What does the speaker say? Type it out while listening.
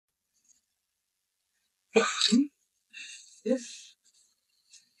Yes.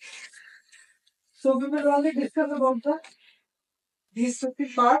 So we will only discuss about these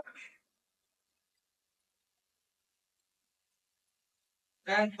 50 part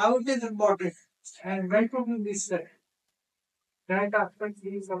and how it is important and when to be this that aspect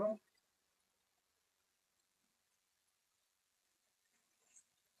is our.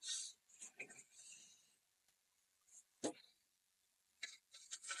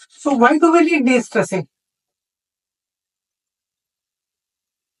 So why do we need de-stressing?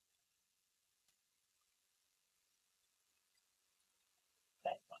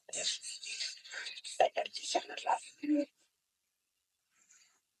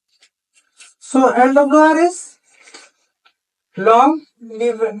 So LWR is long,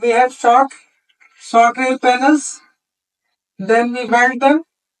 we have short rail panels, then we weld them.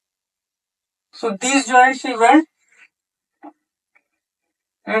 So these joints we weld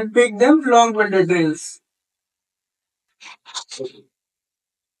and pick them long welded rails.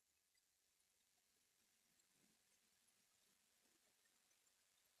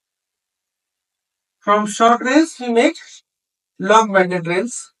 From short rails we make long welded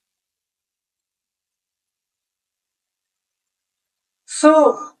rails.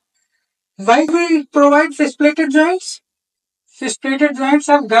 So why do we provide fish plated joints? Fish plated joints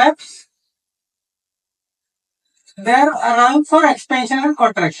have gaps. They are around for expansion and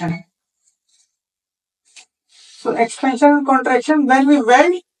contraction. So expansion and contraction, when we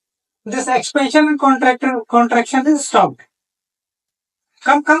weld, this expansion and contraction is stopped.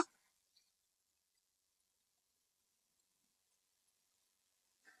 Come.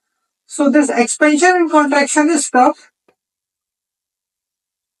 So this expansion and contraction is stopped.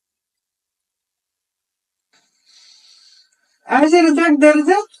 As a result, there is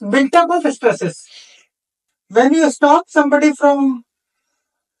a built-up of stresses. When you stop somebody from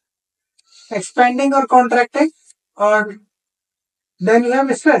expanding or contracting, or then you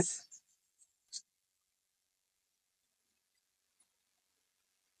have stress.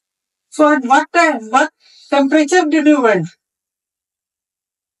 So at what time, what temperature did you weld?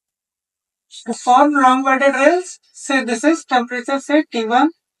 To form long welded rails, say this is temperature, say T1,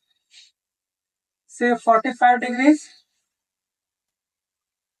 say 45 degrees,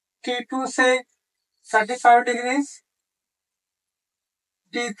 T2 say 35 degrees,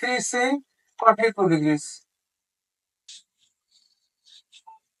 T3 say 42 degrees.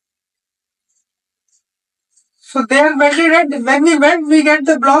 So they are welded at, when we weld, we get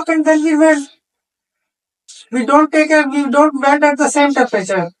the block and then we weld. We don't weld at the same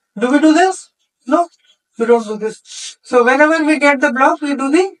temperature. Do we do this? No, we don't do this. So whenever we get the block, we do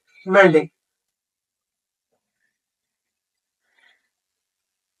the welding.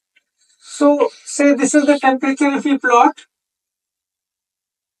 So say this is the temperature if we plot.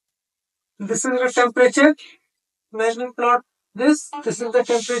 This is the temperature. When we plot this is the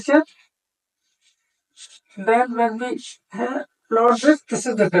temperature. Then when we plot this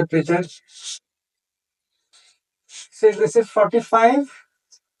is the temperature. Say this is 45,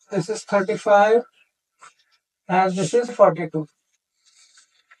 this is 35, and this is 42.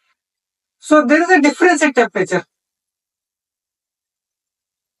 So there is a difference in temperature.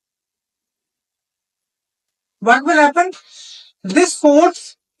 What will happen? This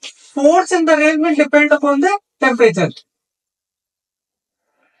force in the rail will depend upon the temperature.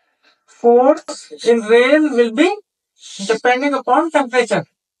 Force in rail will be depending upon temperature.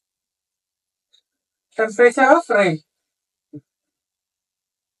 Temperature of rail.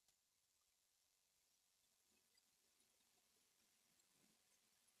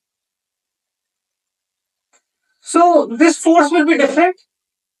 So this force will be different.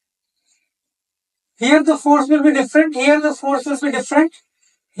 Here the force will be different. Here the force will be different.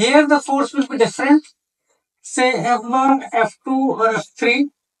 Here the force will be different. Say F1, F2 or F3.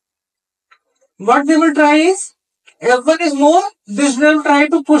 What they will try is, F1 is more, this will try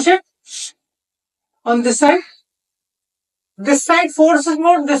to push it on this side. This side force is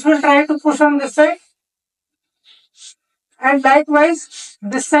more, this will try to push on this side. And likewise,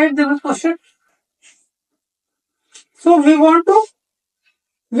 this side they will push it. So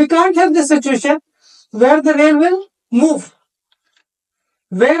we can't have this situation where the rail will move.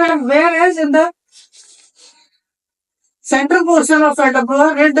 Whereas in the central portion of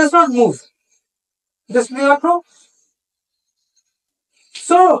LWR, rail does not move. This we are true.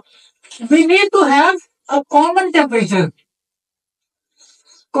 So we need to have a common temperature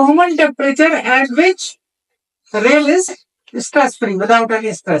at which rail is stress free without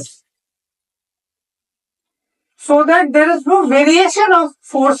any stress, so that there is no variation of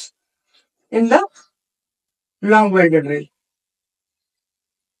force in the long welded rail.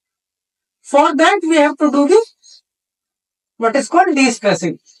 For that, we have to do the what is called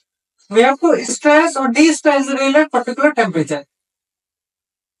de-stressing. We have to stress or de-stress the rail at particular temperature.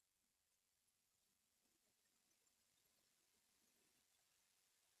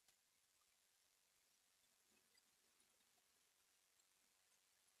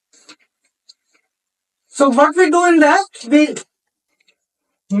 So what we do in that, we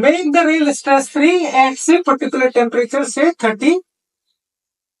make the rail stress free at say particular temperature, say 30,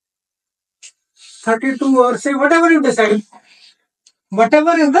 32 or say whatever you decide.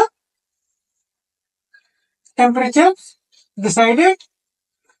 Whatever is the temperature decided,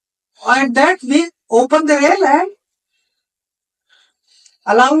 at that we open the rail and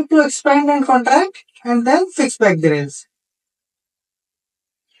allow it to expand and contract and then fix back the rails.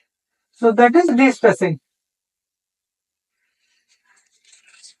 So that is de-stressing.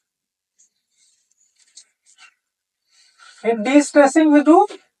 In de-stressing we do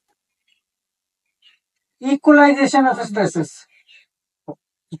equalization of stresses.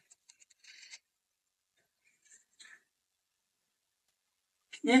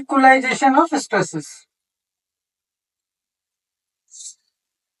 Equalization of stresses.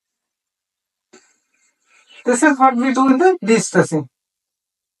 This is what we do in the de-stressing.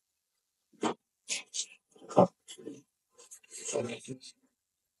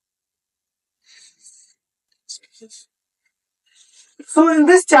 So in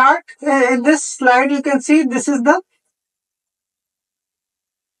this chart, in this slide, you can see this is the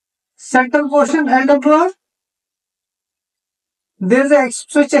central portion LWR. There is a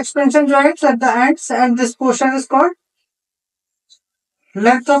switch expansion joints at the ends, and this portion is called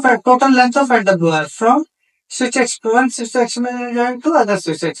length of total length of LWR from one switch expansion joint to other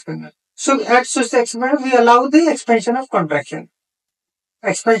switch expansion. So at switch expansion, we allow the expansion of contraction,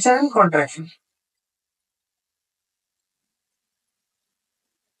 expansion and contraction.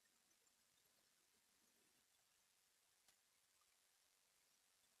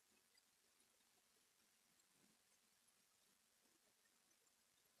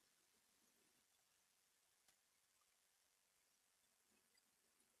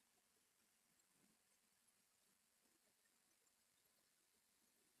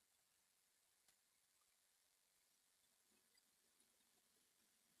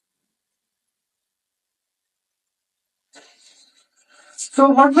 So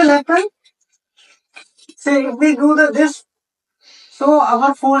what will happen? Say if we do this, so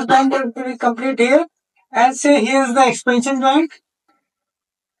our force band will be complete here, and say here is the expansion joint.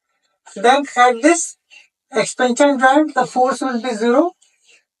 Then at this expansion joint, the force will be 0.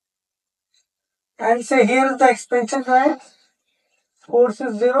 And say here is the expansion joint, force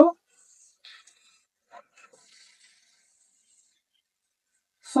is 0.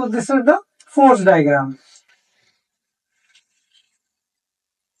 So this is the force diagram.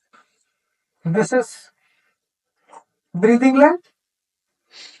 This is breathing length,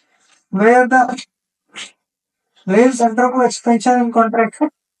 where the rails undergo expansion and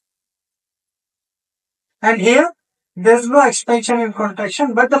contraction. And here, there is no expansion and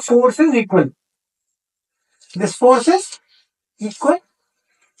contraction, but the force is equal. This force is equal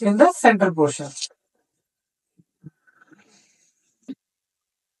in the center portion.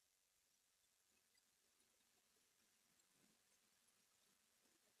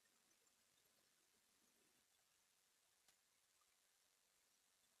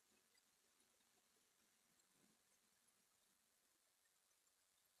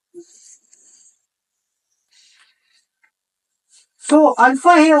 So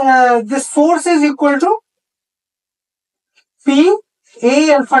alpha here, this force is equal to P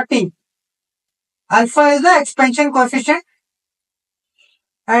A alpha T. Alpha is the expansion coefficient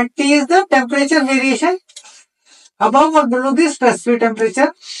and T is the temperature variation above or below the stress free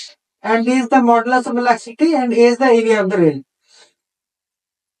temperature, and D is the modulus of velocity, and A is the area of the rail.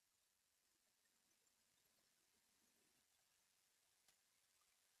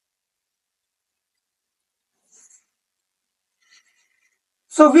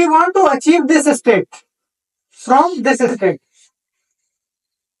 So we want to achieve this state from this state.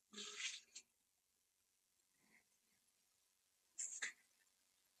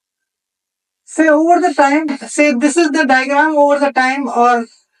 Say over the time, say this is the diagram over the time, or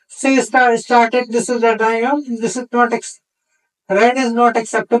say started, this is the diagram, this is not, red is not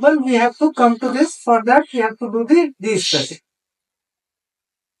acceptable. We have to come to this. For that, we have to do the de-stressing.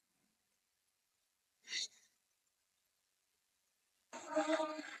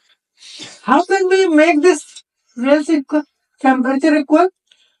 How can we make this rails equal, temperature equal?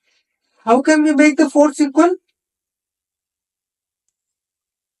 How can we make the force equal?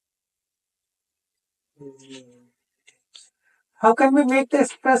 How can we make the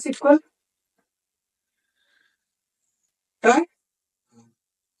stress equal? Try.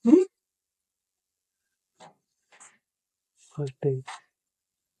 Hmm?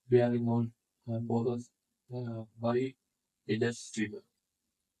 Bearing on both by industry.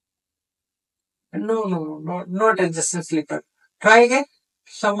 No, not adjacent sleeper. Try again.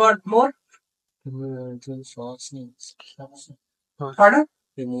 Somewhat more. Pardon?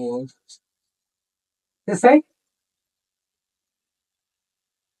 Remove This side.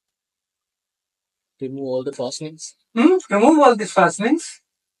 all the fastenings. Remove all these fastenings.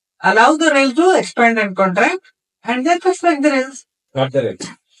 Allow the rail to expand and contract, and then push back the rails. Not the rail.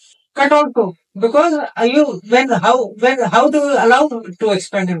 Cut also, because you when how do you allow to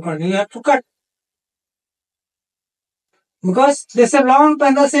expand and contract? You have to cut, because this a long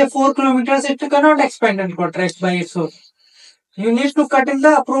panel, say 4 kilometers, it cannot expand and contract by its own. You need to cut in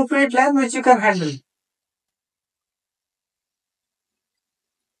the appropriate length which you can handle.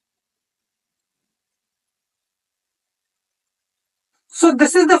 So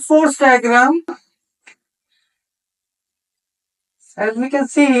this is the force diagram. As we can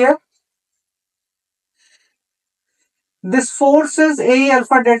see here, this force is A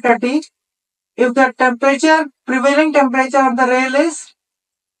alpha delta T. If the prevailing temperature of the rail is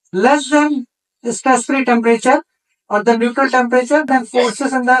less than stress-free temperature or the neutral temperature, then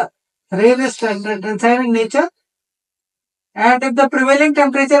forces in the rail is tensile in nature. And if the prevailing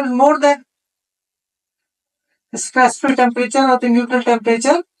temperature is more than stress-free temperature or the neutral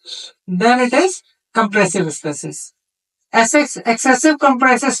temperature, then it is compressive stresses. Excessive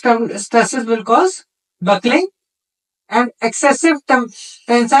compressive stresses will cause buckling, and excessive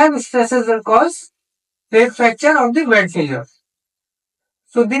tensile stresses will cause plate fracture or the weld failure.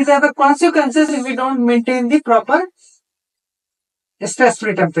 So these are the consequences if we don't maintain the proper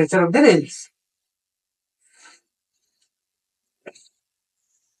stress-free temperature of the rails.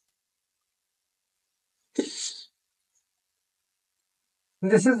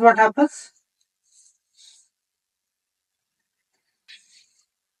 This is what happens.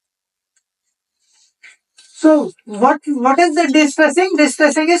 So what is the distressing?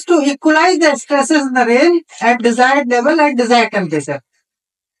 Distressing is to equalize the stresses in the rail at desired level at desired temperature.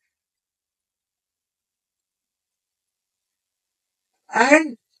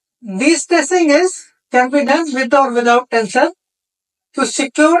 And de-stressing can be done with or without tension to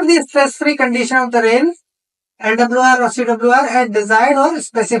secure the stress-free condition of the rail, LWR or CWR, at desired or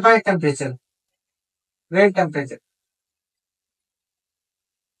specified temperature, rail temperature.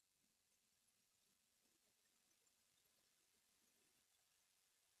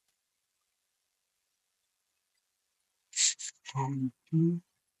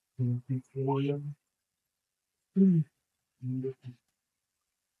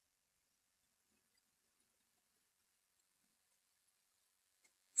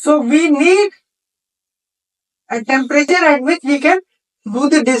 So we need a temperature at which we can do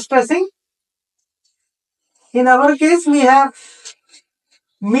the distressing. In our case, we have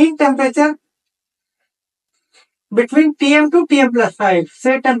mean temperature between Tm to Tm plus 5.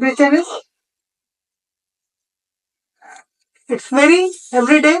 Say temperature is, it's varying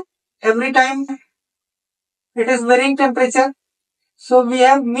every day, every time it is varying temperature. So we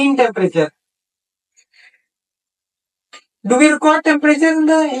have mean temperature. Do we record temperature in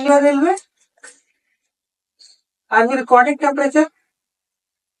your railway? Are we recording temperature?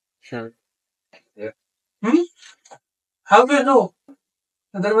 Sure. Yeah. How do you know?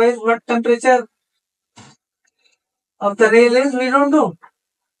 Otherwise, what temperature of the rail is, we don't know.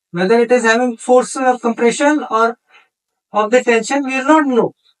 Whether it is having force of compression or of the tension, we will not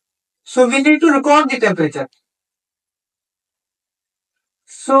know. So we need to record the temperature.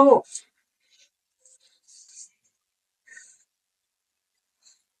 So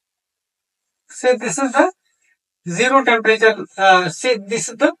say this is the zero temperature. Say this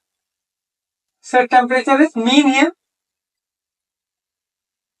is the set temperature is mean here.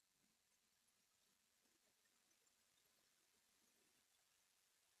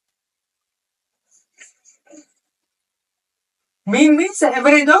 Mean means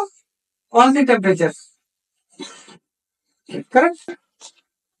average of all the temperatures. Correct?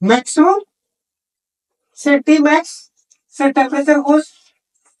 Maximum, say T max, say temperature goes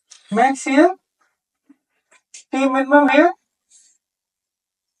max here, T minimum here.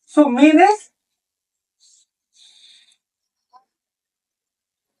 So mean is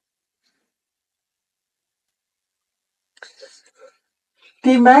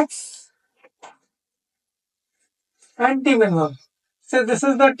T max and T minimum. So this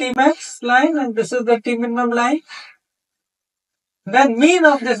is the T max line and this is the T minimum line. Then mean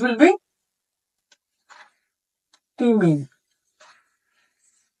of this will be T mean.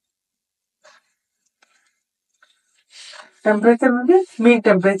 temperature will be mean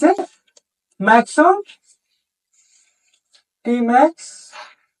temperature. Maximum T max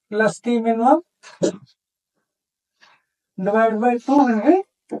plus T minimum divided by 2 will be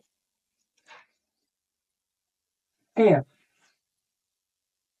Tm.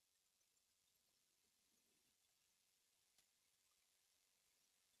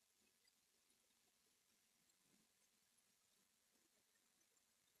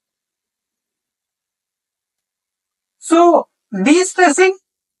 So de-stressing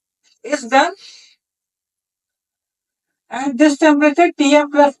is done at this temperature Tm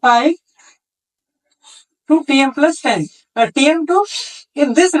plus 5 to Tm plus 10. Tm to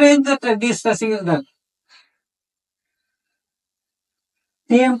in this range that de-stressing is done.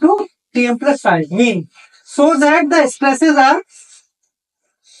 Tm to Tm plus 5 mean so that the stresses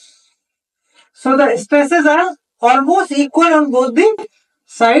are almost equal on both the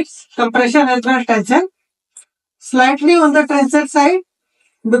sides, compression as well as tension. Slightly on the tension side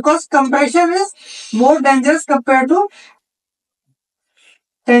because compression is more dangerous compared to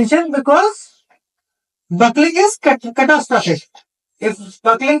tension because buckling is catastrophic. If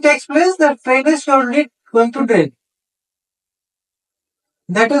buckling takes place, the train is surely going to drain.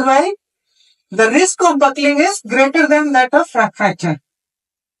 That is why the risk of buckling is greater than that of fracture.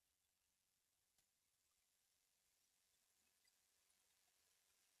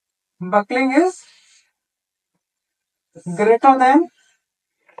 Buckling is greater than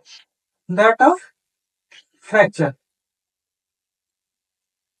that of fracture.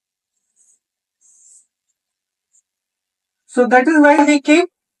 So that is why we keep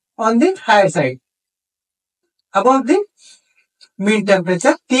on the higher side above the mean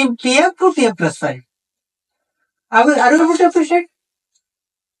temperature Tm to Tm plus 5. Are you able to appreciate?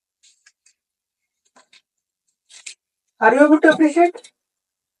 Are you able to appreciate?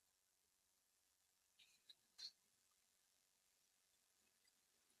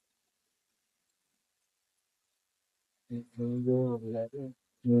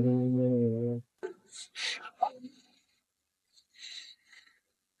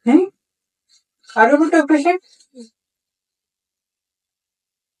 Hmm? Are you able to appreciate?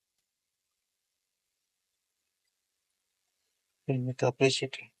 Itu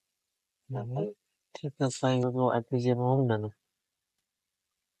appreciate. Nama kita sayang mau appreciate mau mana?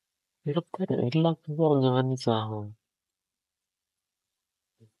 Itu elak tu orang jangan sahau.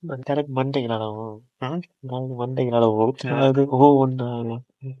 Antara mandai lah lo. Kalau mandai lah lo. Ada oh mana?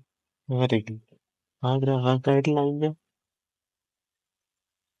 Ada lagi. Ada itu lainnya.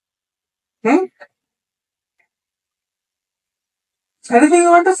 Hmm? Anything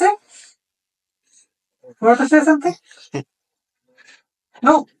you want to say? You want to say something?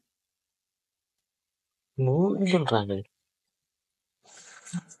 No. No, itu rada.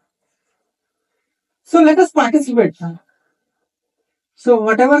 So let us participate. So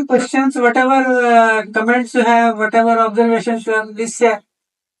whatever questions, whatever comments you have, whatever observations you have, please share.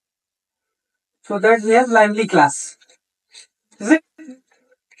 So that we have lively class. Is it?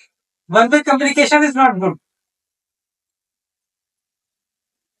 One-way communication is not good.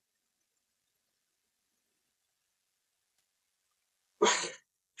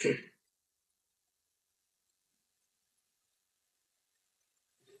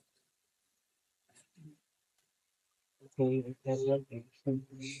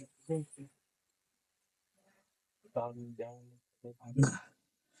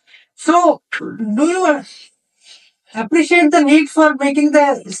 So do you appreciate the need for making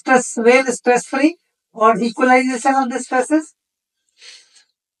the stress rail stress free or equalization of the stresses?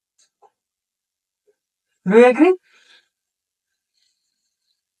 Do you agree?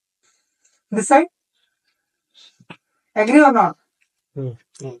 This side? Agree or not?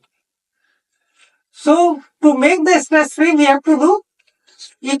 So to make the stress free, we have to do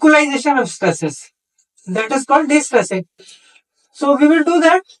equalization of stresses. That is called de-stressing. So we will do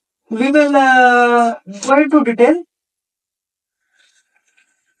that. We will go into detail.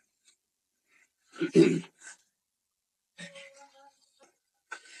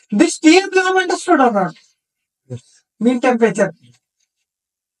 This Tm you have understood or not? Mean temperature.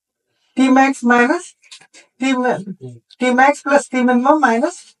 T max minus T max plus T minimum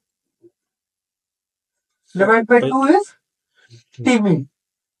minus divided by 2 is T mean.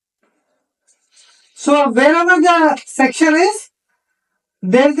 So wherever the section is,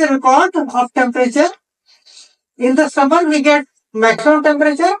 there is a record of temperature. In the summer we get maximum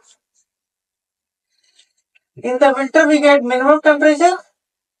temperature. In the winter we get minimum temperature.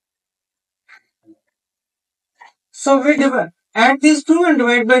 So we add these two and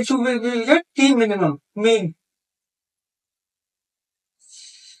divide by 2, we will get T minimum, mean.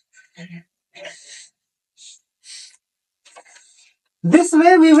 This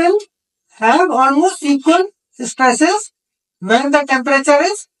way we will have almost equal stresses when the temperature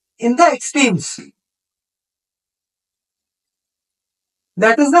is in the extremes.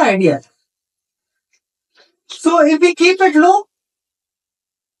 That is the idea. So if we keep it low,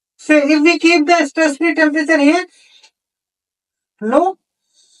 say if we keep the stress-free temperature here low,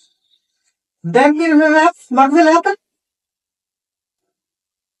 then we will have, what will happen?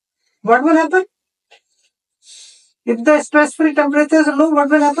 What will happen? If the stress-free temperature is low, what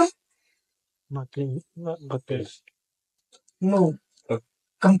will happen? Buckling. Buckling. No.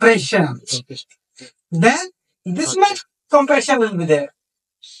 Compression. Then this much compression will be there.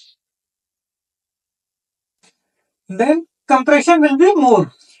 Then compression will be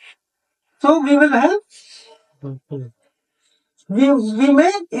more. So we will have, we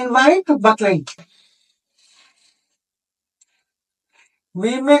may invite buckling.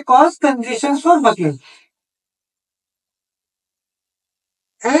 We may cause conditions for buckling.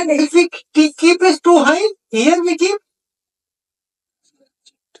 And if we keep it too high, here we keep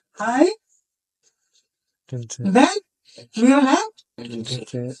high, then we will have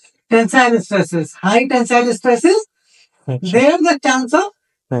tensile stresses. High tensile stresses, there the chance of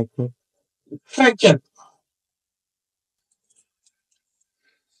fracture.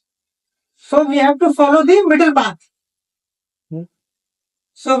 So we have to follow the middle path.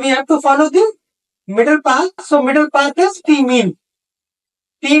 So we have to follow the middle path. So middle path is T mean.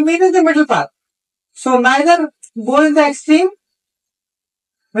 T mean is the middle path. So neither go in the extreme,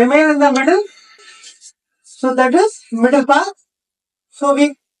 remain in the middle. So that is middle path. So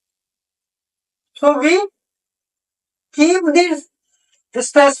we keep the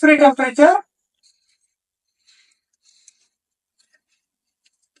stress-free temperature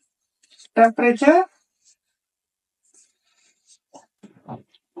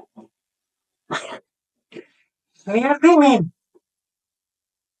near the mean,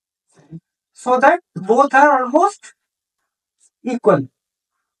 so that both are almost equal.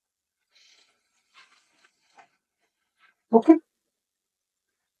 Okay.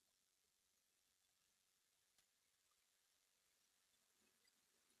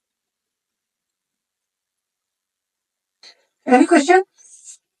 Any question?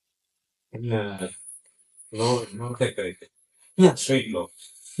 No, no temperature. Yeah. Straight low.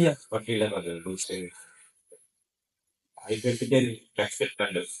 Yeah. What will happen? Do say high temperature fracture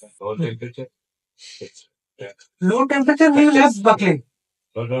kind of low temperature. Low temperature we will have buckling.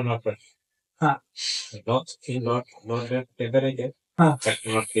 No, not fracture. Huh. Not that temperature. Huh. That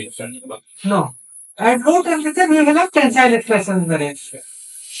not fracture. No. At low temperature we will have tensile stresses in the range.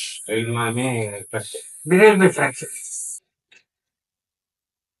 में fracture. There will be fracture.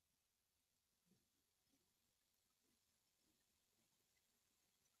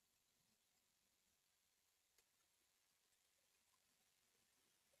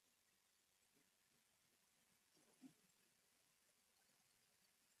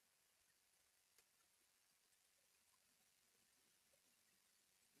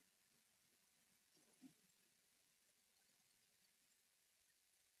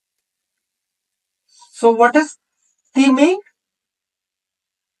 So what is T mean?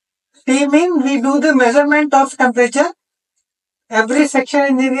 T mean we do the measurement of temperature. Every section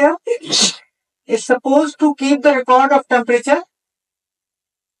engineer is supposed to keep the record of temperature,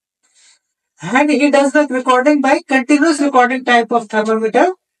 and he does the recording by continuous recording type of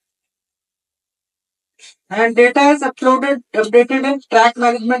thermometer, and data is updated in track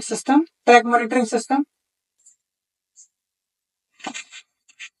monitoring system.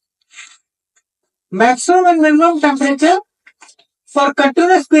 Maximum and minimum temperature for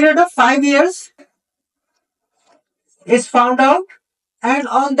continuous period of 5 years is found out, and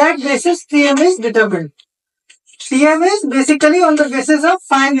on that basis TM is determined. TM is basically on the basis of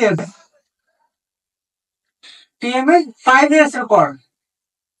 5 years. TM is 5 years record.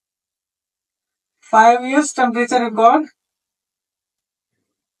 5 years temperature record.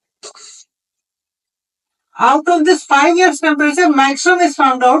 Out of this 5 years temperature, maximum is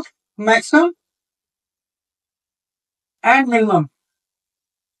found out. Maximum and minimum.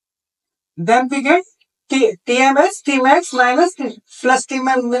 Then we get TMS, Tmax minus plus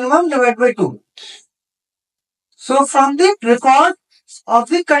Tmax minimum divided by 2. So from the record of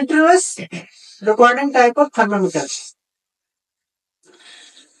the continuous recording type of thermometer,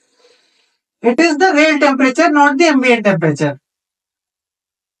 it is the real temperature, not the ambient temperature.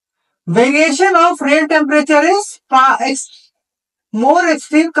 Variation of real temperature is more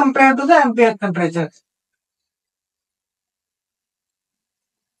extreme compared to the ambient temperature.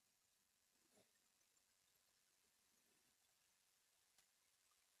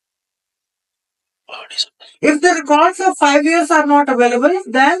 If the records of 5 years are not available,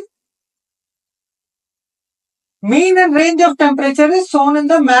 then mean and range of temperature is shown in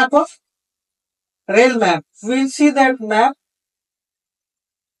the map of rail map. We'll see that map.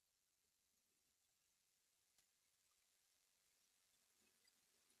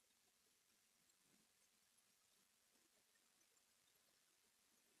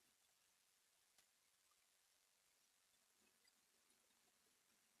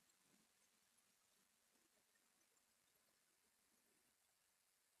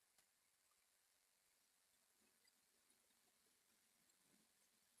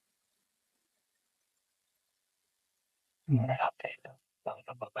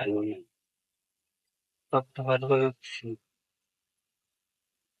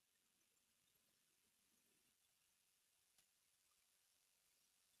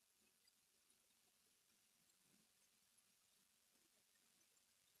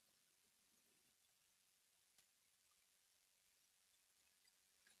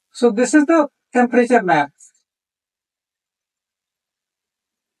 So this is the temperature map.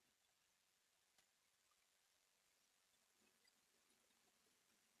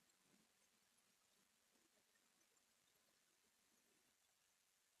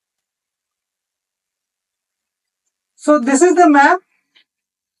 So this is the map.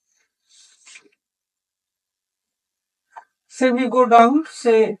 Say we go down,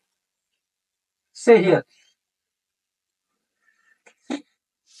 say here.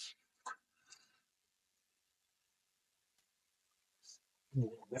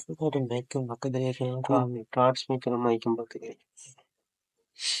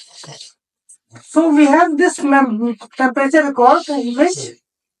 So we have this temperature record in which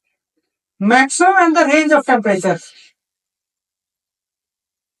maximum and the range of temperature.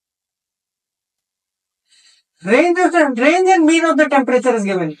 Range and mean of the temperature is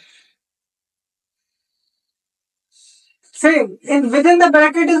given. Say within the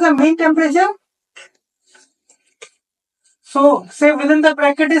bracket is the mean temperature. So say within the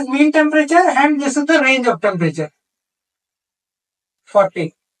bracket is mean temperature and this is the range of temperature.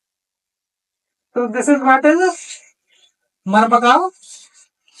 40. So this is what is Marmagao.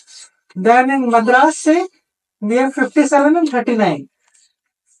 Then in Madras say we have 57 and 39.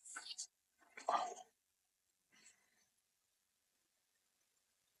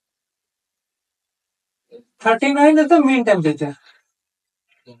 39 is the mean temperature.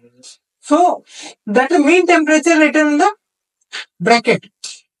 So that is mean temperature written in the bracket.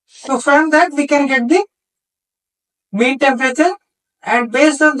 So from that we can get the mean temperature and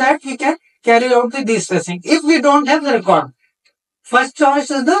based on that we can carry out the destessing. If we don't have the record, first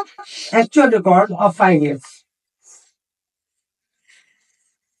choice is the actual record of 5 years.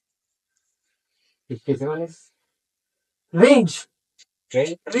 Range.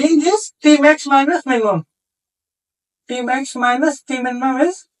 Range is T max minus minimum. T max minus T minimum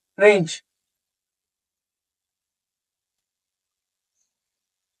is range.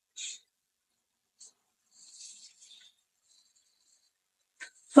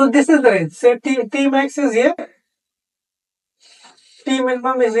 So this is the range. Say T max is here. T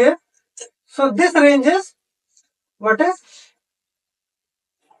minimum is here. So this range is what is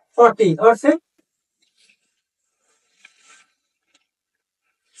 40 or say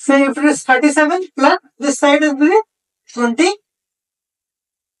if it is 37 plus this side will be 20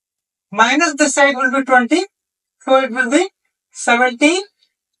 minus this side will be 20. So it will be 17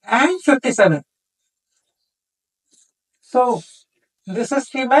 and 57. So this is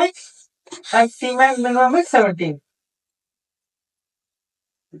T max and T max minimum is 17.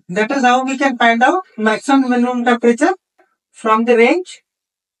 That is how we can find out maximum minimum temperature from the range.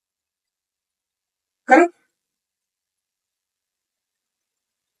 Correct?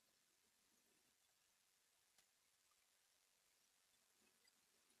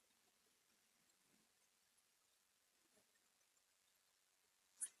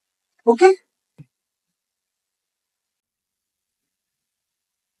 Okay.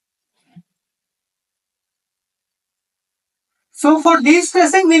 So for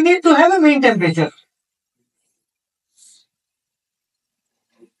de-stressing, we need to have a mean temperature.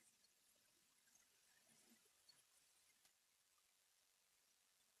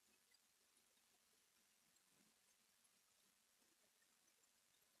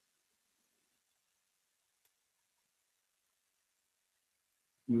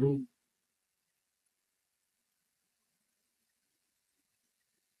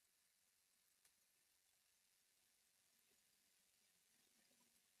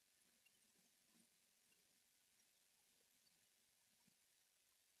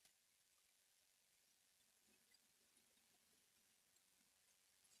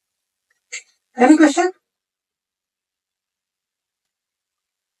 Any question?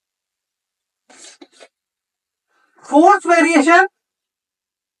 force variation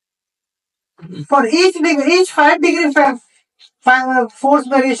for each 5 degree force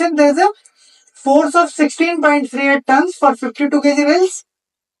variation, there is a force of 16.38 tons for 52 kg rails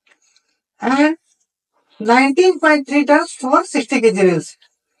and 19.3 tons for 60 kg rails.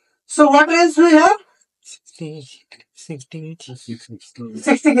 So what rails we have? 60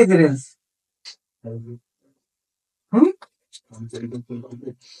 kg rails. Hmm?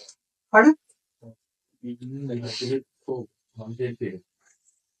 Pardon?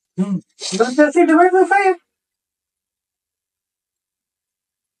 Don't just say divide by 5.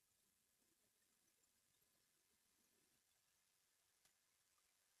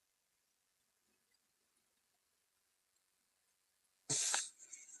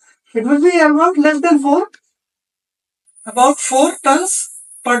 It will be about less than 4. About 4 tons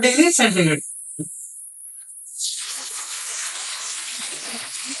per degree centigrade.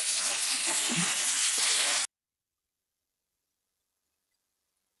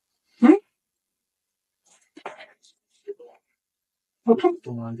 Hmm? Okay.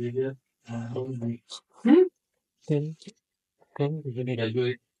 Hmm? 10, 10,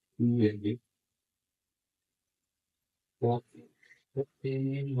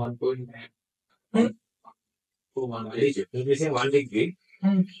 Hmm?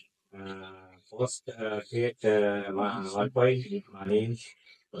 Hmm.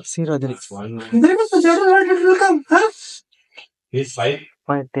 zero, Then it will come. Huh?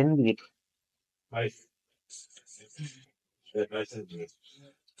 10 degree.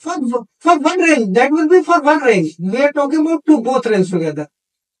 For one rail, that will be for one rail. We are talking about both rails together.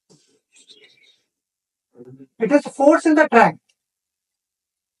 It is force in the track.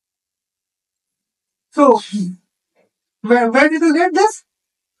 So, where did you get this?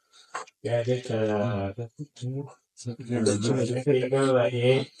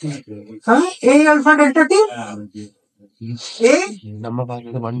 Huh? A alpha delta T? A நம்ம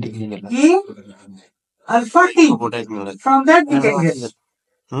பார்க்கறது 1 degree இல்ல. E alpha T. From that we can get.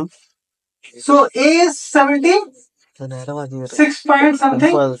 Hmm? So A is 17, നേരെ മതി 6 point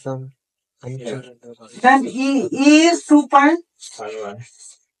something. Then E is 2.10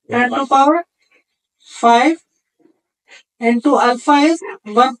 to power 5 into alpha is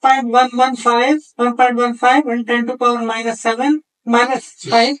 1.115, 1.15 and 10 to power minus 7, minus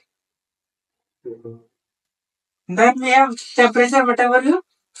 5. Then we have temperature, whatever you.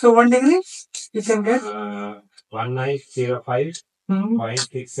 So 1 degree, you can get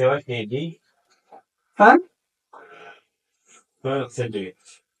 1905.67 kg per centigrade.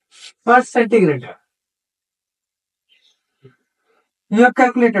 centigrade. You have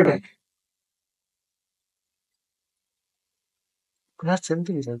calculated it. That's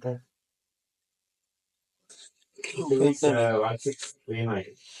centigrade. 1639.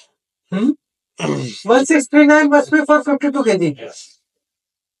 1639 must be for 52 kg.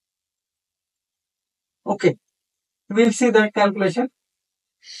 Okay, we'll see that calculation.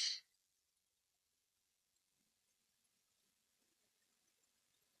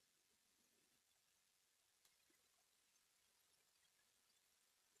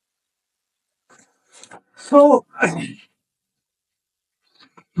 So,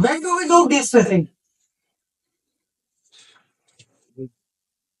 when do we do de-stressing?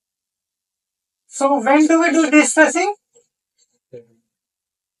 So, when do we do de-stressing?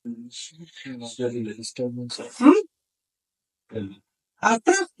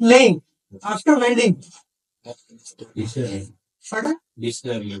 After laying, after welding. Pardon?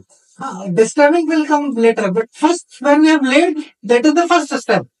 Disturbing will come later, but first when we have laid, that is the first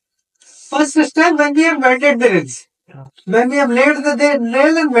step. First step when we have welded the rails. When we have laid the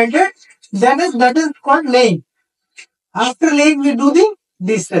rail and welded, that is called laying. After laying, we do the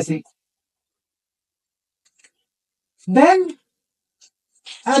de-stressing. Then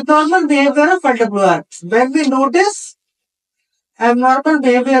abnormal behavior of LWR. When we notice abnormal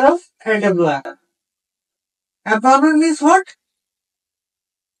behavior of LWR. Abnormal means what?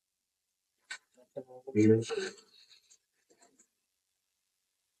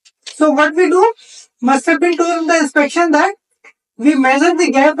 So what we do must have been told in the inspection that we measure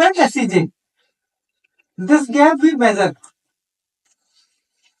the gap at SEJ. This gap we measure.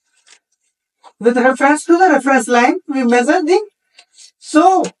 With reference to the reference line, we measure the.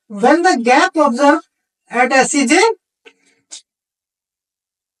 So when the gap observed at SEJ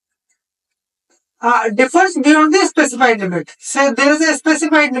differs beyond the specified limit. So there is a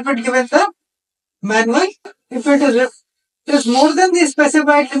specified limit given the manual. If it is more than the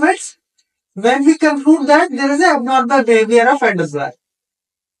specified limits, when we conclude that there is an abnormal behavior of LWR.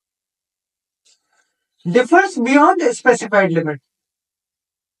 Differs beyond a specified limit.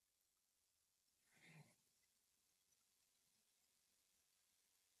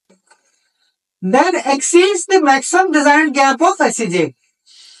 then exceeds the maximum desired gap of SEJ.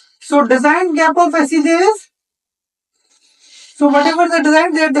 So desired gap of SEJ is, so whatever the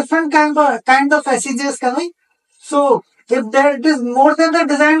design, there are different kind of SEJs coming. So if there it is more than the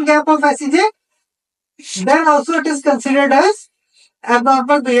design gap of SEJ, then also it is considered as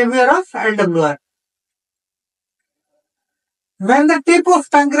abnormal behavior of LWR. When the tip of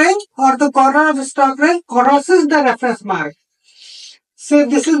tongue rail or the corner of stalk rail crosses the reference mark. Say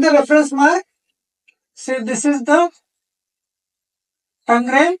this is the reference mark. Say this is the tongue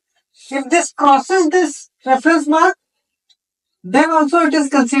rail. If this crosses this reference mark, then also it is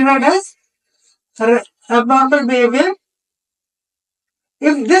considered as abnormal behavior.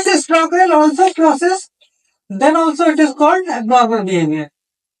 If this stalk rail also crosses, then also it is called abnormal behavior.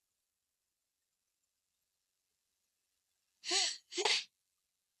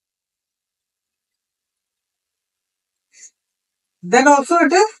 Then also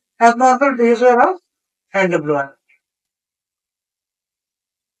it is abnormal behavior of LWR.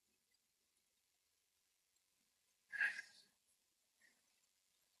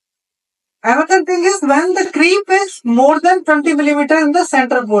 Another thing is when the creep is more than 20 millimeter in the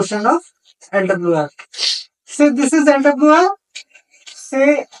center portion of LWR. Say this is LWR.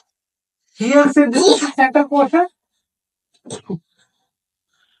 Say here, say this is the center portion.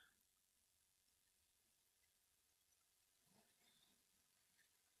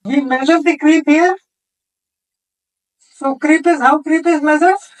 We measure the creep here. So creep is how creep is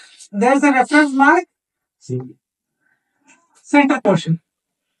measured. There is a reference mark. Center portion.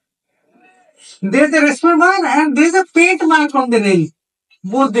 There is a reference mark and there is a paint mark on the nail.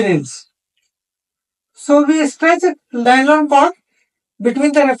 Both the nails. So we stretch a nylon cord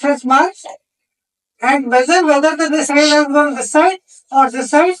between the reference marks and measure whether this nail has gone this side or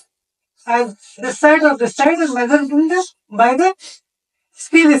this side, and this side or this side, and measure by the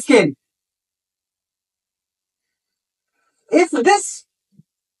steel scale. If this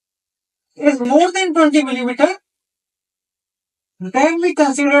is more than 20 millimeter, then we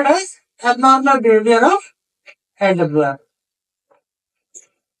consider as abnormal behavior of LWR.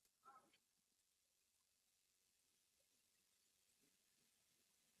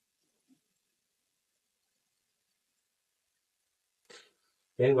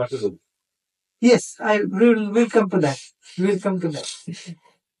 Then what to do? Yes, we'll come to that. We'll come to that.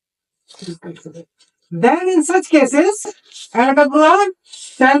 Then in such cases, LWR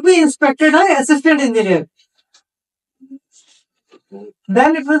shall be inspected by assistant engineer.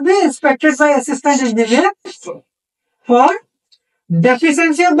 Then it will be inspected by assistant engineer for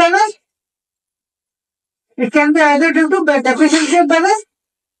deficiency of balance. It can be either due to deficiency of balance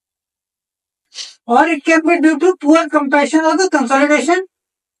or it can be due to poor compaction of the consolidation.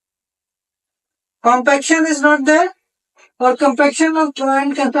 Compaction is not there or compaction of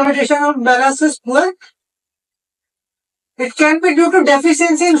and consolidation of balance is poor. It can be due to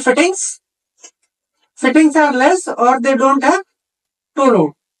deficiency in fittings. Fittings are less or they don't have toe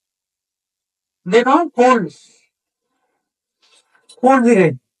load. They don't hold the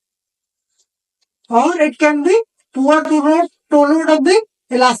rail. Or it can be poor toe load of the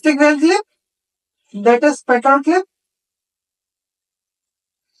elastic rail clip, that is petrol clip.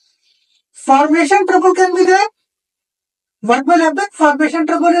 Formation trouble can be there. What will happen? Formation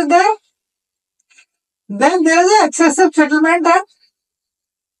trouble is there. Then there is an excessive settlement and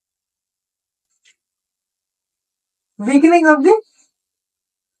weakening of the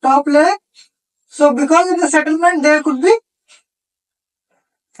top layer. So because of the settlement, there could be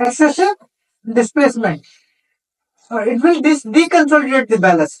excessive displacement. It will deconsolidate the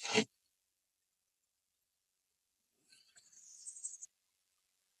ballast.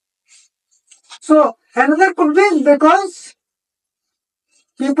 So another could be because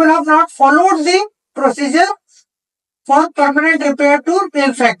people have not followed the procedure for permanent repair to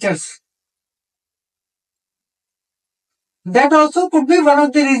rail fractures. That also could be one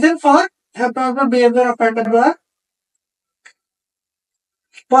of the reasons for abnormal behavior of LWR.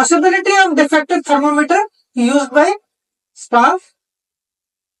 Possibility of defective thermometer used by staff.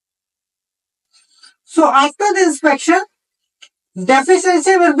 So after the inspection,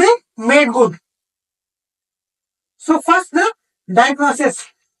 deficiency will be made good. So first the diagnosis.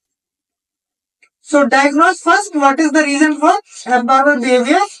 So diagnose first what is the reason for abnormal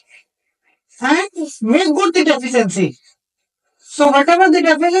behavior and make good the deficiency. So whatever the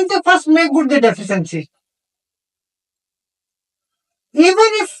deficiency, first make good the deficiency. Even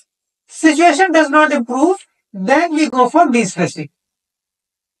if situation does not improve, then we go for de-stressing.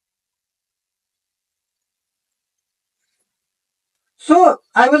 So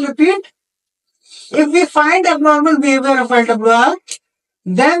I will repeat. If we find abnormal behavior of LWR,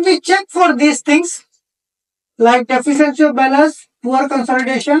 Then we check for these things like deficiency of balance, poor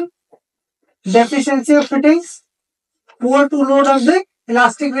consolidation, deficiency of fittings, poor to load of the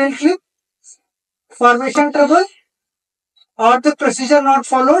elastic rail clip, formation trouble, or the procedure not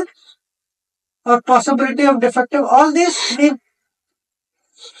followed, or possibility of defective. All this we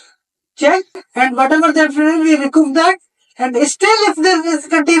check, and whatever that we recoup that, and still if this is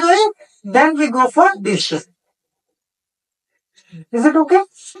continuing, then we go for this. Is it okay?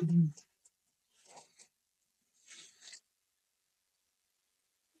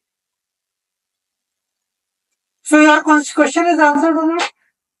 So your question is answered or not?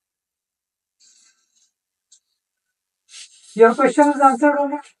 Your question is answered or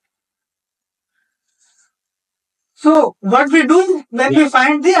not? So what we do when we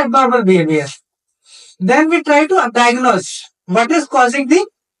find the abnormal behavior, then we try to diagnose what is causing the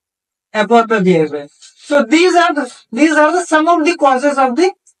abnormal behavior. So these are the some of the causes of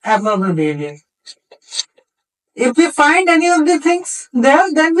the abnormal behavior. If we find any of the things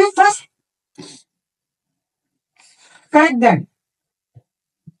there, then we first correct them.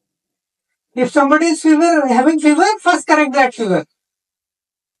 If somebody is having fever, first correct that fever.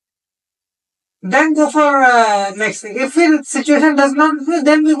 Then go for next thing. If the situation does not,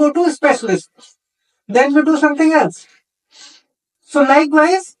 then we go to a specialist. Then we do something else. So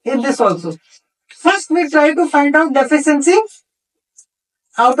likewise in this also. First we try to find out deficiency.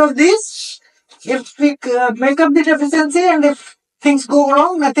 Out of this, if we make up the deficiency and if things go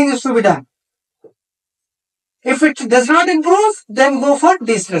wrong, nothing is to be done. If it does not improve, then go for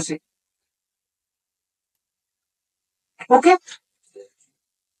de-stressing. Okay?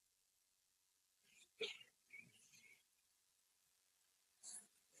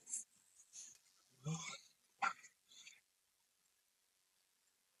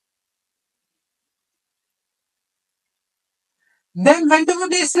 Then when to do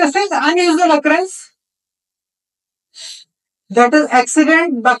de-stressing, unusual occurrence, that is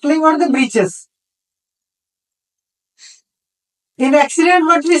accident, buckling or the breaches. In accident,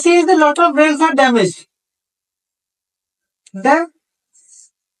 what we see is a lot of rails are damaged. Then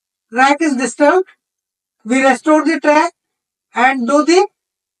track is disturbed. We restore the track and do the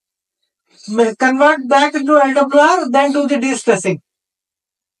convert back into LWR, then do the de-stressing.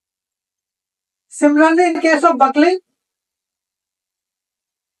 Similarly, in case of buckling,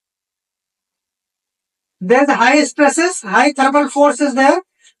 there's high stresses, high thermal force is there,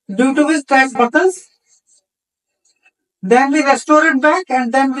 due to which track buckles. Then we restore it back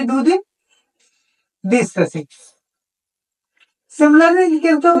and then we do the de-stressing. Similarly, in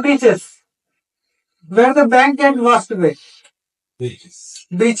case of beaches, where the bank gets washed away.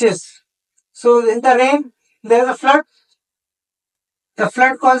 Beaches. So in the rain, there is a flood. The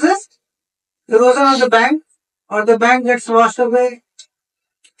flood causes erosion of the bank or the bank gets washed away.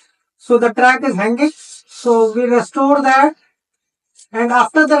 So the track is hanging. So we restore that and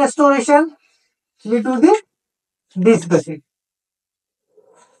after the restoration, we do the de-stressing.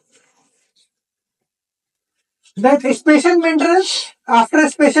 That special maintenance, after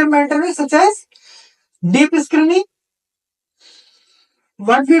special maintenance such as deep screening,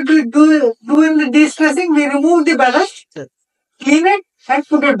 what we do in the de-stressing, we remove the ballast, clean it and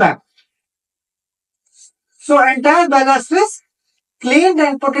put it back. So entire ballast is cleaned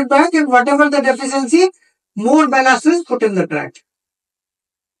and put it back, and whatever the deficiency, more ballast is put in the track.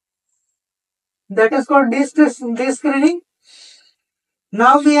 That is called de-screening.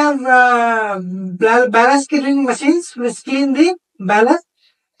 Now we have ballast cleaning machines which clean the ballast.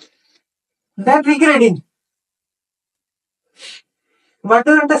 Then regrading. What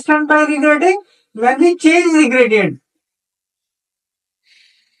do you understand by regrading? When we change the gradient.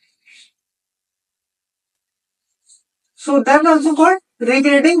 So then also called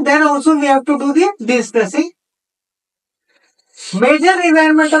regrading. Then also we have to do the de-stressing. Major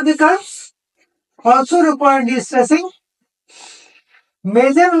realignment of the curves also require de-stressing.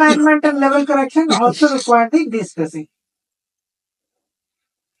 Major alignment and level correction also require the de-stressing.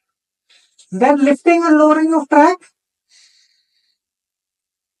 Then lifting and lowering of track.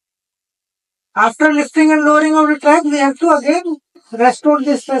 After lifting and lowering of the track, we have to again restore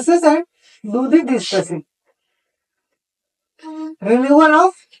the stresses and do the de-stressing. Renewal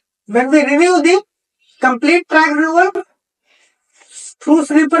of, when we renew the complete track renewal through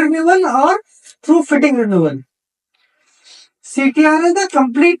sleeper renewal or through fitting renewal. CTR is the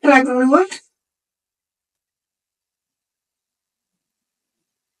complete track renewal.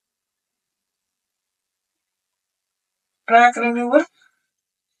 Track renewal,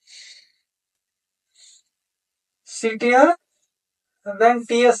 CTR, and then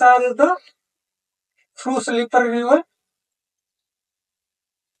TSR is the through sleeper renewal.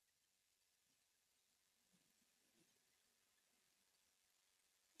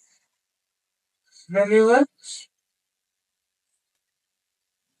 whenever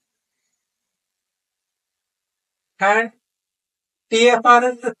and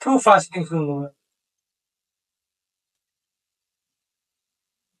TFR is the through fastening remover.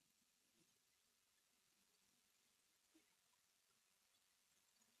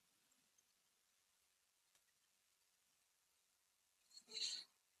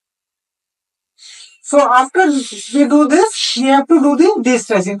 So after we do this, we have to do the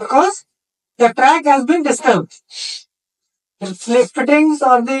de-stressing because the track has been disturbed. The fittings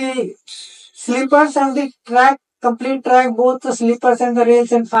or the sleepers and the track, complete track, both the sleepers and the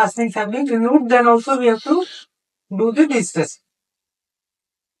rails and fastenings have been removed. Then also we have to do the de-stressing.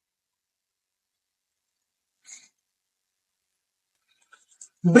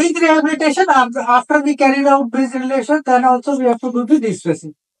 Bridge rehabilitation, after we carried out bridge rehabilitation, then also we have to do the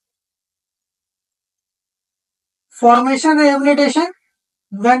de-stressing. Formation rehabilitation,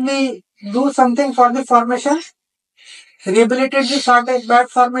 when we do something for the formation, rehabilitate the shortage bad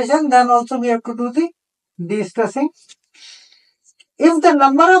formation, then also we have to do the de-stressing. If the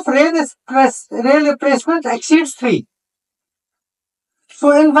number of rail replacements exceeds 3,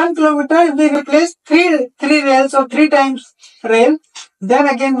 so in 1 kilometer, if we replace three rails or 3 times rail, then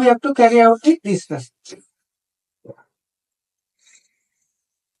again we have to carry out the de-stress.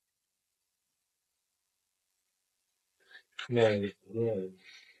 Yeah.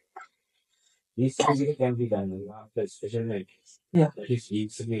 This surgery can be done after special medication. Yeah. That is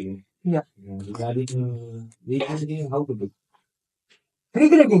easily. Yeah. Regarding regrading, how to do?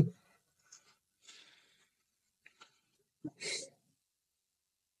 Regrading.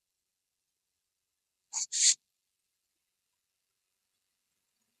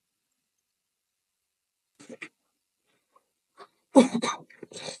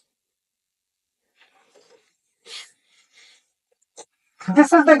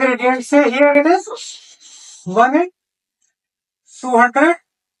 This is the gradient. Say here it is 1 in 200,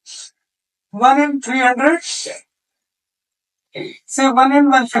 1 in 300, say 1 in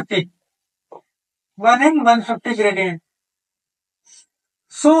 150, 1 in 150 gradient.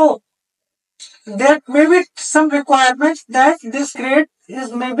 So there may be some requirements that this grade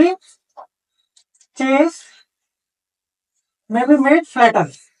is maybe changed, maybe made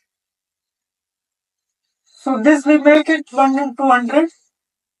flatter. So this we make it 1 in 200.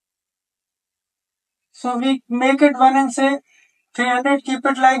 So we make it 1 in say 300, keep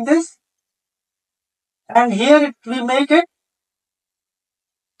it like this. And here we make it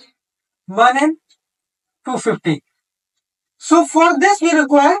 1 in 250. So for this we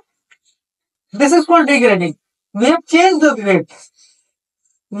require, this is called degrading. We have changed the grade.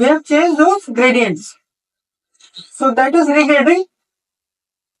 We have changed those gradients. So that is regrading.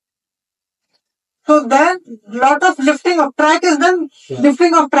 So then lot of lifting of track is done. Yeah.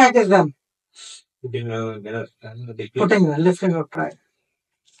 Lifting of track is done. Putting lifting of track.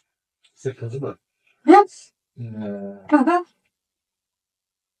 Is it possible? Yes.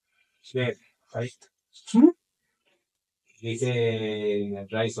 Where? Right. Is a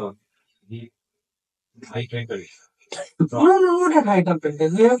dry zone. High temperature. No, not at high temperature.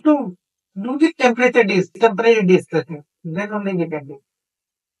 We have to do the temporary de-stressing. Then only we can do.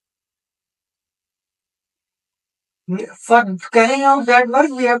 For carrying out that work,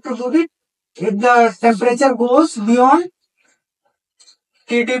 we have to do it. If the temperature goes beyond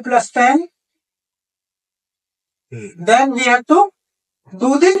TT plus 10, then we have to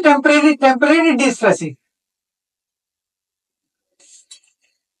do the temporary de-stressing.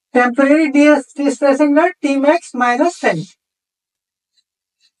 Temporary de-stressing at Tmax minus 10.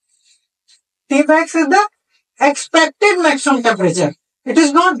 Tmax is the expected maximum temperature. It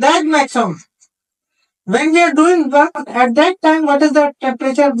is not that maximum. When we are doing work at that time, what is the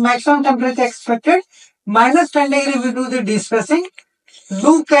temperature, maximum temperature expected? Minus 10 degree we do the de-stressing.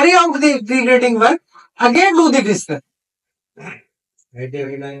 Do carry out the degrading work. Again do the de-stress. Major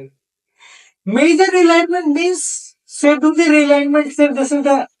realignment means, say do the realignment, say this is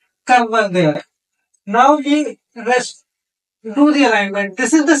the curve one there. Now we rest, do the alignment.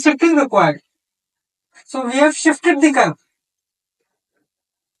 This is the shifting required. So we have shifted the curve.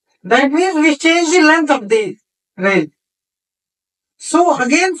 That means we change the length of the rail. So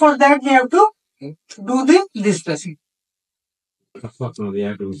again for that we have to do the de-stressing.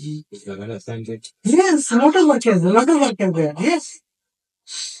 Yes, lot of work is there. Yes.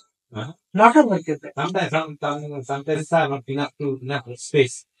 Lot of work is there. Sometimes not enough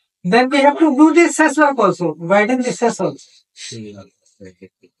space. Then we have to do the cess work also, widen the cess also. So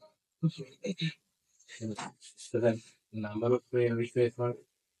the number of replacement,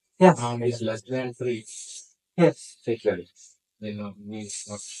 yes, is less than 3. Yes. Sexually. No.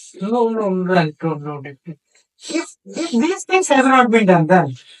 If these things have not been done,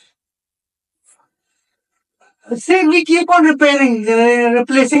 then say we keep on replacing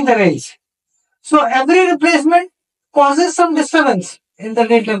the rails. So every replacement causes some disturbance in the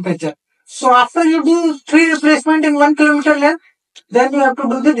rail temperature. So after you do 3 replacement in 1 kilometer length, then you have to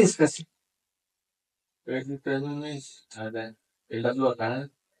do the displacing.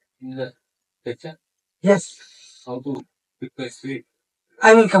 Yes.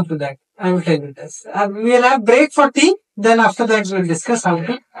 I will come to that. I will tell you this. We will have break for tea. Then after that we will discuss how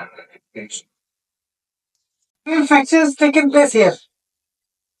to. Fractures taken place here.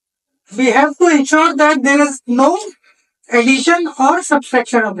 We have to ensure that there is no addition or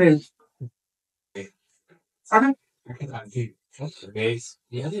subtraction of rail. Pardon? You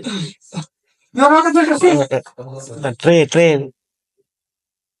are not able to see. Tray.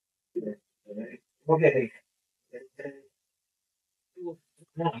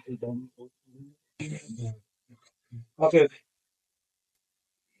 Okay.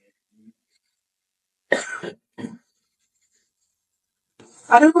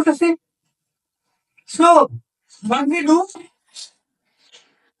 Are you able to see? So what we do,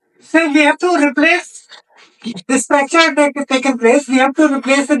 say we have to replace this fracture taken place. We have to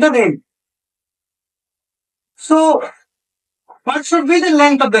replace with the rail. So what should be the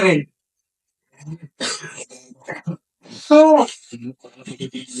length of the rail? So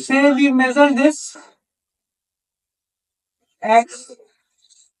say we measure this x,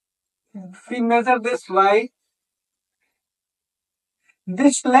 we measure this y.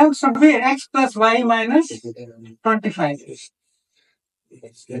 This length should be x plus y minus 25.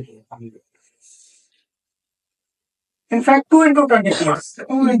 In fact, 2 into 25.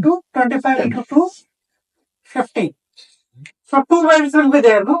 2 into 25 into 2, 50. So 2 welds will be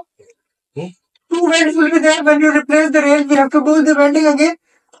there, no? 2 welds will be there. When you replace the rail, we have to do the welding again.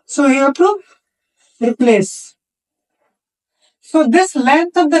 So you have to replace. So this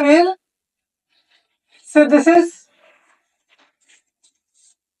length of the rail, so this is,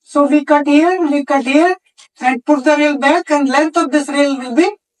 so we cut here, and put the rail back, and length of this rail will be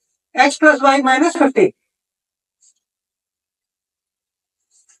x plus y minus 50.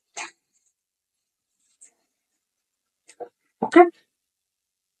 Okay?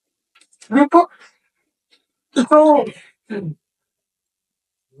 We put, so when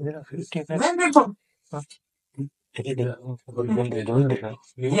we put,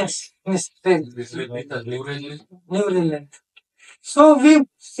 yes, new rail length. So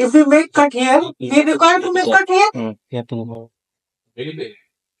if we make cut here, we require to make cut here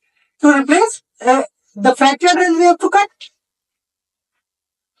to replace the fracture rail we have to cut.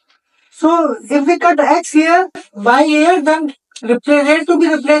 So if we cut x here, y here, then rail to be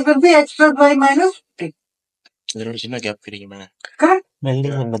replaced will be x plus y minus t. Correct?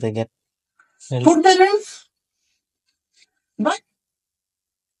 Put the rails. But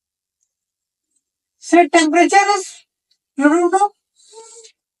say temperature is, you don't know.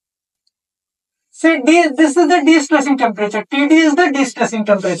 Say this is the de-stressing temperature. TD is the de-stressing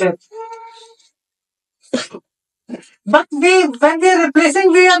temperature. But when we are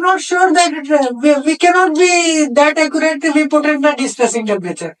replacing, we are not sure that we cannot be that accurate if we put in the de-stressing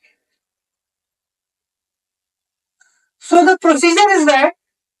temperature. So the procedure is that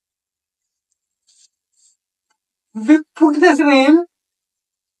we put this rail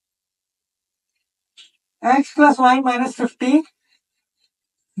x plus y minus 50.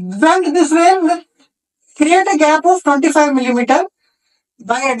 Weld this rail, will create a gap of 25 millimeter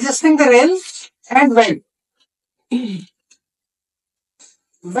by adjusting the rail and weld.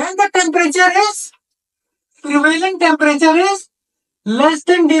 When the temperature is, prevailing temperature is less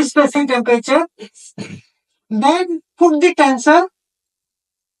than de-stressing temperature, then put the tensor,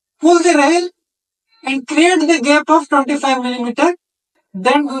 pull the rail and create the gap of 25 millimeter,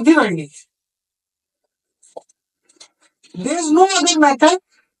 then do the welding. There is no other method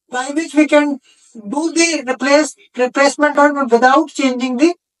by which we can do the replacement on without changing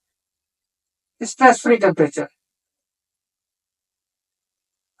the stress-free temperature.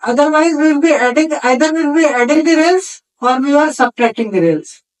 Otherwise, we will be adding the rails or we are subtracting the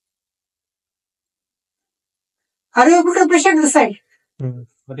rails. Are you able to appreciate this side?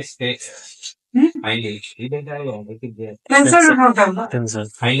 What is this? Tensor does not have. Tensor.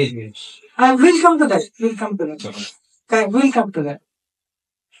 We'll come to that. We'll come to that. Okay, we'll come to that.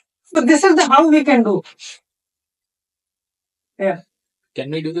 So this is the how we can do. Yeah.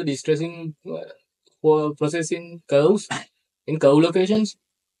 Can we do the distressing for process in curves, in curve locations?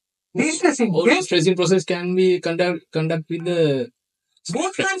 De-stressing. Or Yes. distressing process can be conduct with the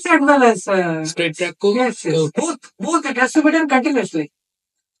Both times as well as Straight track code. yes, both it has to be done continuously.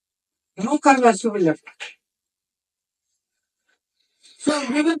 No curve has to be left. So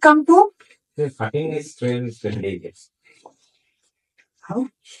we will come to Cutting is very dangerous. how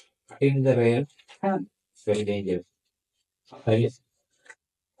Cutting the rail uh, very dangerous.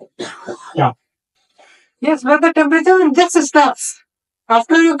 yeah. Yes, but the temperature just snaps.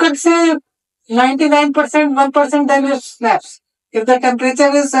 After you can say 99%, 1%, then it snaps. If the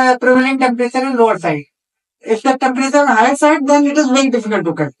temperature is prevailing temperature in lower side. If the temperature on higher side, then it is very difficult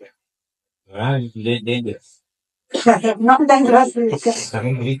to cut. Dangerous. Not dangerous.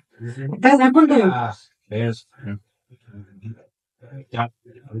 It has happened to you. Yes.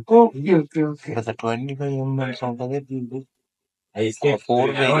 Okay, okay, okay. But the 25 mm சொல்றது I escaped. 4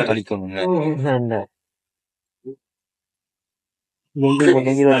 வலிக்கணுங்க. Oh. அந்த இது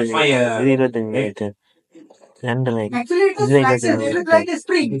My, 25 metre. ரெண்டு line. Actually, it is இதுல flexible. 25 It is metre. like a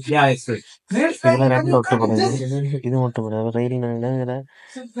spring. yeah, it's right. Where இதுல when ரெண்டு you ஒட்டு cut it, போடுது. just இது மட்டும் போடுது. ரயில்ல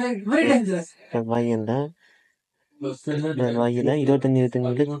it's very dangerous. வாயில 25 நிறுத்தியும்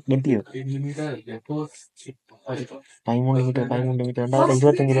 13 மீட்டர் 13 மீட்டர் ரெண்டாவது First,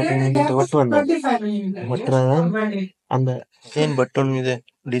 we 25 create a metre gap of ஒட்டு வந்தோம் 25 millimeters. ஒட்டுறதான் Yes. அந்த ஏன் பட்டன் இது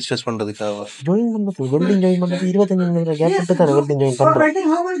டிஸ்கஸ் பண்றதுக்காக ஜாயின் பண்ணது வெல்டிங் ஜாயின் பண்ணது 25 மீட்டர் கேப் Yes, விட்டு தான் வெல்டிங் ஜாயின் for பண்றோம் welding,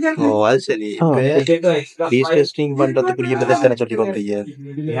 how much gap? ஓ அது சரி இப்ப டிஸ்கஸ்டிங் பண்றதுக்குரிய மெத்தட் சொல்லி கொடுத்தீங்க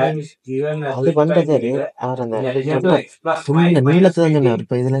அது பண்றது அவர் அந்த ஃபுல்ல நீளத்தை தான் சொன்னார்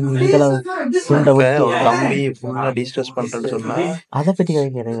இப்ப இதுல இருந்து இதெல்லாம் துண்டை இப்ப விட்டு ஒரு கம்பி ஃபுல்லா டிஸ்கஸ் பண்றேன்னு சொன்னா அதை பத்தி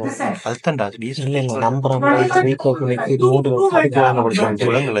கிடையாது அதுதான்டா இல்ல இல்ல நம்புறோம் மூடு அதுக்கு வாங்க படிச்சோம்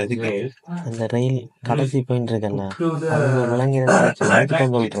விலங்குல இதுக்கு அந்த ரயில் கடைசி பாயிண்ட் இருக்குல்ல அது விலங்கின அதுக்கு தான்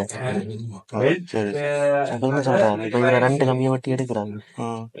சொல்றேன் சரி அப்ப என்ன சொல்றேன் இப்ப இதுல ரெண்டு கம்மியை வெட்டி எடுக்கிறாங்க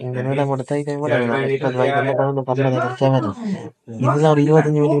இந்த நீளம் கொடுத்தா இதை விட இதுல ஒரு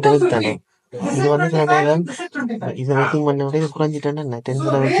 25 மில்லிமீட்டர் எடுத்தானே இது வந்து சில நேரம் இது வெல்டிங் பண்ண விட இது குறைஞ்சிட்டேன்னா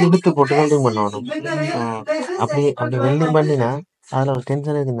டென்ஷனை வச்சு இழுத்து போட்டு வெல்டிங் பண்ணணும் அப்படி அப்படி வெல்டிங் பண்ணினா அதுல ஒரு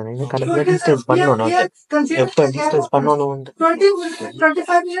டென்ஷன் இருக்குதானே இது கடைசியா டிஸ்டன்ஸ் பண்ணணும் எப்ப டிஸ்டன்ஸ் பண்ணணும்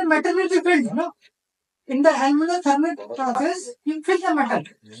 25 million metal will be filled, no? In the angular thermal process, you fill the metal.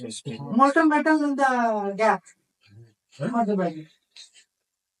 Molten metal in the gap. Not the body.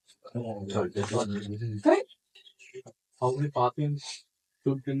 Correct? How many pathings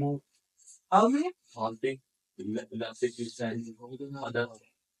should remove? How many? Pathing, elastic and other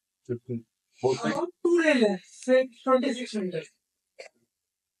should be both sides. About 2 layers, say 26 meters.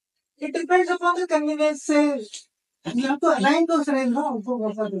 It depends upon the convenience. Say, you have to align those rails, no?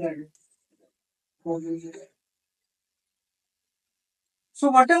 So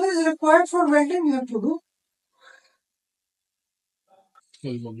whatever is required for welding, you have to do.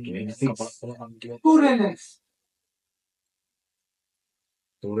 2 railings.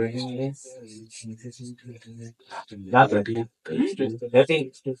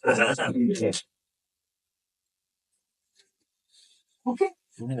 Okay.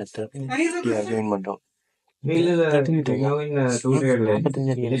 Join பண்றோம்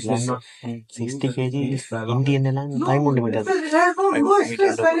 60 KG Indian எல்லாம் 5 metre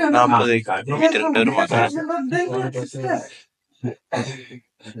நாற்பது metre வருமா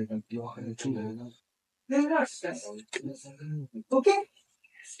Okay.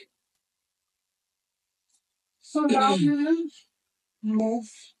 So now we will move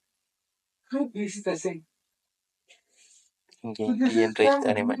to discussing. இங்க Indian rice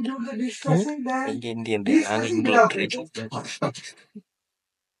தானே Do the discussing then. இங்க Indian rice நாங்க England rice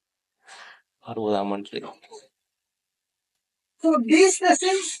 60ஆம் ஆண்டு So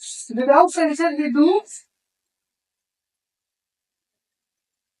discussing without sensor we do.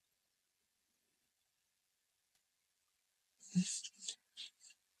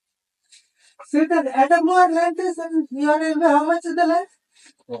 See the at a more length is your railway, how much is the length?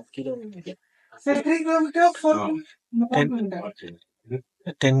 Say 3 kilometers, 4 kilometers.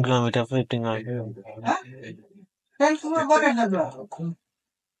 10 kilometer 15 kilometer Huh? 10 kilometers, 1.5 block.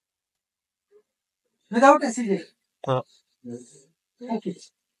 Without SCJ. Okay.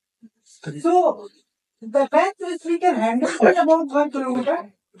 So the length which we can handle is about 1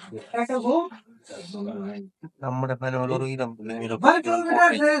 kilometer. At a go. നമ്മുടെ ഒരു 1 kilometer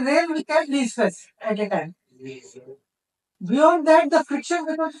rail we can discuss at a time. Beyond that, the friction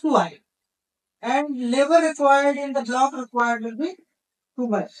becomes too high, and labor required in the block required will be too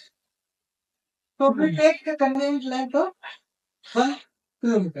much. So we take the convenient length of 1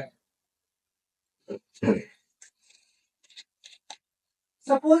 kilometer.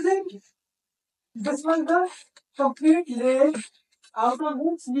 Supposing this was the complete rail out of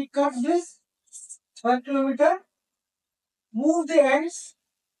which we cut this 1 kilometer move the ends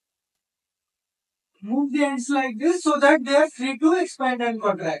like this so that they are free to expand and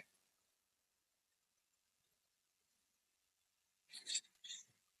contract.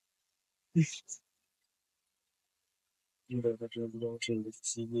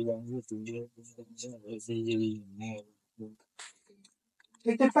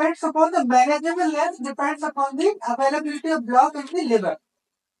 It depends upon the manageable length, depends upon the availability of block and the labor.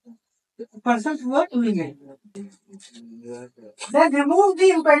 Persons who are doing it. Then remove the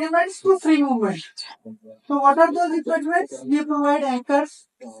impediments to free movement. So what are those impediments? We provide anchors,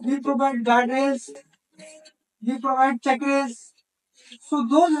 we provide guardrails, we provide check rails. So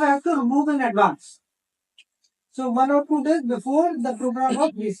those we have to remove in advance. So 1 or 2 days before the program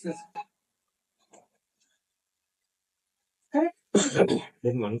of business. Correct?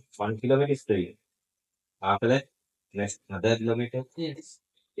 Then one kilometer is daily. After that, next another kilometer. Yes.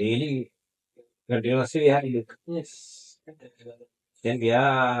 Daily, continuously we have to look. Yes. Then we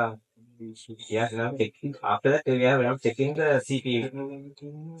are now checking. After that, we are now checking the CP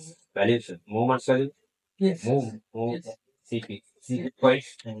values, movements value, Yes. move, Yes. CP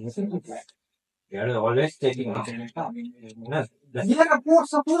points. We are always checking. No? We are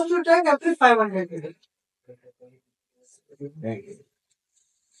supposed to check every 500 meters.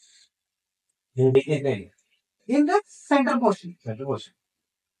 In the center portion.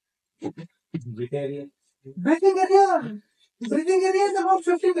 Breathing area is about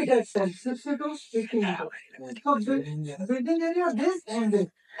 50 meters. 60 to 50 meters. So breathing area this and this.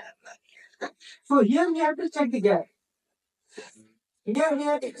 So here we have to check the gap. Here we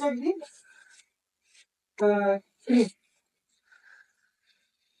have to check the creep.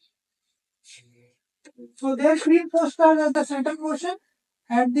 So their creep post are at the center portion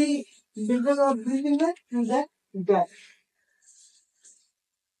at the beginning of breathing line and then gap.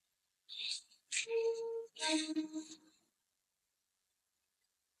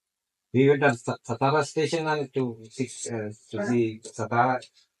 We went to Satara station and to see Satara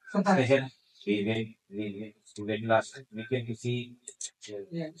station. We went last weekend to see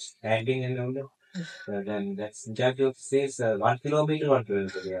standing and all that. Then that's in charge of says 1 kilometer, 1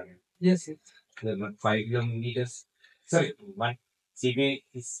 kilometer. Yes. 5 kilometers. Sorry, one CP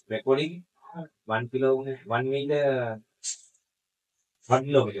is recording 1 kilometer, 1 meter, 1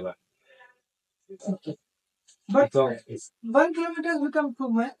 kilometer. Okay. But It's 1 kilometer become too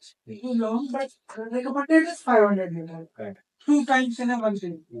much, too long, but recommended is 500 meters. correct. 2 times in a 1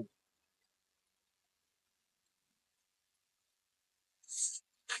 day.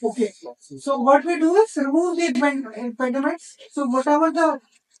 Okay. So what we do is remove the impediments. So whatever the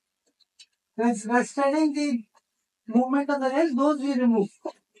restraining the movement of the rail, those we remove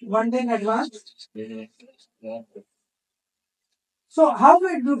 1 day in advance. So how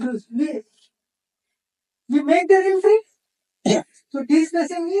we do this? We make the rail free. So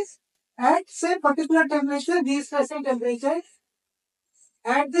de-stressing is at say particular temperature, de-stressing temperature.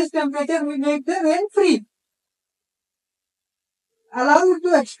 At this temperature, we make the rail free. Allow it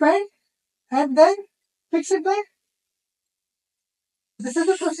to expand and then fix it back. This is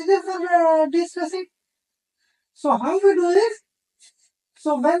the procedure for de-stressing. So how we do this?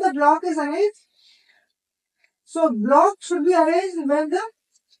 So when the block is arranged, so block should be arranged when the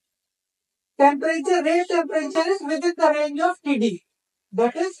rail temperature is within the range of TD.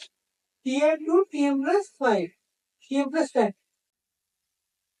 That is Tm to Tm plus 5, Tm plus 10.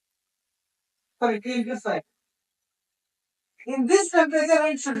 Sorry, Tm plus 5. In this temperature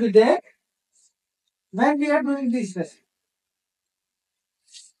range should be there when we are doing de-stressing.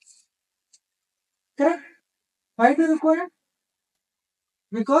 Correct? Why do you require?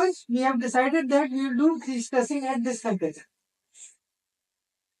 Because we have decided that we will do de-stressing at this temperature.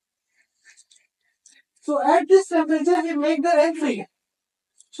 So at this temperature, we make the rail free.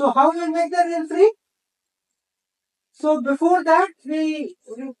 So how we make the rail free? So before that, we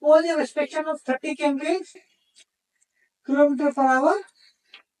impose a restriction of 30 kilometer per hour.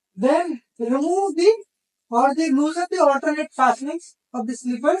 Then remove loosen the alternate fastenings of the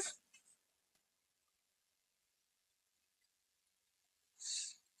sleepers.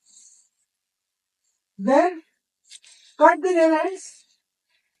 Then cut the rail ends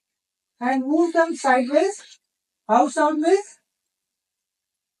and move them sideways. How sideways?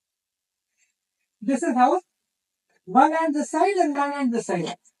 This is how one at the side and one at the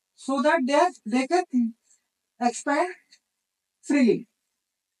side, so that they can expand freely.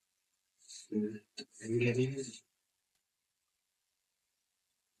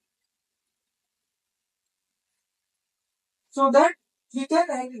 So that they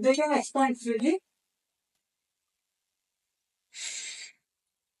can expand freely.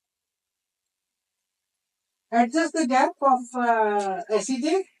 adjust the gap of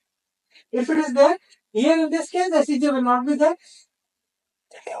SEJ. If it is there, here in this case, SEJ will not be there.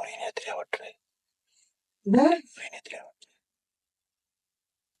 Then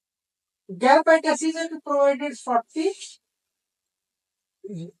gap at SEJ to provided 40.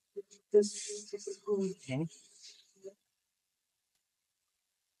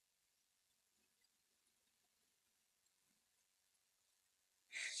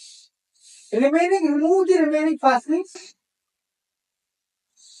 Remove the remaining fastenings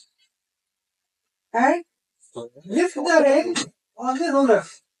and lift the rail on the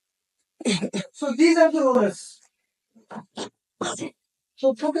rollers. So these are the rollers.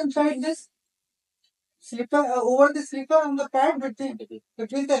 So put inside this slipper over the slipper on the pad between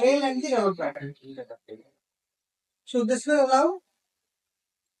the rail and the rubber pad. So this will allow,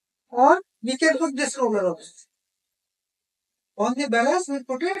 or we can put this roller also. On the ballast we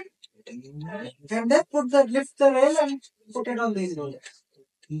put it and then lift the rail and put it on these rollers.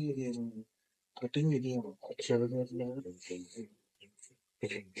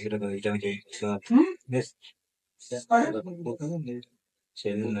 Yes.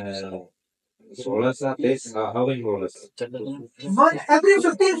 Rollers are placed, how many rollers? One every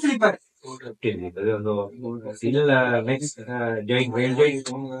 15 slipper. Still next joint rail joint.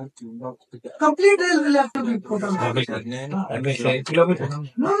 Complete rail will have to be put on. Kilometer.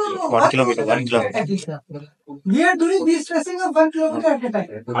 No. 1 kilometer, 1 kilometer. We are doing de-stressing of 1 kilometer at a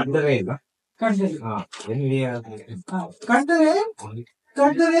time. Cut the rail. Cut the rail. Then we are. Cut the rail.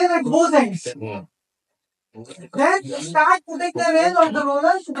 Cut the rail at both ends. Then start putting the rail on the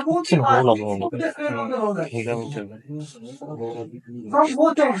rollers. Remove the fastenings. Put the rail on the rollers. From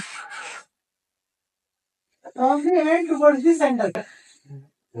both ends. From the end towards the center.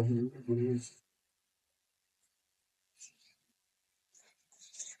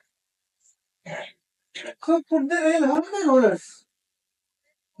 So put the rail on the rollers.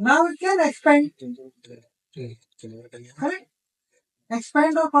 Now it can expand. Correct?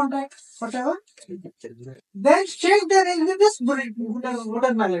 Expand or contract, whatever. Then shake the rail with this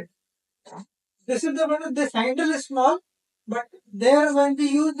wooden mallet. This is the one. This handle is small, but there when we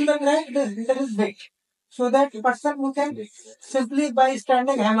use the rail, the handle is big, so that person who can simply by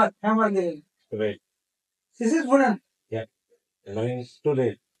standing hammer the rail. Right. This is wooden. Yeah. Two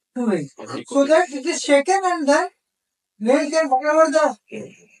rail. So that it is shaken and then rail can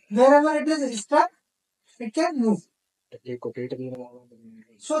wherever it is stuck, it can move.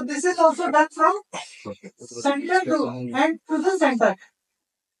 So this is also done from center to the center.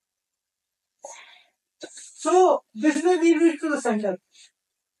 So this will be reached to the center.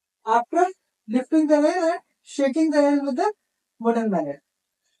 After lifting the rail and shaking the rail with the wooden mallet.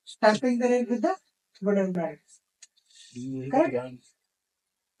 Stamping the rail with the wooden mallet. Correct?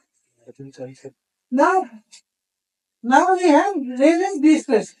 Now we have rail is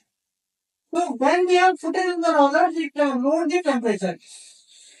de-stressed. So when we have put it in the rollers, it can load the temperature.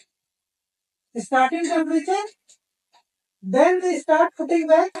 The starting temperature, then we start putting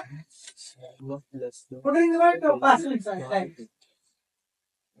back the passing side.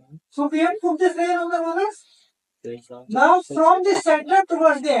 So we have put this rail on the rollers. Now from the center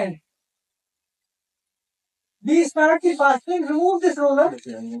towards the end, we start the fastening, remove this roller,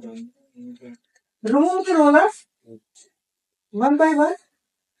 remove the rollers one by one,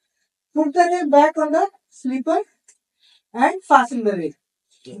 put the rail back on the sleeper and fasten the rail.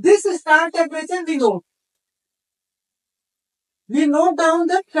 This start temperature we know. We note down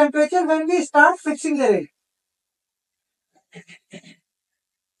the temperature when we start fixing the rail.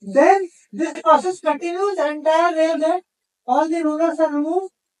 Then this process continues, entire rail there, all the rollers are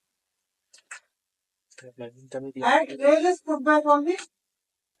removed and rail is put back on the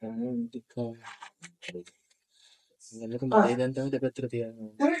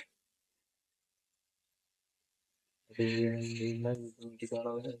correct.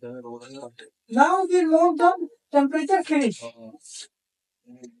 Now we note the temperature finish.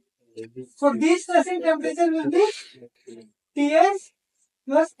 So de-stressing temperature will be Ts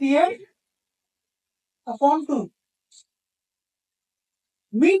plus T8 upon 2.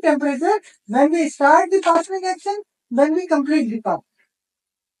 Mean temperature when we start the fastening action, when we complete the path.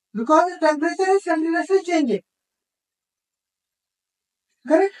 Because the temperature is continuously changing.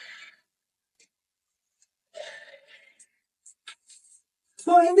 Correct?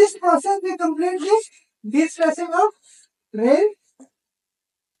 So in this process we complete the de-stressing of rail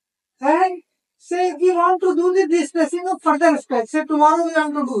and say we want to do the de-stressing of further aspects. Say tomorrow we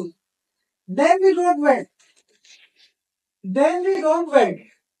want to do. Then we don't weld.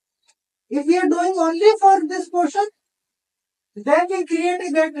 If we are doing only for this portion, then we create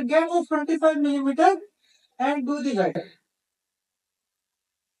a gap of 25 millimeter and do the weld.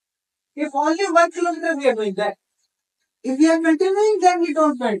 If only 1 kilometer we are doing that. If we are continuing, then we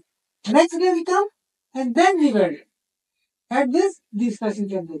don't weld. Next day we come and then we weld. At this discussing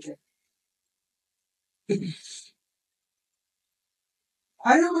temperature.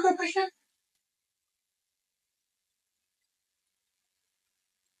 Are you able to question?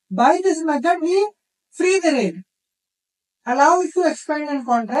 By this method, we free the rail, allow it to expand and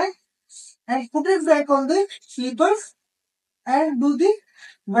contract, and put it back on the sleepers and do the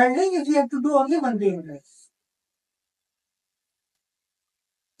welding if you have to do only 1 kilometer.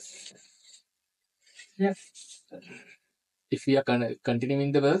 Yes. If we are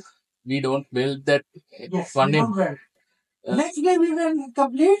continuing the work, we don't weld that Yes. one We end. don't weld. Next day we will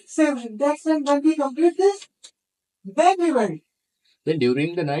complete. Same. Next time when we complete this, then we weld. Then during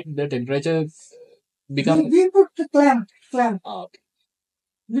the night, the temperature We becomes. put the clamp. Okay.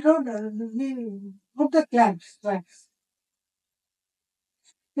 We don't. We put the clamps.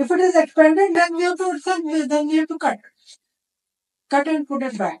 If it is expanded, then we have to then we have to cut and put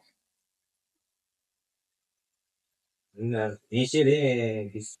it back. Initially,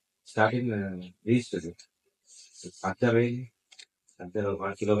 this starting reached after rain, after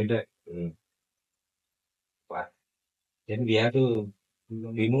 1 kilometer. But then we have to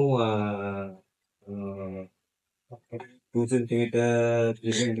remove 2 centimeter,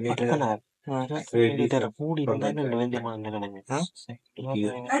 3 centimeter. கூடி இருந்தாலும் வேண்டியமான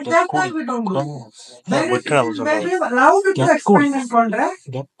At that time we don't do. When When we allowed it to expand and contract,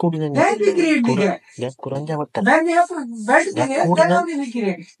 gap கூடி then we create the gap. gap குறைஞ்சா விட்ட When we have to weld the gap, then only we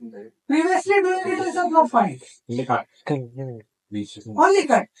create. Previously doing it is no fine. Only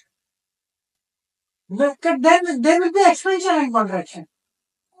cut. Then there will be expansion and contraction.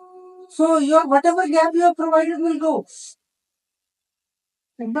 So your whatever gap you have provided will go.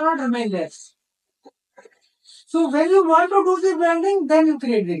 It will not remain there. So when you want to do the welding, then you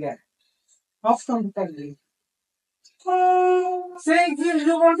create the gap. Often. Say if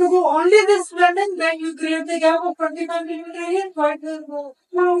you want to do only this welding, then you create the gap of 25 millimeter radius, but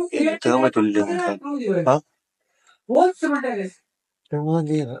whole simultaneous.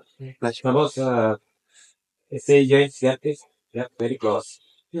 Suppose say joints gap very close.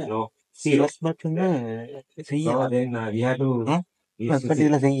 No, zero. So then we have to use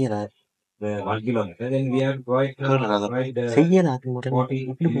இதுல செய்யறாரு the 1 kilometer. Then we have to provide செய்யறாரு 40.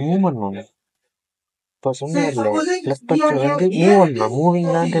 Move பண்ணணும் இப்ப சொன்னார்ல Supposing plus we பட்டு are வந்து here, move பண்ணணும்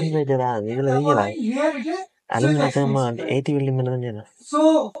மூவிங்லாம் temperature ஆகுது இதுல செய்யறாரு here it is. அலுமினியமா 80 மில்லி மேல தான் செய்யறாரு So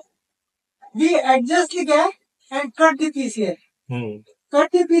we adjust the gap and cut the piece here. Cut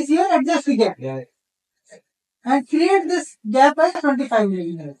the piece here, adjust the gap. Yeah. And create this gap as 25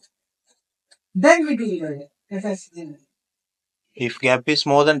 millimeters. Then we do it. if gap is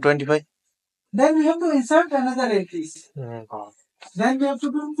more than 25, Then we have to insert another rail piece. Then we have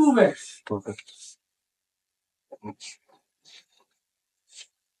to do 2 welds.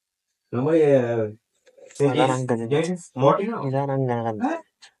 Normally, அதான் அங்க joints 40 now. இதான் அங்க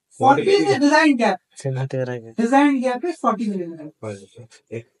 40 is the design gap. நடந்துறாங்க Design gap is 40 millimeters.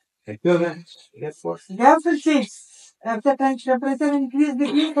 Gap will change. After time temperature increase, the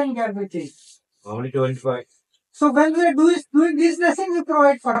heat and gap will change. Only 25. So when we are doing this lesson, we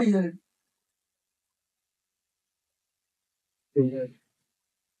provide 40 millimeters.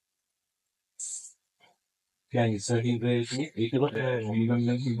 Yeah, you certainly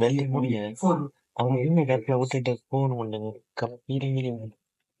வெள்ளி முடிய அவங்க இன்னும் கேப்ல விட்டுட்டு phone பண்ணுங்க மீறி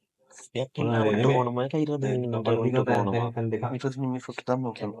விட்டு போகணுமா இல்ல 20 நிமிஷம் விட்டு போகணுமா 20 minutes விட்டு தான்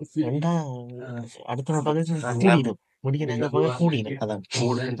போகணும். ரெண்டா அடுத்த நாள் பகல் கூடிடும் முடிக்கிற எந்த பகல் கூடிடும் அதான்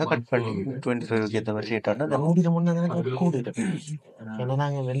கூடுதலா கட் பண்ணி 25 ஏற்ற மாதிரி ஷேட் அந்த மூடின முன்னே கூடிடும் ஏன்னா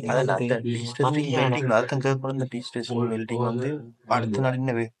நாங்க அதான் அந்த சரியான வெல்டிங் அதான் கேட்கணும். இந்த டீஸ்டேஷன் வெல்டிங் வந்து அடுத்த நாள்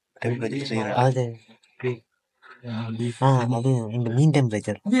என்ன டெம்பரேச்சர் செய்யறாங்க அது அது இந்த மீன்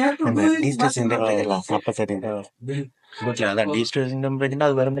டெம்பரேச்சர் அந்த டீஸ்டேஷன் டெம்பரேச்சர் அப்ப சரி அதான் டீஸ்டேஷன் டெம்பரேச்சர்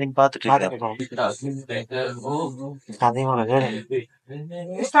அது வேற மாதிரி பார்த்துட்டு அதே மாதிரி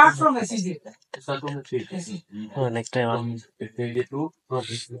Start from SEG. next time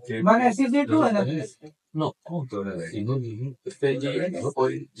One SEG, 2 another. No.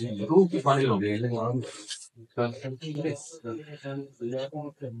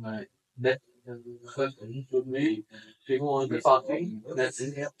 That should be remove the parking that's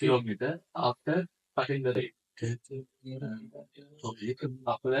kilometer after cutting the rate. Okay.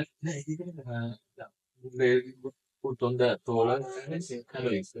 After that, they put on the solar then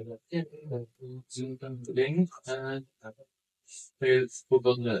they'll put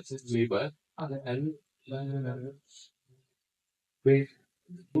on the lever and we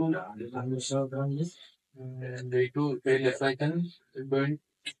Way to very left right and going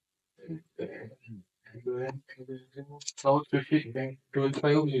south 50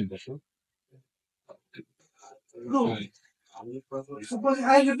 25 meters. No. Suppose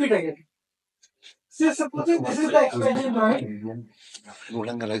I repeat again. So supposing this is the expansion joint.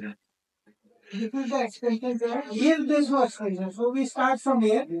 This is the expansion joint. Here there is no expansion. So we start from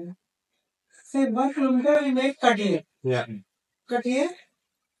here. Say 1 kilometer we make cut here. Yeah. Cut here.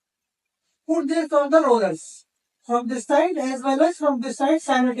 Put this on the rollers. From this side as well as from this side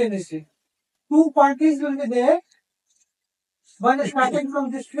simultaneously. Two parties will be there. One is starting from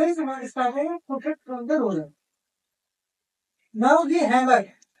this place and one is starting put it from the roller. Now the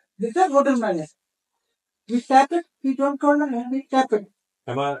hammer. This is the rotor manner. We tap it, we don't turn on hand, we tap it.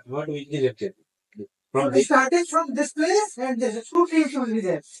 What which direction? So From we this, started from this place and this two trees will be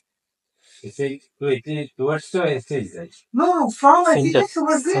there. you say, towards the stage, right? No, from Center. SES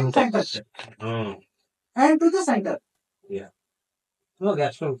towards the Center. center. Oh, And to the center. yeah. No,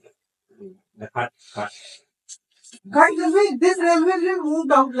 that's from the cut. Guys, this railway will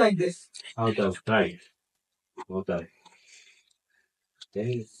move out like this. Out of, right. Out of. Then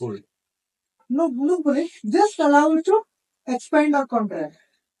it's full. No, Bullet, just allow it to expand or contract.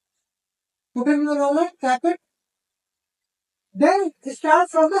 Put it in the roller, tap it. Then start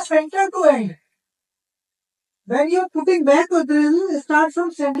from the center to end. When you're putting back the drill, start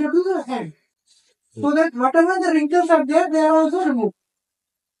from center to the end. So that whatever the wrinkles are there, they are also removed.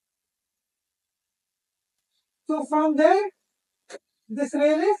 So from there, this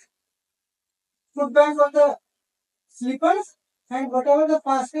rail is put back on the sleepers and whatever the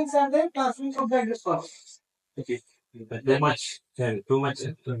fastenings are there, fastenings put back this part. Okay. But too much. Too much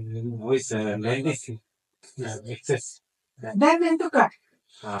noise. Like this. Excess. Then into cut.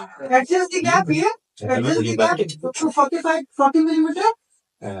 Ah. Adjust the gap here. Adjust the gap to 40 millimeter.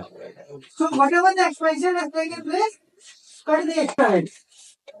 So whatever the expansion is taking place, cut the extra edge.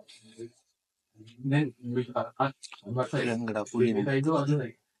 Then we what side? I do other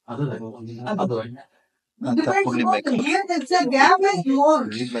side. Other side. Depends upon here if the gap is more,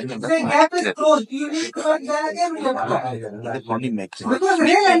 if the gap is closed, you need to cut there again we have to cut. Because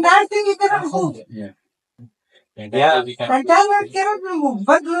rail entire thing you cannot move. Yeah. Yeah. Entire one cannot be moved,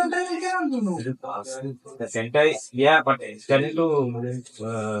 but the entire cannot be moved. The center is, yeah, but extend to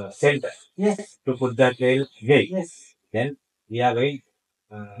center Yes. to put that rail gate. Yes. Then we are going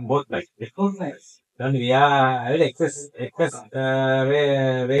both sides. Both sides. Then we are having excess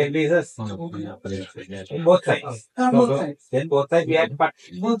rail pieces in both sides. Both sides. Then both sides we had cut.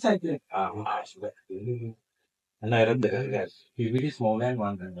 Both sides. And I read the PVD is more than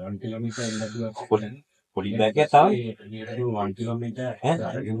 1 kilometer in the putting back at all. 1 kilometer.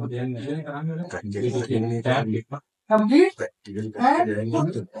 Complete and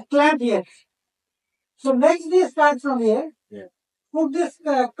put clamp here. So next day start from here. Put this,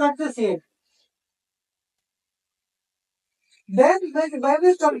 cut this here. Then when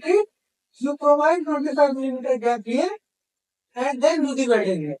this complete, you provide 25 millimeter gap here and then do the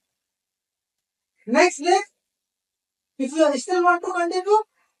welding here. Next day, if you still want to continue,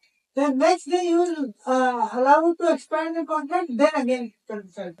 then next day you will allow it to expand the contract, then again cut.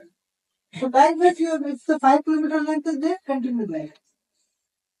 So that way, if the 5 kilometer length is there, continue like.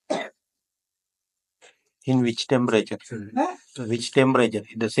 In which temperature? Huh? Which temperature?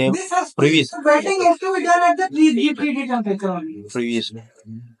 The same This has previous. welding has to be done at the 3D temperature only. Previous.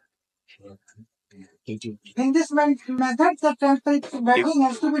 In this method, the temperature welding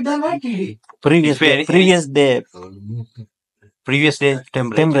has to be done at 3D. Previous day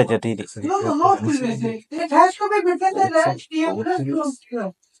temperature. No, not previously. It has to be between the range TM plus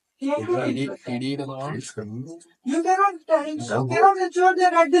TM. You cannot ensure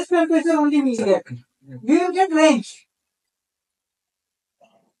that at this temperature only we get. We will get range.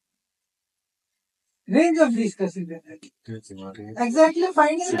 Range of discussing that. Exactly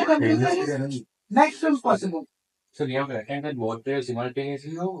finding the temperature is next to impossible. So we have to attend that both rails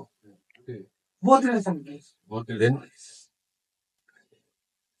simultaneously. No? Both rails simultaneously. Both rails.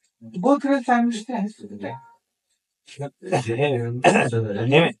 Both rails simultaneously.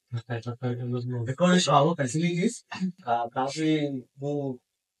 Because our facilities, can't we move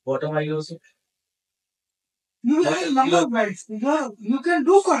bottom line also? You will have number of beds. You can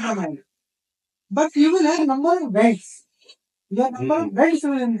do quarter mile. But you will have number of beds. Your number of beds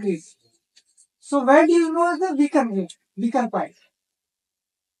will increase. So bed you know is the weaker part.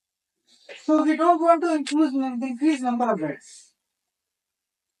 So we don't want to increase number of beds.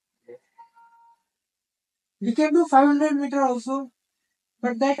 We can do 500 meter also,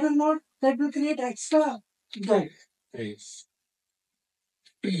 but that will create extra bed. Yes.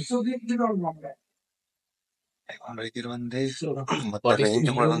 So we don't want that. நம்மளுக்கு வந்து மற்ற What is the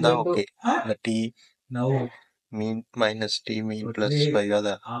range கூட minimum இருந்தா length of okay. இந்த D mean minus D மீன் plus 5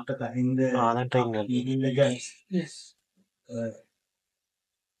 அதான் அதான் train Yes.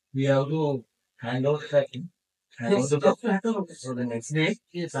 We have to hand over tracking. Yes, just to hand over. So the next day,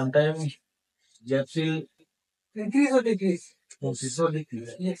 sometimes gaps will increase or decrease. Increase or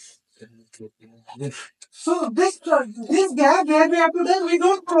decrease. Yes. So this gap where we have to do, we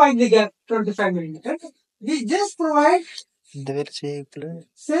don't provide the gap 25 millimeters. We just provide இந்த வேறு ஷேப்ல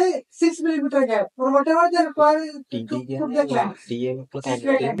say 6 millimeter gap or whatever they require to put the clamp. DA plus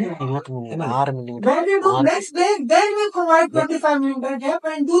 23 6 millimetre When we do next day, then we provide 25 millimeter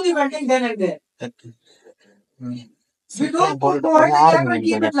gap and do the welding then and there. We don't provide the gap and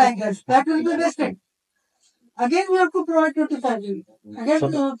keep it like this. That will be wasted. Again, we have to provide 25 millimeter. Again,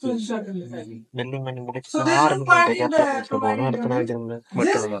 we have to insert 25 millimeter. Welding பண்ணி முடிச்சு So there 6 is a part millimetre in கேப்ல the போகணும் providing அடுத்த நாள் திரும்ப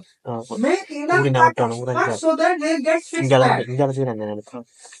this make enough கூடி நான் விட்டணும் cut so that they get fixed இங்கே back. இங்கே அழைச்சிக்கிறேன் நினைக்கிறேன்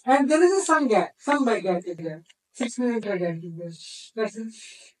And there is a some gap, some by gap in there. 6 millimeter gap in there. That's it.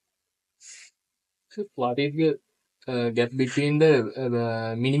 So what is the gap between the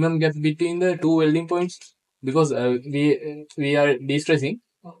minimum gap between the two welding points? Because we are de-stressing,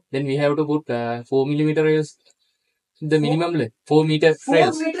 then we have to put 4 millimeter is the minimum length. 4 meter 4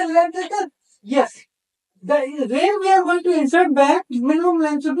 rails. meter length is the, yes. The rail we are going to insert back, minimum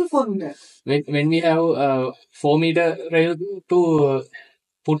length should be 4 meters. When we have 4 meter rail to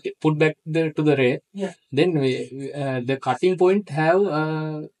put back to the rail, Yeah. then the cutting point have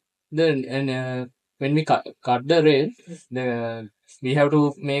when we cut the rail, we have to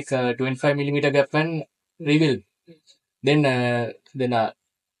make a 25 millimeter gap and rebuild. Then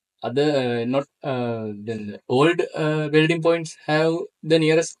other not then old welding points have the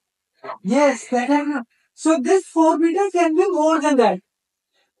nearest. Yes, that I know. So this 4 meter can be more than that.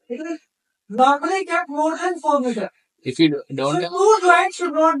 It is normally kept more than 4 meter. If you don't So have, two joints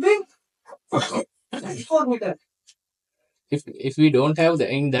should not be 4 meter. if we don't have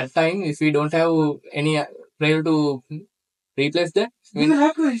in that time, if we don't have any rail to replace that, We will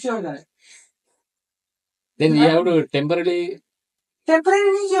have to ensure that. then we have to temporarily.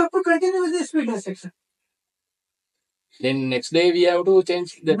 Temporarily, you have to continue with the speed restriction. Then next day we have to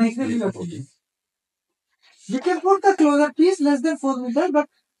change the. Make the figure. You can put the closer piece less than 4 meter, but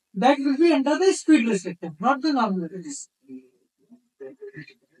that will be under the speed restriction, not the normal.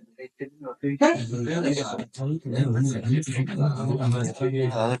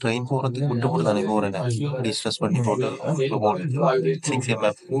 அதாவது train போகிறதுக்கு விட்டு போட்டு தானே போகிறேன் distress பண்ணி போட்டு போட்டு 6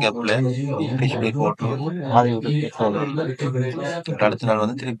 கேப்ல ஃபிஷ் பிளேட் போட்டு அதை விட்டு அடுத்த நாள்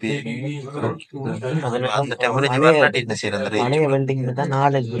வந்து திருப்பி அந்த டெம்பரேச்சர் வரலாட்டி என்ன செய்யறது அந்த பழைய ரேஞ்ச் வெல்டிங் தான்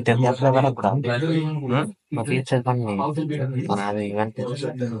 4 மீட்டர் கேப்ல வரக்கூடாது ஃபீச்சர் பண்ணி ஆனா அது வந்து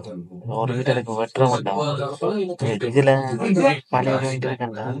ஒரு மீட்டருக்கு வெட்ட மாட்டான் இதுல பழைய மீட்டர்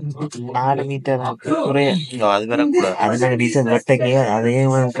கண்டா 4 மீட்டர் ஒரே அது வரக்கூடாது அது நாங்கள் டீச்சர் வெட்டக்கே அதையே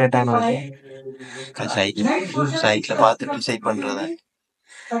கேட்டானோ சைட்ல பார்த்துட்டு டிசைட் பண்றத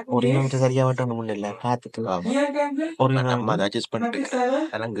ஒரு மீட்டர் சரியா வெட்டணும் முடியல பார்த்துட்டு ஒரு நம்ம அதை அட்ஜஸ்ட் பண்ணிட்டு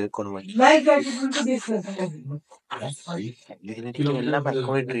அதெல்லாம் கேட்கணும் Like that, it will be this. இதுல எல்லாம்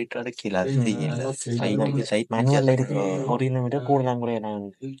பக்கம் ரேட் அடைக்கல அது சைட் மேனுவல்ல இருக்கு ஒரு கிலோமீட்டர் கூடலாம் கூட நான்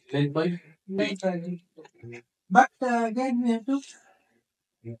But again, we have to.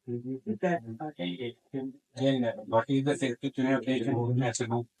 Then what is the safety communication as a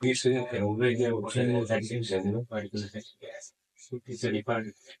group piece already it's a different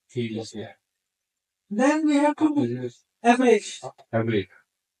fields here. Then we have to average. Agree.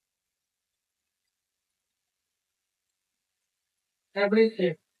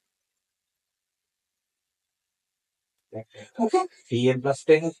 Average. Okay. TN plus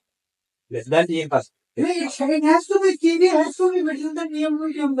 10 less than TN plus. It has to be TV has to be within the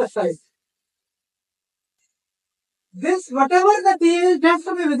medium the size. This whatever the TV is, has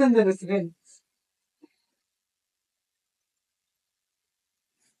to be within the range.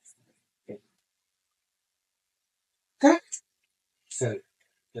 Correct? Sir,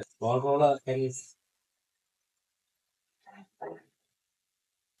 the small roller is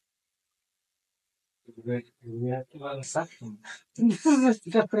we have to run suction.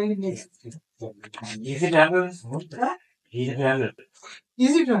 The frame is Easy to handle. Easy to handle.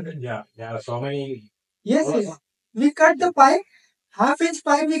 easy to handle. Yeah, there are so many. Yes, yes. We cut the pipe, half-inch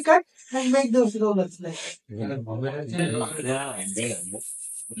pipe we cut and make those rollers like.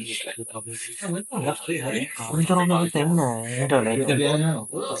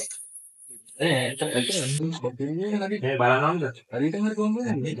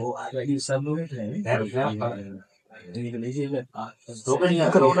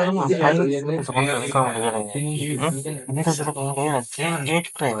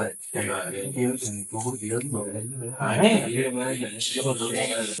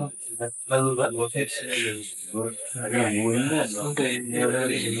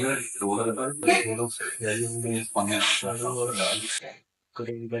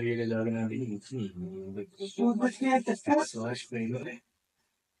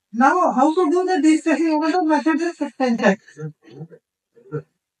 Now, how to do the de-stressing over the method is extension.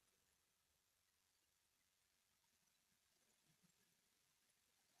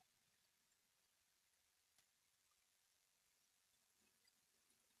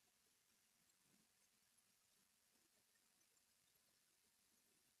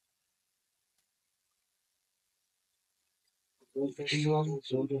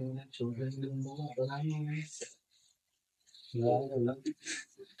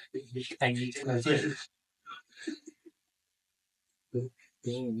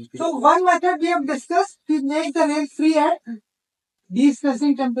 So one method we have discussed to make the rail free at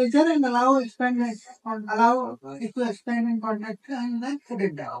de-stressing temperature and allow it to expand in contact and then put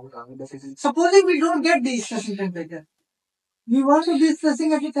it down. Supposing we don't get de-stressing temperature, we want to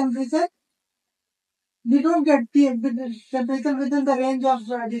de-stressing at a temperature, we don't get the temperature within the range of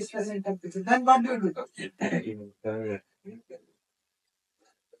de-stressing temperature. Then what do we do?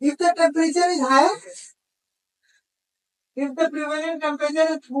 If the temperature is higher, if the prevailing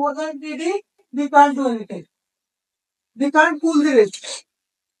temperature is more than TD, we can't do anything. We can't cool the race.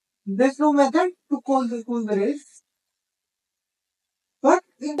 There's no method to cool the race. But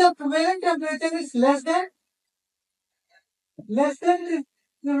if the prevailing temperature is less than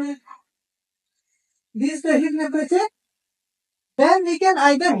this heat temperature, then we can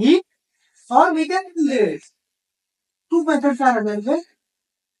either heat or we can cool the race. Two methods are available.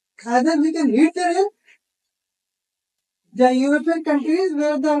 Either we can heat the race. The European countries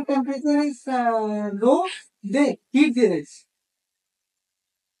where the temperature is low, they heat the race.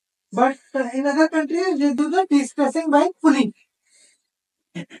 But in other countries, they do the de-stressing by cooling.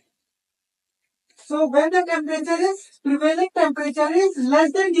 So when the prevailing temperature is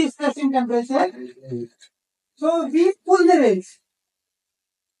less than de-stressing temperature, so we pull the rails.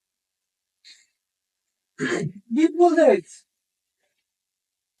 We pull the rails.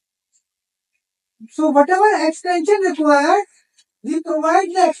 So whatever extension required, we provide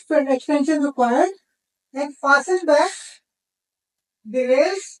the extension required and fasten back the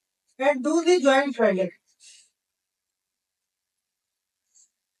rails and do the joint welding.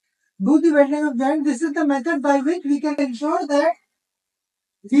 Do the welding of joint. This is the method by which we can ensure that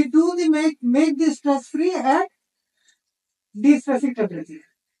we do the make the stress free at de-stressing temperature.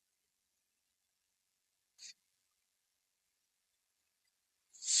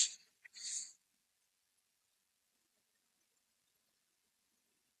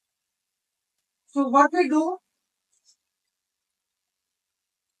 So what we do,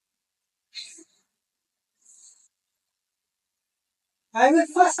 I will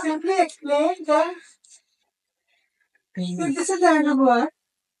first simply explain that so this is the underbar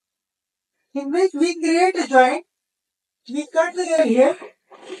in which we create a joint, we cut the rail here,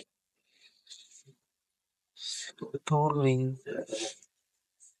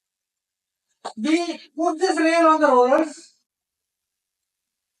 we put this rail on the roller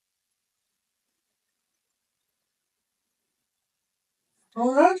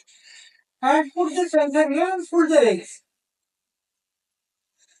and put this sensor here and pull the rails.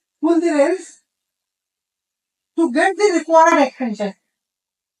 Pull the rails to get the required extension.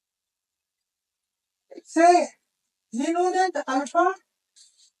 Say, we know that alpha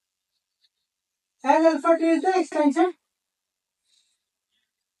and alpha T is the extension.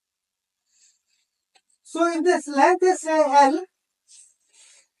 So if this length is say L,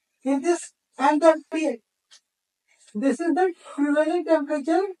 in this and the P, this is the prevailing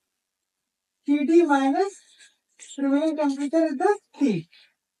temperature TD minus prevailing temperature is the T.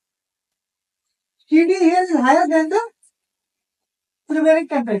 TD here is higher than the prevailing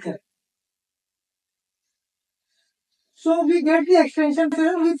temperature. So we get the extension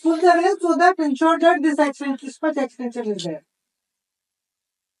here, we pull the rail so that ensure that this much extension is there.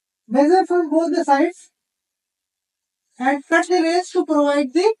 Measure from both the sides and cut the rails to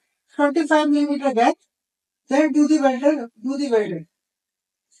provide the 25 mm gap. Then do the welding.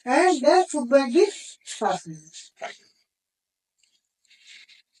 And then put back the fastening.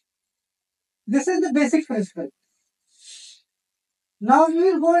 This is the basic principle. Now we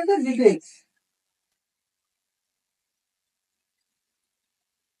will go into details.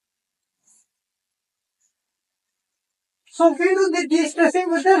 So we do the de-stressing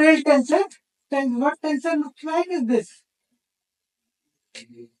with the rail tension what tensor looks like is this.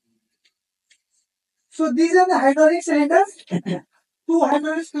 So these are the hydraulic cylinders. Two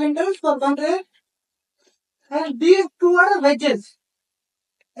hydraulic cylinders for one rail, and these two are the wedges.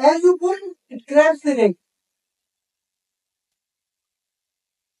 As you pull, it grabs the rail.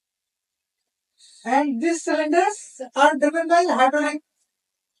 And these cylinders are driven by hydraulic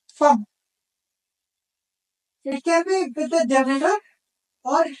pump. It can be with the generator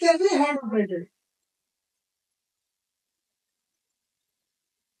or it can be hand operated.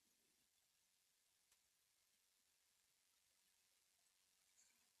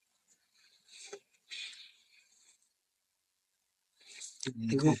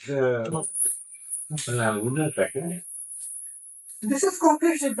 This is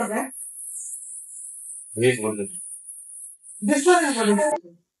concrete sheet, right? This one is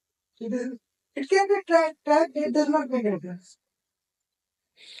wooden. It can be tracked, it does not make a difference.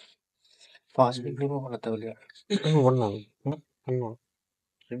 Fast food വളർത്തവില്ല ഒന്നാണ്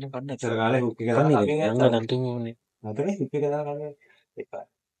പിന്നെ കണ്ടില്ല ഞങ്ങൾ രണ്ടു മൂന്ന്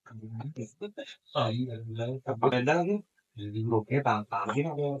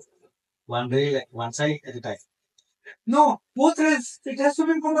one side at a time. No, both rails. It has to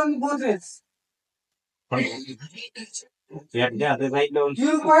be put on both rails. Yeah, the right down. You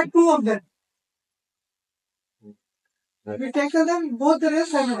require two of them. We take them both the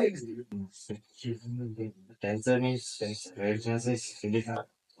rails simultaneously. Tensor means resistance is really hard.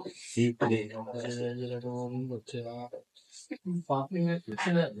 See,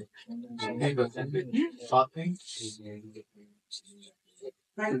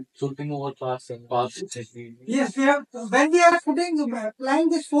 Yes, we have. When we are applying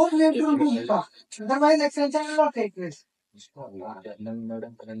this force, we have to do fast. Otherwise, extension will not take place.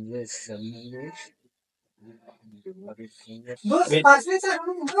 Those fast rates are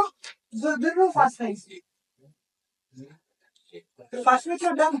there are no fast rates. The fast rates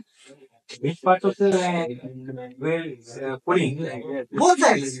are done. which part of the pulling? Both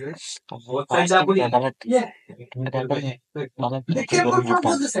sides. Both sides are pulling. Yeah. They came out from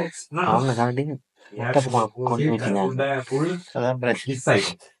both the sides. அவங்க காண்டி கொண்டு வச்சுங்க அதான் பிரச்சனை This side.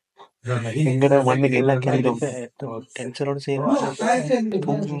 எங்கட மண்ணுக்கு எல்லாம் கிடைக்கும் டென்ஷனோட No, செய்யணும் I tell you.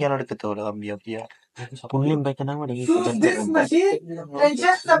 தூங்கியாலும் எடுத்து தோல கம்பி அப்படியா புள்ளியும் வைக்கணும் So this machine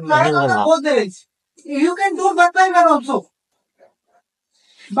tensions the plant on the both the rails. You can do one by one also.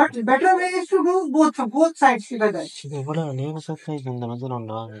 But better way is to do both sides together. இது எவ்வளவு நேமசத்தை இந்த மஞ்சள்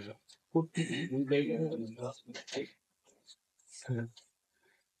ஒன்று வாங்குது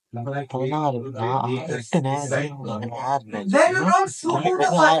பதினாறு எட்டு நேரம் Then you don't shoot the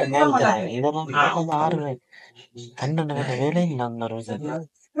fast இதெல்லாம் ஆறு பன்னெண்டு வேலை இல்லை அந்த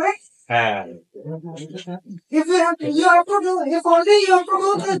right? If you have to do, if only you have to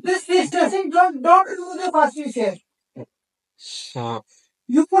do this destessing, don't do the fast piece here.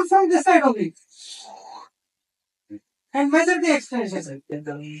 You put from this side only. And measure the extension.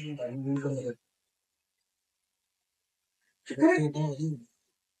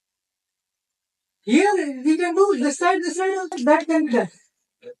 Here we can do this side, that can be done.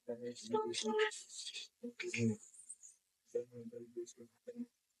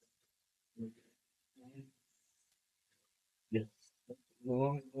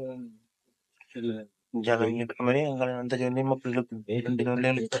 Jangan kemarin kalau nanti jadi mau peluk di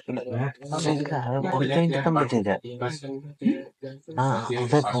dalam kita kan berbeda.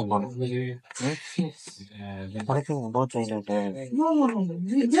 Ada problem. Mereka buat saya No.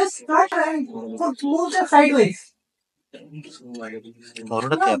 We just start trying to move the sideways.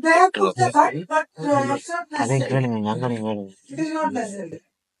 orang No, dah they have put the side, but it's not ada necessary. yang jangan It is not necessary.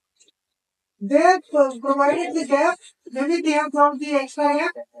 They have provided the gap. Maybe they have got the extra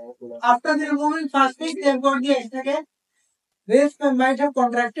gap. After the removing plastic, they have got the extra gap. This might have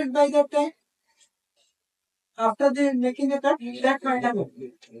contracted by that time. After the making the cut, that might have.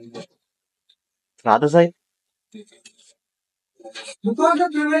 Other side. Because the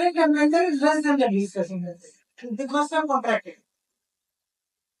prevailing temperature is less than the discussing. They must have contracted.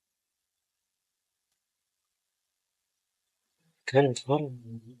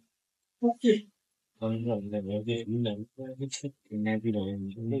 Okay.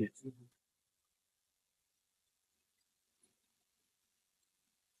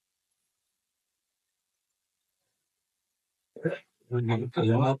 Supposing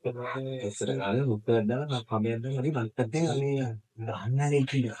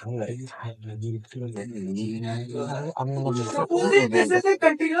this is a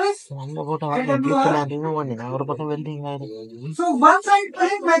continuous. So one side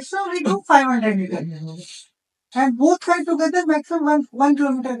pulling maximum we do 500 meters. And both sides together maximum 1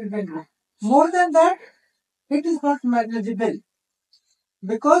 kilometer we can do. More than that, it is not manageable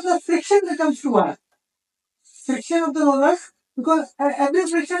because the friction becomes too high. Friction of the rollers, because every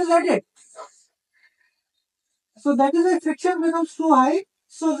friction is added. So that is why friction becomes too high.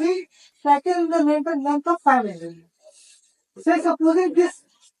 So we tackle the length of 500. Say supposing this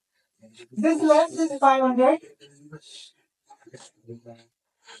length is 500.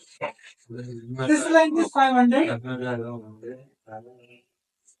 This length is 500.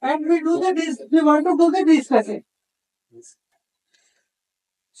 And we want to do the de-stressing.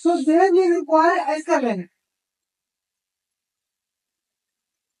 So there we require anchor length.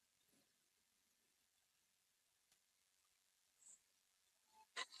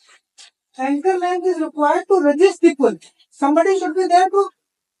 Anchor length is required to resist the pull. Somebody should be there to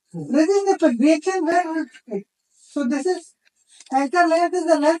resist the pull. Reaction where so this is anchor length is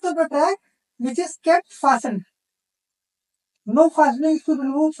the length of the track which is kept fastened. No fastening is to be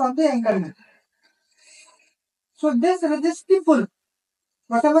removed from the anchor length. So this resists the pull.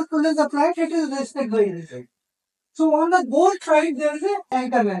 Whatever pull is applied, it is resisted by it. So on the both sides there is an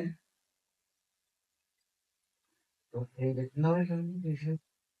anchor length.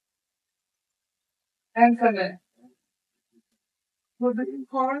 Anchor length. So this is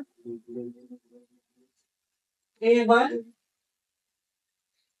called A1,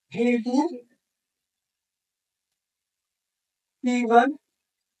 A2, C1,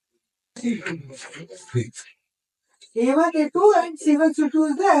 C2. A1, A2 and C1, C2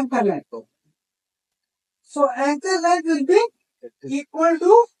 is the anchor length. So anchor length will be equal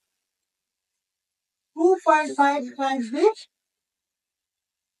to 2.5 times the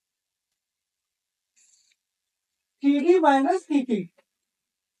TD minus TP.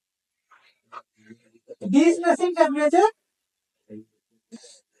 De-stressing temperature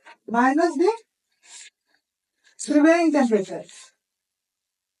minus the prevailing temperature.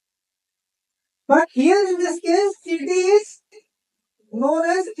 But here in this case, TD is known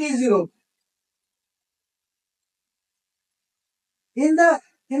as T0. In the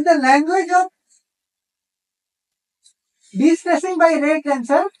language of de-stressing by rate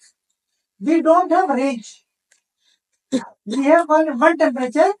tensor, we don't have range. We have one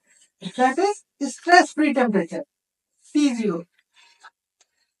temperature, that is stress-free temperature, T0.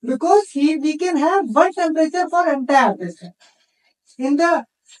 Because we can have one temperature for entire system. In the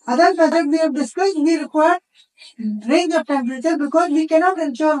other method we have discussed, we require range of temperature because we cannot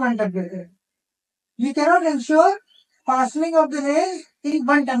ensure one temperature. We cannot ensure passing of the range in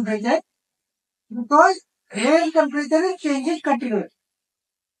one temperature because range temperature is changing continuously.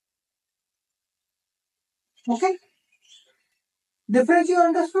 Okay? Difference you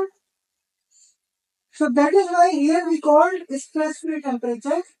understood? So that is why here we called stress-free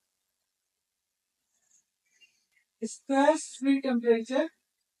temperature. Stress-free temperature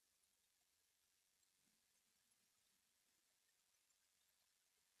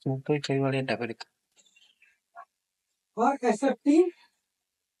or SFT.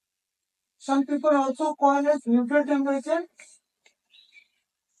 Some people also call it neutral temperature.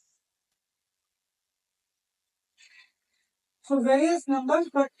 So various numbers,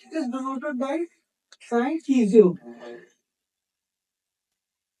 but it is denoted by sign T0.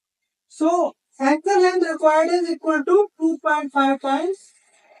 So anchor length required is equal to 2.5 times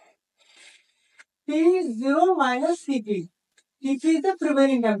T0 minus Cp. Cp is the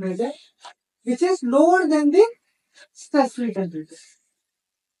prevailing temperature, which is lower than the stress-free temperature.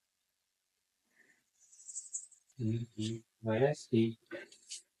 Minus T.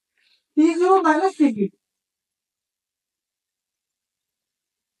 T0 minus Cp.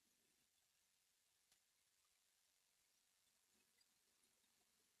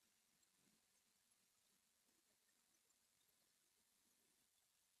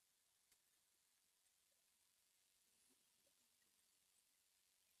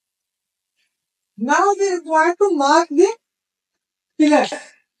 Now we require to mark the pillars.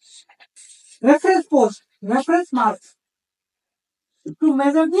 Reference post, reference marks to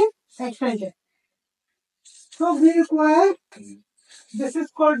measure the extension. So we require, this is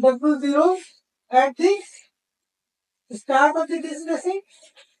called W0 at the start of the distancing.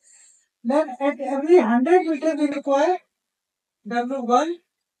 Then at every 100 meters we require W1,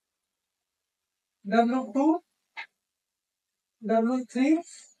 W2, W3,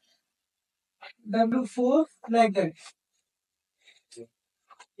 W4 like that.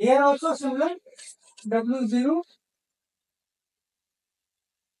 Here also similar W0,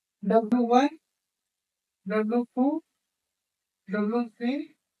 W1, W2,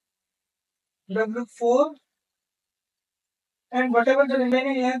 W3, W4 and whatever the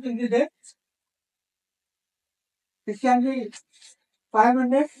remaining length will be there. It can be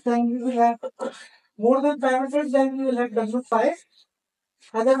 500, then we will have more than 500, then we will have W5.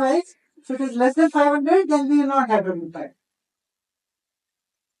 Otherwise, if it is less than 500, then we will not have W5.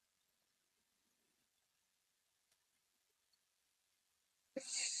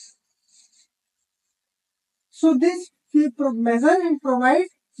 So this we measure and provide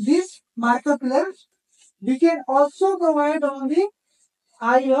this marker pillar. We can also provide on the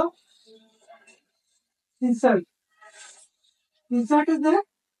eye of insert. Insert is there.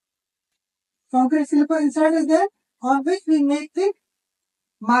 Concrete slipper insert is there, on which we make the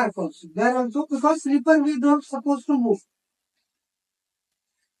mark also. There also, because slipper we don't supposed to move.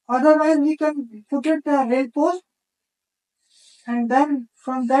 Otherwise we can put it a rail post, and then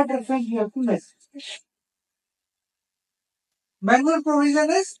from that reference we have to measure. Manual provision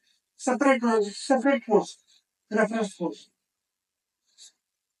is separate post, reference post.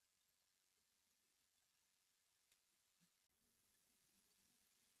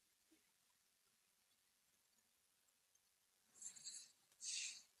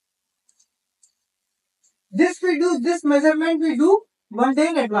 This measurement we do 1 day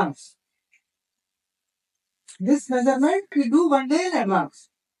in advance. This measurement we do 1 day in advance.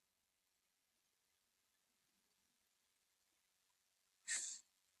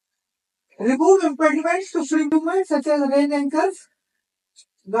 Remove impediments to free movement such as rain anchors,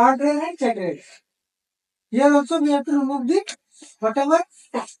 guardrail and check rail. Here also we have to remove the whatever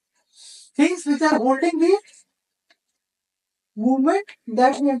things which are holding the movement,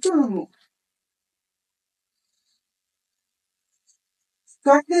 that we have to remove.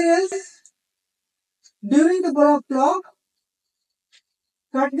 Cut the rails during the block.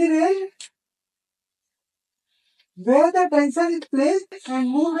 Cut the rail where the tensor is placed and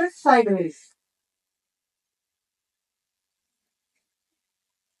move it sideways.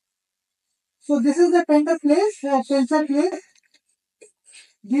 So this is the tensor place.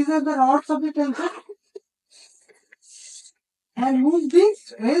 These are the rods of the tensor, and move the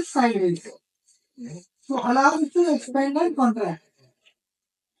rail sideways. So allow it to expand and contract.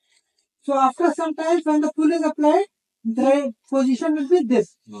 So after some time, when the pull is applied, the position will be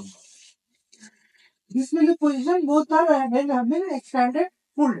this. This will be position, both are have been expanded,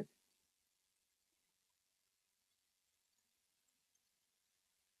 pulled.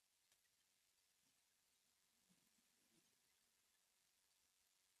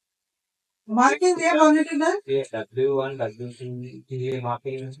 Marking we have already done. W1, W2,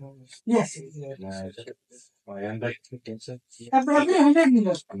 marking. Yes. Approximately 100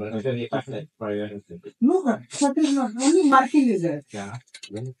 meters. No, that is not. Only marking is there. Yeah.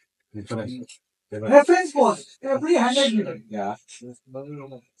 Reference post every 100 meters. Yeah.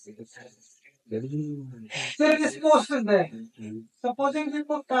 So this post is there. Supposing we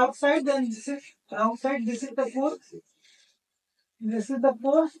put outside, then this is outside. This is the post. This is the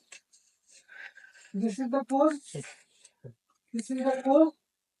post. This is the post. This is the post.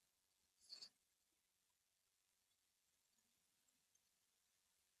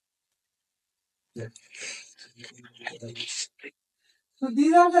 So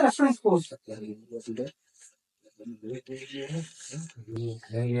these are the reference posts.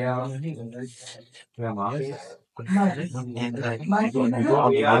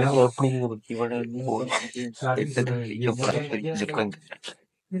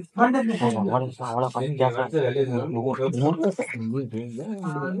 அவளை பண்ணி கேட்கலாம்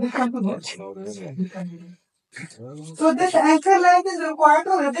So this anchor line is required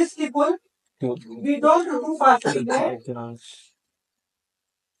to resist the pull. We don't do fast there.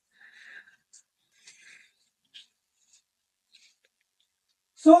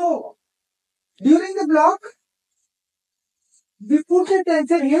 So during the block, we put the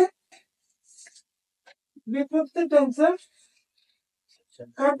tensor here. We put the tensor,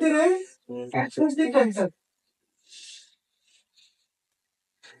 cut the rail, and put the tensor.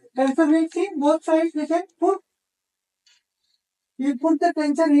 Tensor will see both sides. We can put. We put the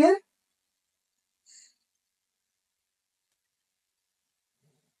tensor here.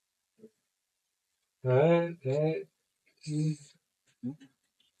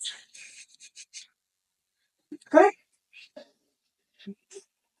 Correct.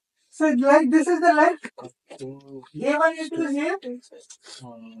 So like this is the length. A1 into here,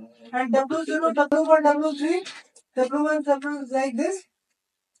 and W0, W1, W3, W1, W like this,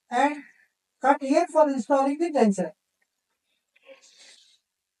 and cut here for installing the tensor.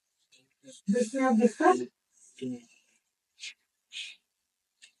 This we have discussed.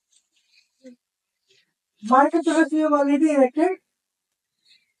 Marker pillars we have already erected.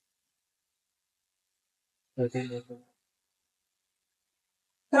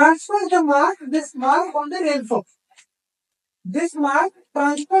 Transfer this mark on the rail fork. this mark,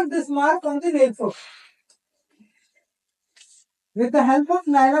 transfer this mark on the rail foot. With the help of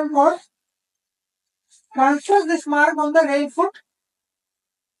nylon cord, transfer this mark on the rail foot.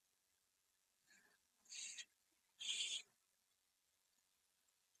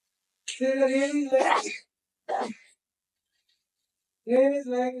 Say the rail is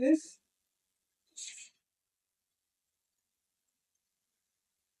like this.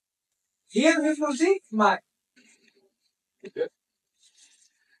 Here we will see mark.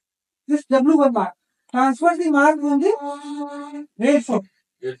 This W1 mark. Transfer the mark on the rail foot.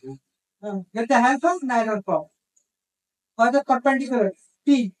 With the help of nylon cord. Or the perpendicular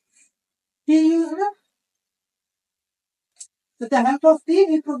T. T is with the help of T,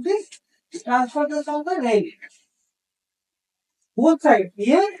 we put this transfer this on the rail. Both sides,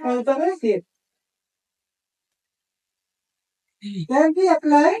 here as well as here. Then we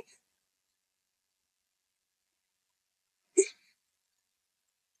apply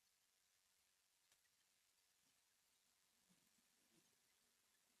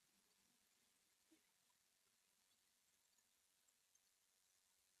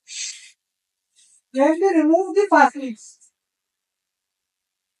then we remove the fastenings.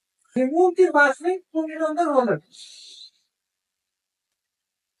 Remove the fastening, put it on the roller.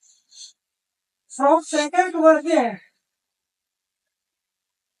 From center towards the end.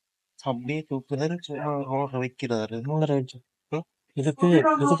 அப்படியே தூக்குறாரு வைக்கிறாரு இதுக்கு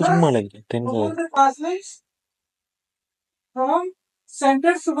சும்மா இல்லை Remove the fastenings from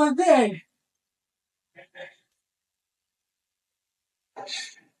center towards the end.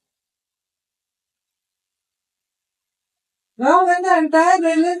 Now when the entire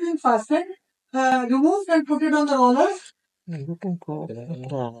rail has been fastened, remove and put it on the roller.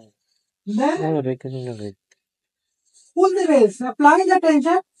 Then pull the rails, apply the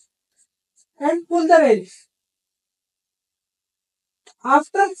tension and pull the rails.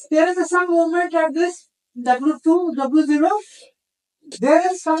 After there is some movement at this W2, W0, there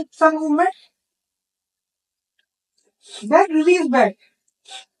is some movement. Then release back.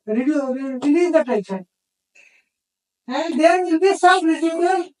 Release the tension. And there will be some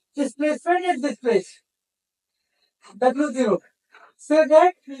residual displacement at this place. W0. So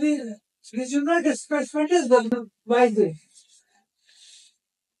that the residual displacement is W by this.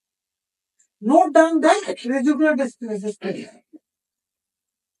 Note down that residual displacement.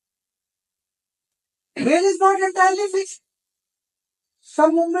 Rail is not entirely fixed.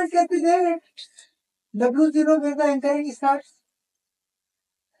 Some movement can be there at W0 where the anchoring starts.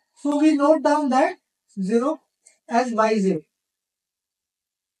 So we note down that 0 as y0.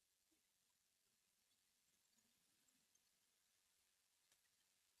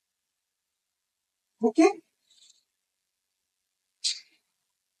 Okay?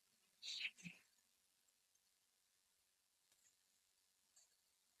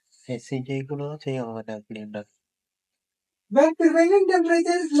 When prevailing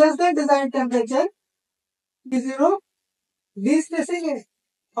temperature is less than desired temperature, B0, destessing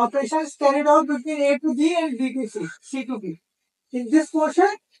operations carried out between A to B and B to C, C to B. In this portion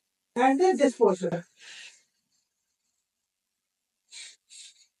and in this portion.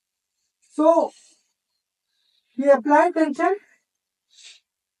 So, we apply tension.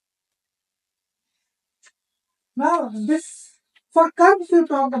 Now, this, for curves we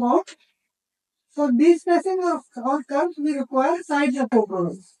talked about. For destessing of all curves, we require side support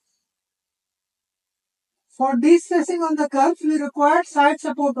rollers. For destessing on the curves, we require side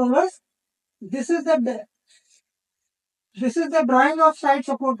support rollers. This is the drawing of side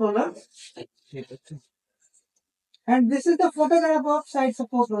support roller. And this is the photograph of side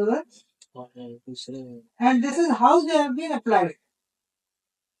support roller. And this is how they have been applied.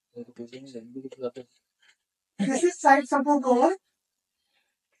 This is side support roller.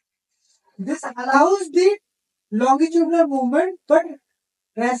 This allows the longitudinal movement but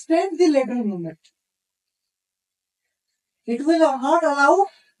restrains the lateral movement. It will not allow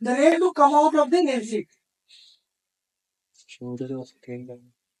the rail to come out of the rail seat.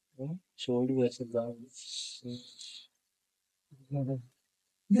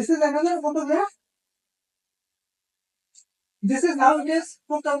 This is another photograph. This is how it is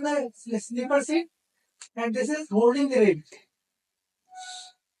put on the sleeper seat, and this is holding the rail.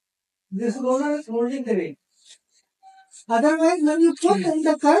 This roller is holding the rail. Otherwise, when you put in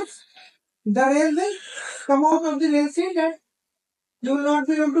the curves, the rail will come out of the rail seat and you will not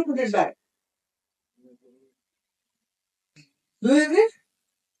be able to put it back. Do you agree?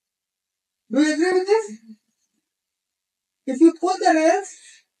 Do you agree with this? If you pull the rails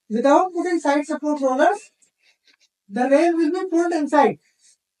without putting side support rollers, the rail will be pulled inside.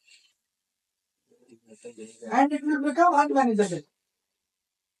 and it will become unmanageable.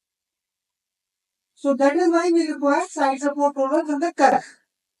 So that is why we require side support rollers on the curve,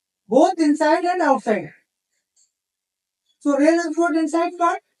 both inside and outside. So rail is put inside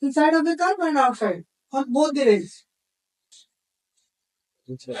part, inside of the curve and outside on both the rails.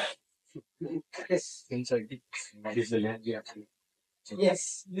 Yes. Inside. That is the land we have to.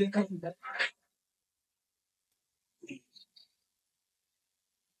 Yes, we'll come to that.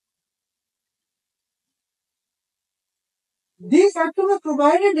 These have to be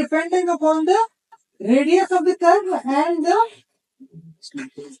provided depending upon the radius of the curve and the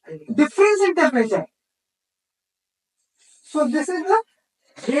difference in temperature. So this is the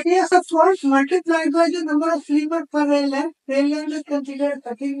radius of force multiplied by the number of sleepers per rail length. Rail length is considered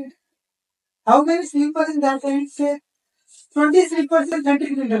 30. How many sleepers in that end? Say 20 sleepers in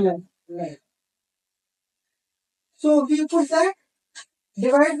 30 meter length. Right. So we put that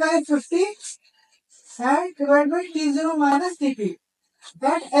divide by 50 and divide by T0 minus Tp.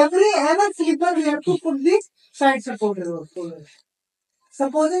 That every another sleeper we have to put the side support rollers.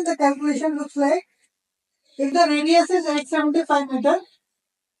 Supposing the calculation looks like if the radius is 875 meter,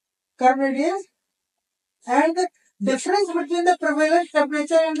 curve radius, and the difference between the prevalent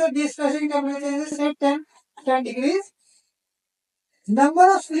temperature and the destessing temperature is say 10 degrees,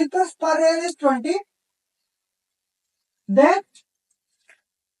 number of sleepers per rail is 20, then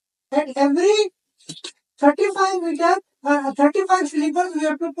at every 35 meter, 35 sleepers we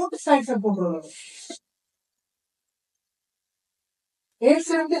have to put side support rollers.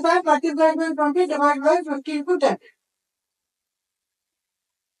 875 multiplied by 20 divided by 50 into 10.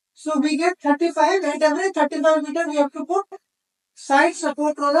 So we get 35 and every 35 meter we have to put side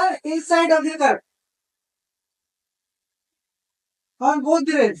support roller inside of the curve on both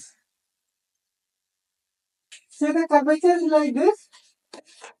the rails. Say the curvature is like this.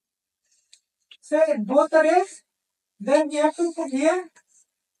 Say both the rails. Then we have to put here,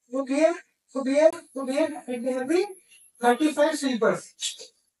 put here, put here, put here, and every 35 sleepers.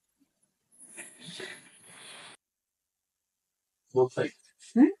 Both sides.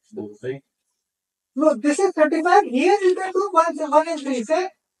 Hmm? Both sides. No, this is 35. Here you can do 1 and 3. Say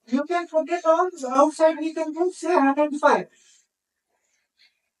you can put it on outside. We can put say 105.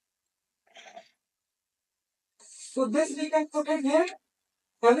 So this we can put it here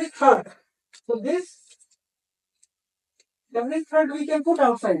every third. So this every third we can put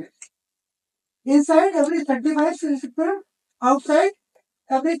outside. Inside every 35 sleeper. Outside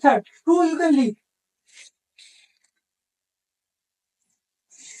every third. 2 you can leave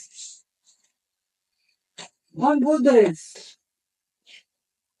on both the rails.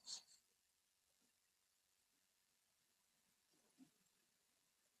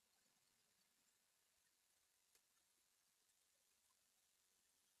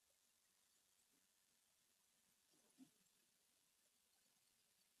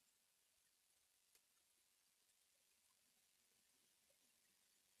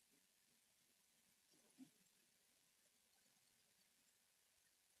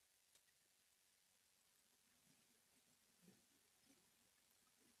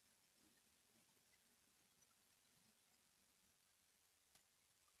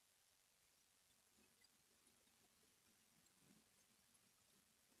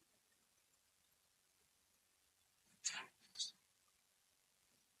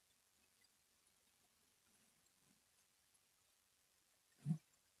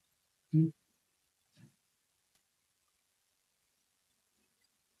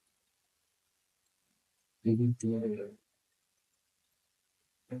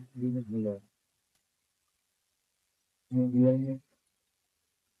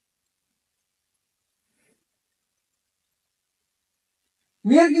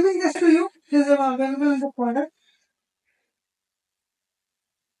 We are giving this to you. This is available in the product.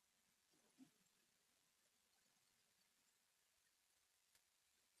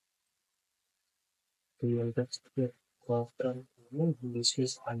 This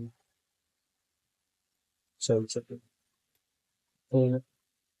is unacceptable.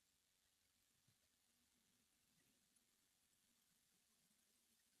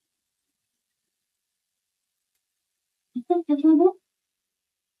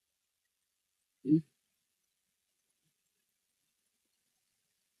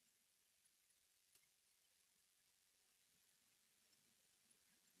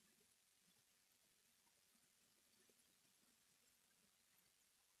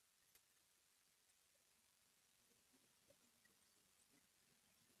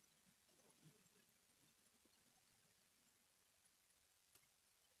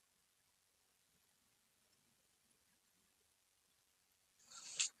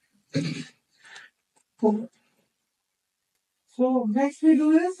 So next we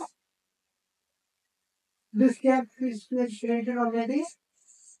do is this gap is created already.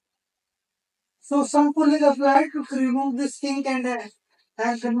 So some pull is applied to remove this kink and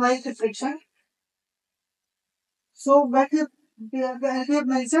minimize the friction. So when we have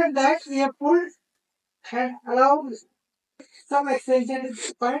mentioned that we have pulled and allowed some extension is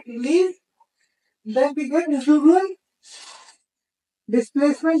required, release, then we get residual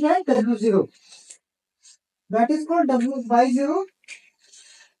displacement at W0. That is called Y0.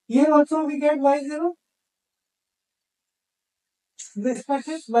 Here also we get Y0. This part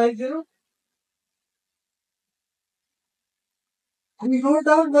is Y0. We wrote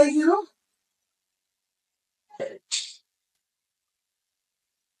down Y0.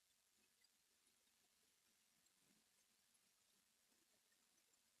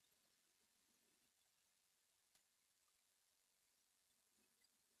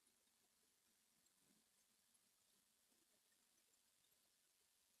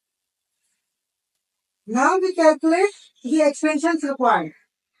 Now we calculate the extensions required.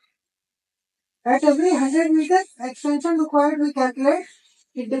 At every 100 meters extension required we calculate.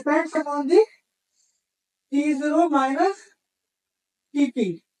 It depends upon the T0 minus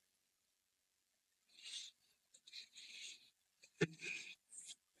TP.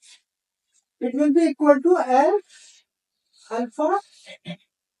 It will be equal to L alpha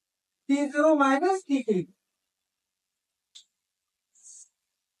T0 minus TP.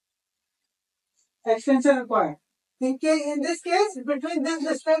 Extension required. In this case, between this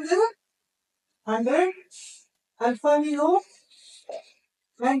distance is 100, alpha we know,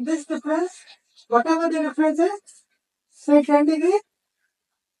 and this difference, whatever the difference is, say 10 degrees.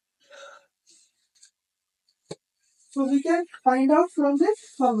 So we can find out from this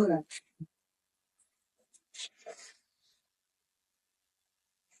formula.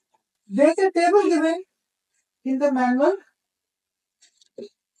 There is a table given in the manual.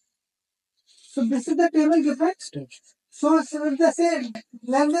 So this is the table given. So if the say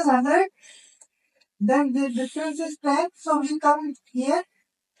length is 100, then the difference is 10. So we come here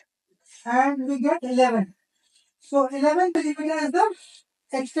and we get 11. So 11 millimeter is the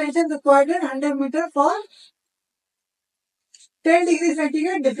extension required in 100 meter for 10 degrees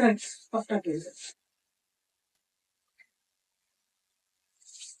centigrade difference of temperature.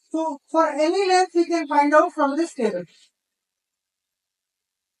 So for any length we can find out from this table.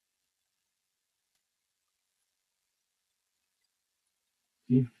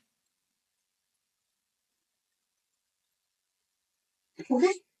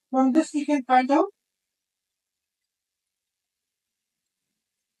 Okay, from this we can find out.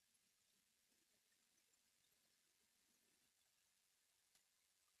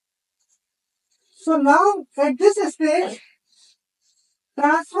 So now at this stage,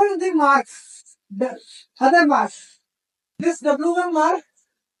 transfer the marks, the other marks. This W1 mark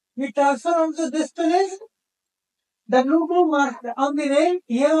we transfer onto this place. W2 mark on the rail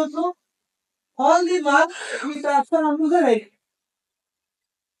here also. All the marks we transfer onto the rail.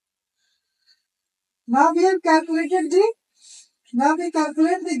 Now we have calculated the. Now we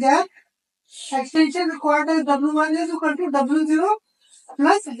calculate the gap. Extension required as W1 is equal to W0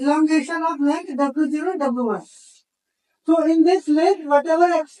 plus elongation of length W0 W1. So in this length, whatever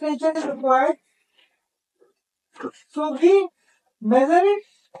extension is required, so we measure it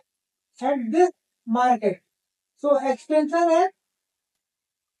at this market. So extension at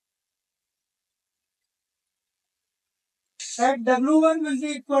W1 will be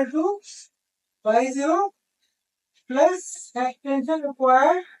equal to Y0 plus extension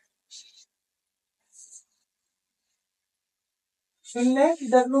required in length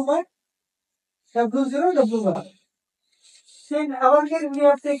W1 W0 W1. So in our case, we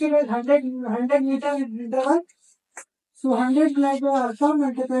have taken as 100 meter interval. So 100 like alpha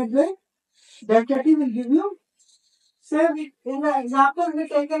multiplied by delta T will give you. Say in the example we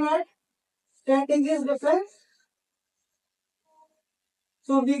taken at 10 degrees difference.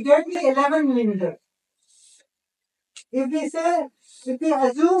 So we get the 11 millimeter. If we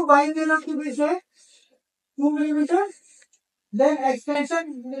assume Y0 to be say 2 millimeters, then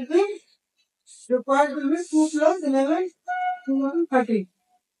extension will be required will be 2 plus 11, 230.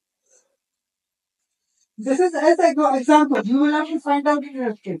 This is as an example. You will have to find out in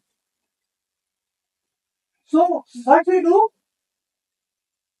your script. So what we do,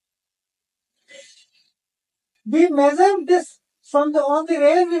 we measure this from the on the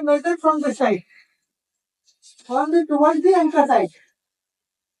rail. We measure from the side, on the towards the anchor side.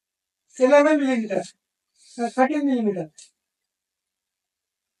 11 millimeters, 13 millimeters.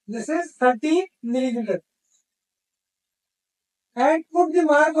 This is 13 millimeters. And put the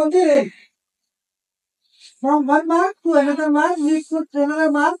mark on the rail. From one mark to another mark, we put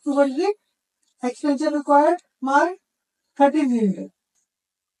another mark towards the extension required mark 13 millimeter.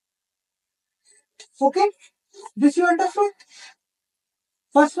 Okay? This you understood?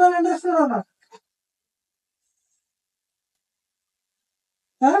 First one understood or not?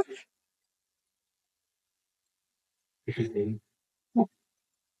 Huh?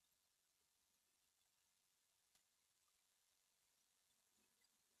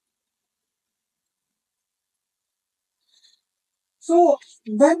 So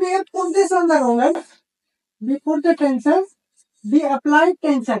when we have put this on the roller, we put the tensor, we apply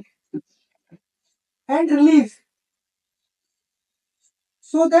tension and release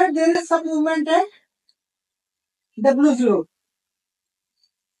so that there is some movement at W0.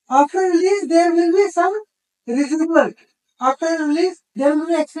 After release, there will be some residual. After release, there will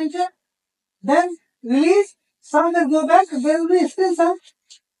be extension. Then release, some will go back, there will be still some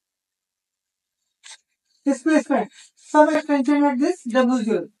displacement, some extension at this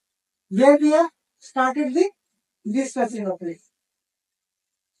W0, where we have started the destessing operation.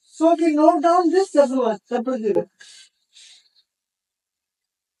 So we note down this W1, W0.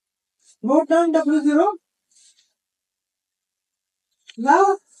 Note down W0.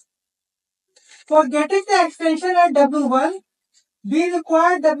 Now, for getting the extension at W1, we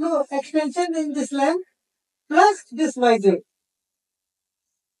require W extension in this length plus this visor.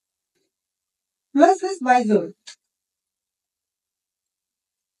 Plus this visor.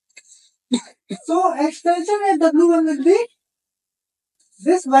 So extension at W1 will be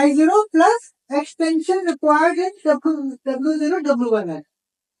this Y0 plus extension required in W0 W1.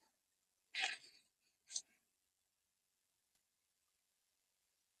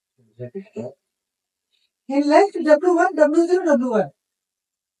 In length W1 W0 W1.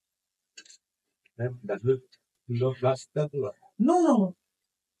 W plus W. No.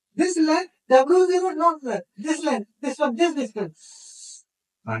 This length W0 not length. This length. This one. This distance.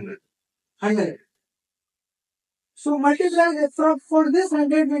 100. So multiply for this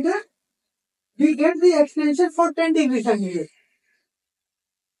 100 meter. We get the extension for 10 degrees centigrade.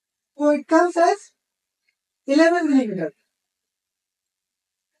 So it comes as 11 millimeter.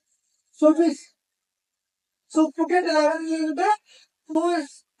 So put it 11 millimeter. So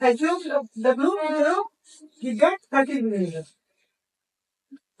assume W0 we get 30 millimeter.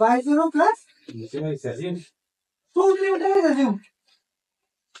 Y0 plus 2 millimeter is assumed.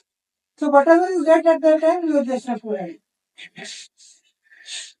 So whatever you get at that time, you just have to add.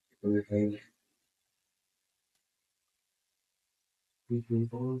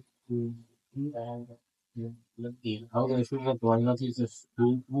 How do I feel that why not use this?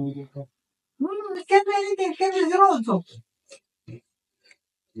 No, it can be anything. It can be zero also.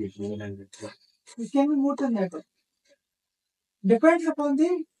 It can be more than that. Depends upon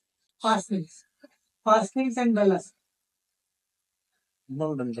the fastings and ballast.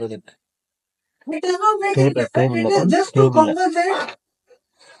 It does not make any difference. It is just to compensate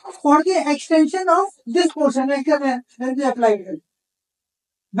for the extension of this portion when we apply it.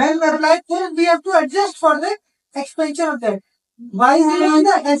 When we apply this, we have to adjust for the expansion of that. Y0 is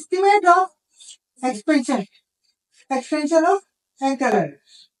the estimate of extension of anchor.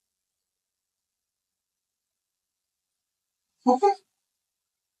 Okay?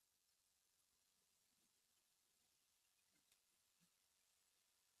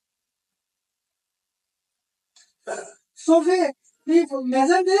 So we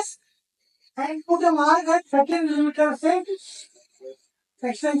measure this and put a mark at 13 millimeter say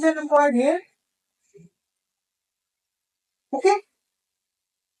extension required here. Okay?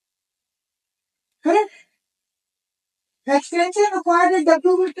 Correct? Extension required at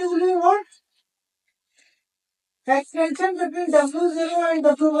W what? Extension between W0 and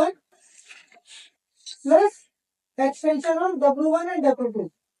W1 plus extension on W1 and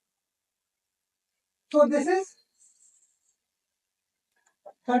W2. So this is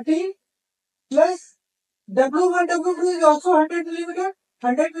 13 plus W1 W2 is also 100 millimeter,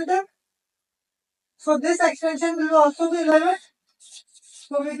 100 meter. So this extension will also be 11.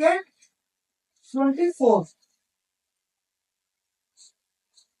 So we get 24.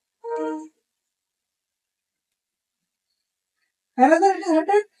 Another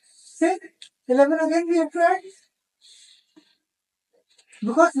 100. Say 11 again we have to add.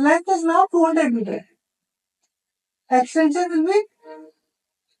 Because length is now 200 meter. Extension will be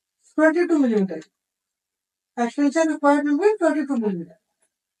 22 millimeter. Extension required will be 22 millimeter.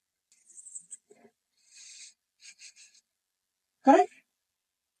 Correct?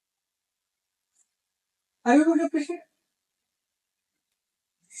 Are you going to appreciate?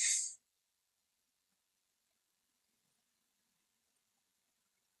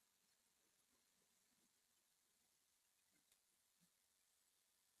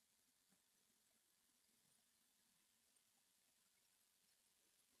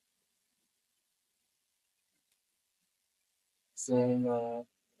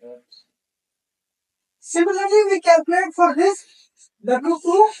 Similarly, we calculate for this W2.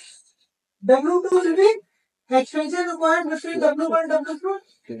 W2 will be extension required between W1 and W2.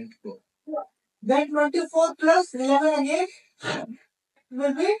 Then 24 plus 11 again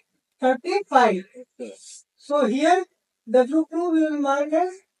will be 35. So here W2 will mark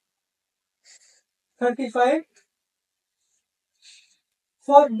as 35.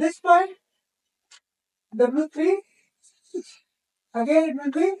 For this point W3 again it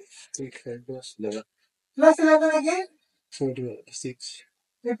will be plus 11 again.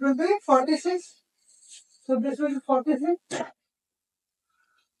 It will be 46. So this will be 46.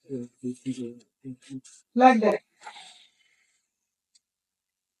 Like that.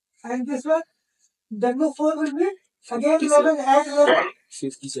 And this one W4 will be again 11 add 11.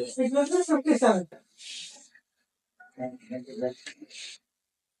 It will be 57.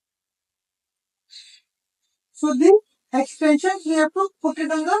 So the extensions we have to put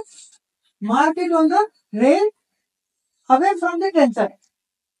it on the mark it on the rail away from the tensor.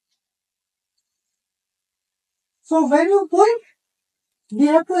 So when you pull, we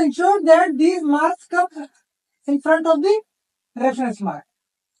have to ensure that these marks come in front of the reference mark.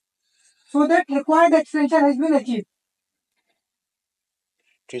 So that required extension has been achieved.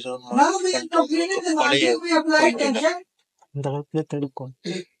 Now we have completed the marking, we applied tension. இந்த காலத்துல எடுக்கும்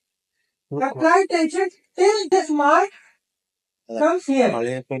Apply tension till this mark comes here.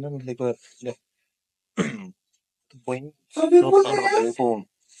 பழைய பையனா இப்போ point So we put it here.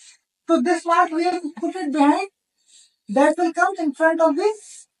 So this mark we have put it behind. That will come in front of this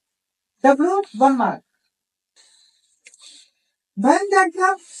W1 mark. When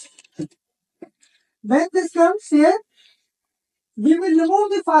this comes here, we will remove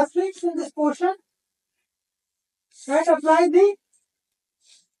the fastenings in this portion and apply the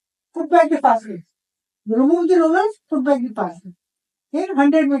put back the fastenings. Remove the rollers, put back the fastenings in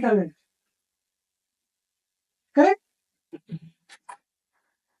 100 meter length. Correct?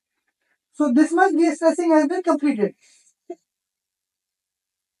 So this much de-stressing has been completed.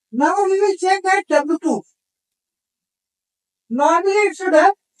 Now we will check that W2. Normally it should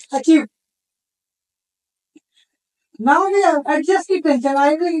have achieved. Now we have adjust the tension.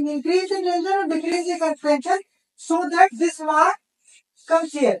 I will increase the tension or decrease the tension so that this mark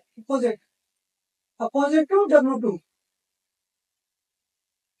comes here, opposite to W2.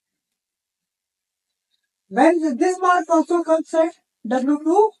 When this mark also comes at W2,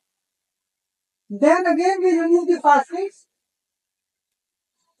 then again we remove the fastenings,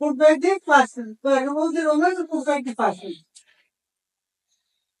 put back the fastenings, remove the rollers and put back the fastenings.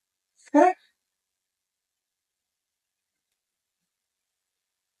 Correct?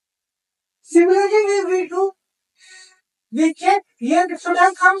 Similarly, we check here it should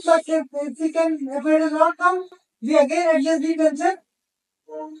have come, but if it does not come, we again adjust the tension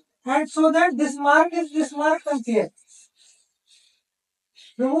and so that this mark comes here.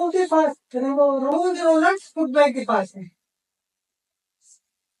 Remove the rollers, put back the fastening.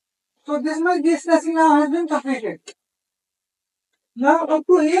 So this much de-stressing now has been completed. Now up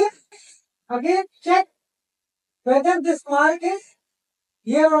to here, again check whether this mark is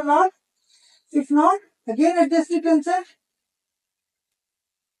here or not. If not, again adjust the tension.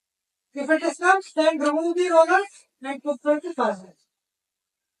 If it is not, then remove the rollers and put back the fasteners.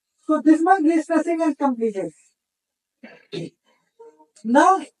 So this much de-stressing is completed.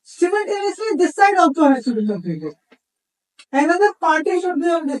 Now simultaneously this side also has to be completed. Another party should be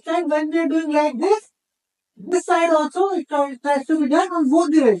on this side. When we are doing like this side also it has to be done on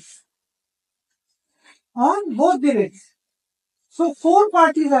both the rails. On both the rails. So 4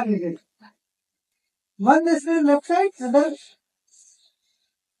 parties are needed. One is the left side,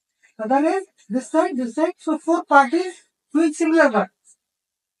 other is this side. So 4 parties doing similar work.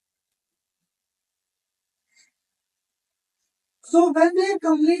 So when we have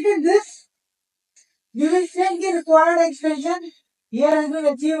completed this, we will check the required extension here has been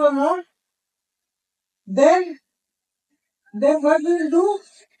achieved or not. Then what we will do?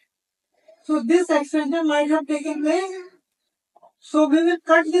 So this extension might have taken place. So we will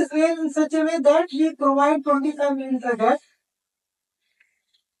cut this rail in such a way that we provide 25 mm gap.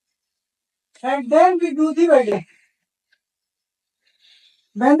 And then we do the welding.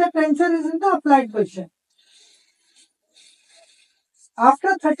 When the tensor is in the applied position.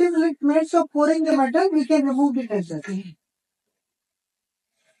 After 30 minutes of pouring the metal, we can remove the tensor.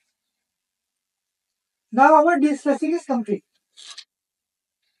 Now our de-stressing is complete.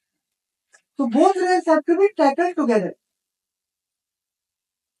 So both rails have to be tackled together.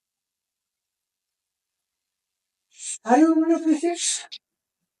 Are you able to appreciate?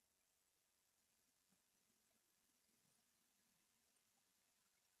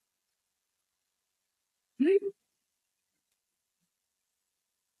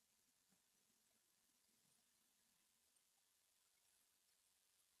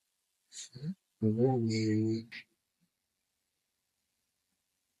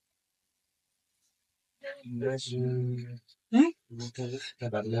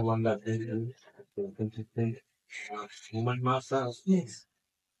 Human massa. Yes.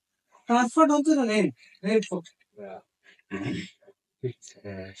 Transferred onto the rail foot. Well,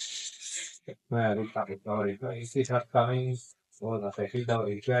 if it are coming, or the second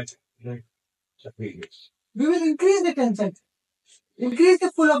required, We will increase the tension. Increase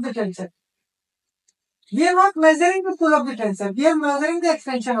the pull of the tension. We are not measuring the pull of the tension. We are measuring the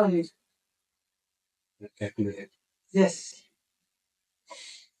extension only. Yes.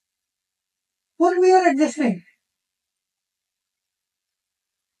 Pull we are adjusting.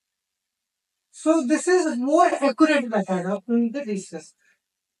 So this is more accurate method of doing the distress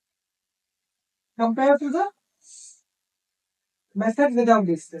compared to the method without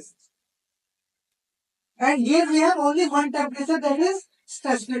distress. And here we have only one temperature, that is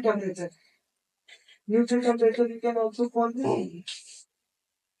stress-free temperature. Neutral temperature you can also call this.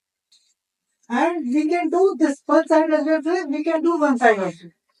 And we can do this one side as well, we can do one side also.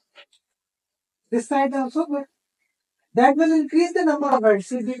 This side also, but that will increase the number of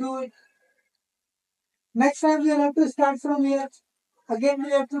beds if we do it. Next time we will have to start from here. Again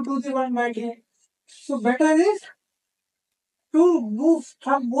we have to do the one bed here. So better is to move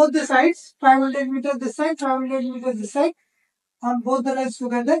from both the sides, 500 meters this side, 500 meters this side, on both the legs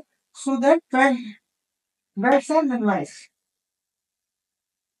together, so that beds are minimized.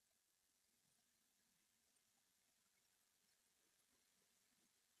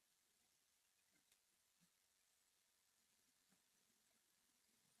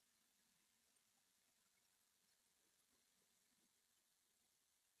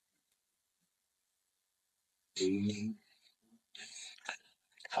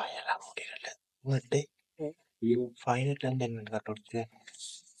 Final and then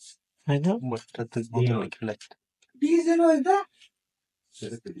I know. T0 is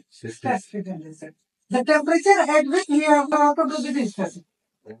the stress-free temperature. The temperature at which we have to do the distressing.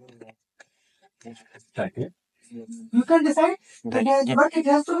 You can decide, but it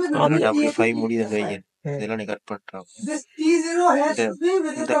has to be between amplify T8 முடியுது and T5. இதெல்லாம் நீ cut பண்றோம் This T0 has to be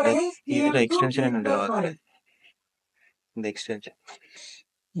within the range இதுல TM to extension T plus என்ன 1. இந்த extension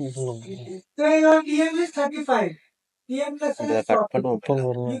So your TM is 35. TM plus 1 இதை is cut 40.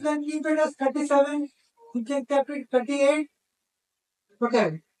 பண்ணுவோம் You can keep it as 37. You can keep it 38.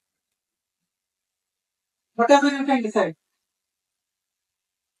 Whatever. Whatever you can decide.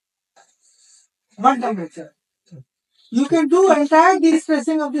 One temperature. You can do entire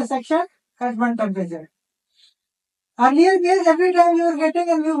de-stressing of the section at one temperature. Earlier case, every time you are getting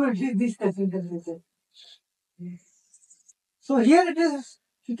a new de-stressing temperature. So here it is,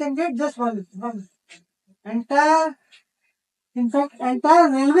 you can get just one entire, in fact,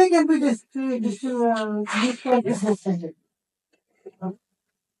 entire railway can be de-stressed.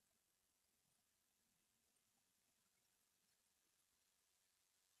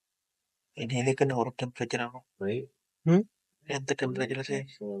 இதுக்குன்னு ஒரு temperature ஆகும் ம் எந்த டெம்பரேச்சர்ல சரி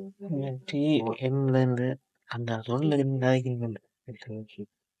D எம்லேருந்து அந்த சொல்ல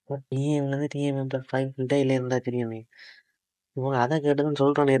டிஎம்லேருந்து DM five டேல இருந்தா தெரியும் நீ இவங்க அதை கேட்டுதான்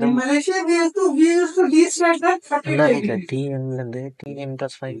சொல்றோம் In நேரம் Malaysia, we used to de-stress at 38 degrees. டிஎம்லேருந்து DM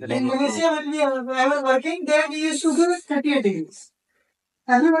plus five In Malaysia, when I was working there, we used to do it 38 degrees.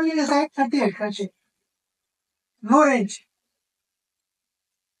 Everybody decide 38, 38. No range.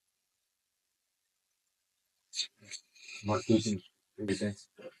 not using designs.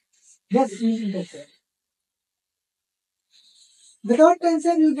 Yes, using tension. Without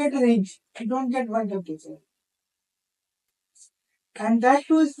tension, you get range. You don't get one temperature. And that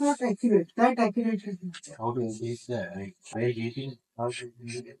too is not accurate. That accurate is not. How to increase the rail heating? How to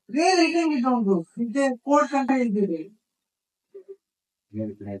Rail heating we don't do. If the cold country is the rail.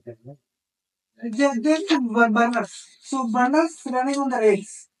 There's burners. So burners running on the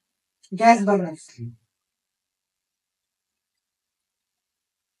rails. Gas burners.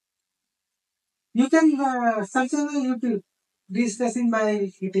 You can search on YouTube. De-stressing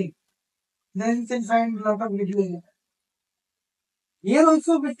by heating. Then you can find a lot of videos. Here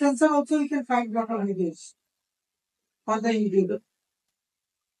also with tension also you can find a lot of videos on the YouTube.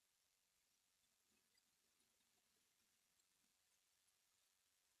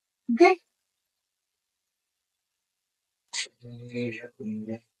 Okay.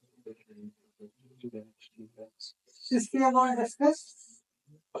 This we are going to discuss.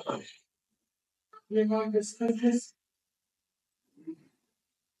 We are going to discuss this.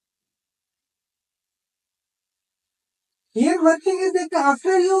 Here one thing is that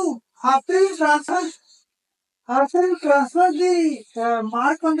after you transfer the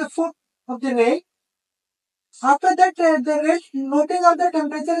mark on the foot of the rail, after that the rail noting of the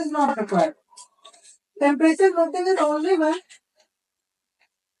temperature is not required. Temperature noting is only when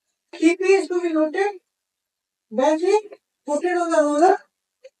TP is to be noted, then we put it on the roller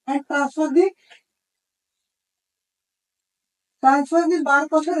and transfer the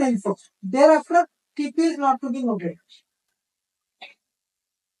mark of the rail foot. Thereafter, TP is not to be noted.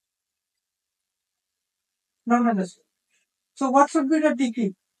 Not understood. So what should be the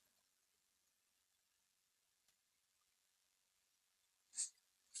TP?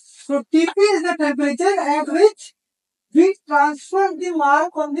 So TP is the temperature at which we transfer the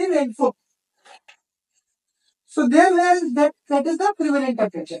mark on the rail foot. So there where that is the prevailing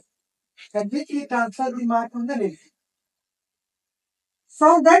temperature at which we transfer the mark on the rail foot.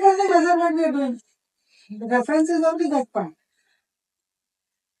 From that only measurement we are doing. The reference is only that part.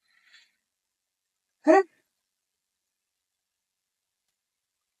 Correct?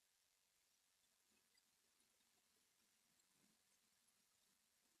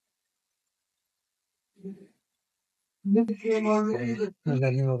 If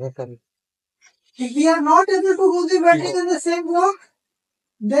we are not able to do the welding in the same block,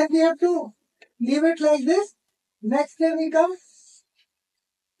 then we have to leave it like this. Next day we come.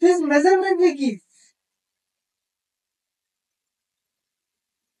 This measurement we keep.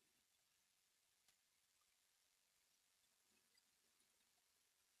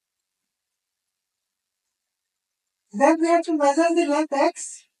 Then we have to measure the length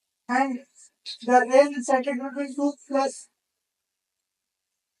x and the rail is set between 2 plus.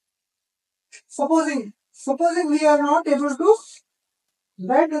 Supposing we are not able to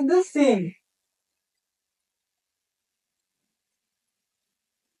weld in the same.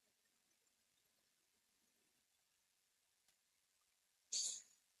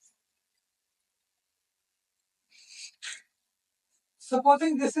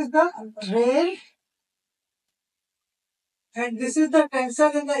 Supposing this is the rail and this is the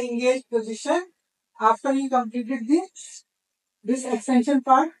tensor in the engaged position after you completed this extension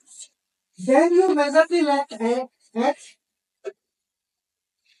part. Then you measure the length x.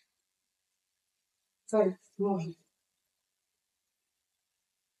 Sorry.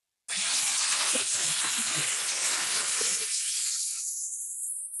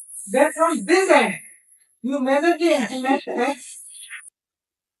 Then from this end, you measure the length x.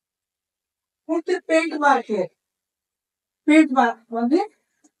 Put the paint mark here. Paint mark on the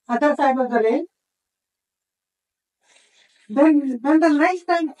other side of the rail. Then the next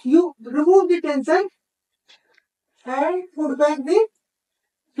time you remove the tensor and put back the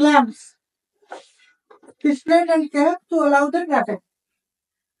clamps, piston and cap to allow the traffic.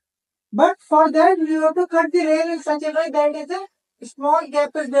 But for that you have to cut the rail in such a way that is a small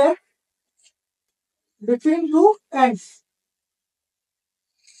gap is there between two ends.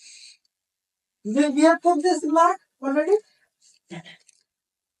 We have put this mark already.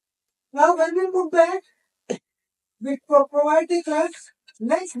 Now when we put back, we provide the clamps.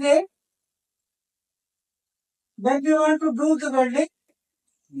 Next day, when we want to do the welding,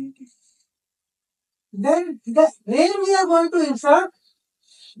 then the rail we are going to insert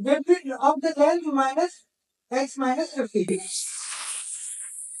will be of the length minus x minus 50.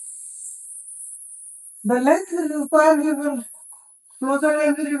 The length will require we will closer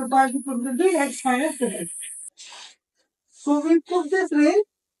rail will require to put the x minus 50. So we put this rail,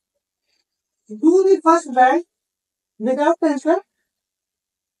 do the first bend without tensor,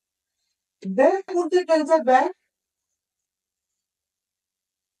 then put the tensor back,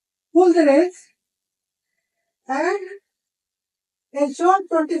 pull the rails and ensure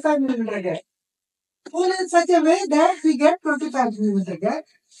 25 millimeter gap. Pull in such a way that we get 25 millimeter gap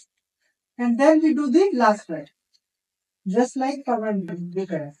and then we do the last bend. Just like command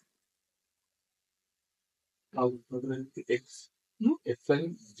difference. X. F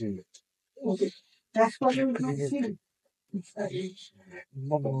and G. Okay. That's what we will see. So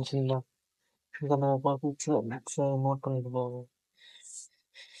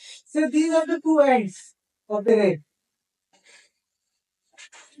these are the two ends of the rail.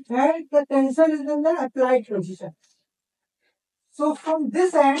 And the tensor is in the applied position. So from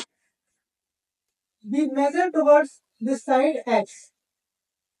this end, we measure towards this side x.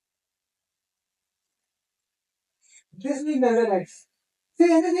 This we measure x.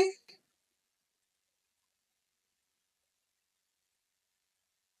 See anything?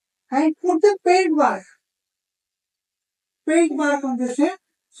 And put the paint mark on this end,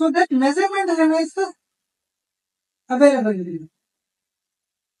 so that measurement remains available.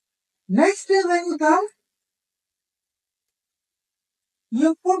 Next day when you come,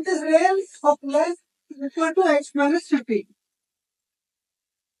 You put this rail of length equal to x minus 50.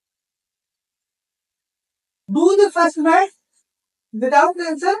 Do the first method without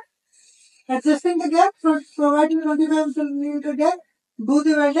answer, adjusting the gap, providing 25 centimeter gap, do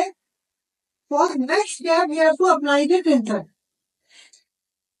the welding. For next gap, we have to apply the tensor.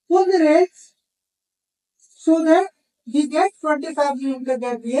 Pull the rails so that we get 25 millimeter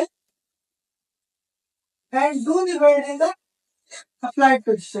gap here and do the weld in the applied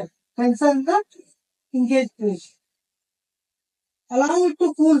position. Tensor in the engaged position. Allow it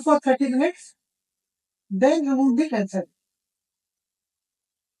to cool for 30 minutes. Then remove the tensor.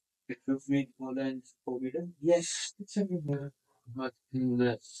 It will make more than 4 meters. Yes, it's a good one. But in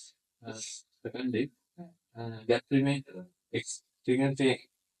the second day, that remain extremely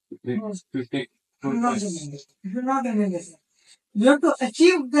to take Not remaining. Do not remaining. You have to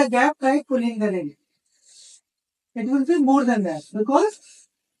achieve the gap by pulling the rail. It will be more than that because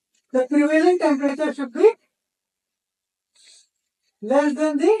the prevailing temperature should be less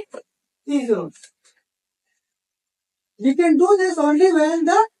than the T zone. We can do this only when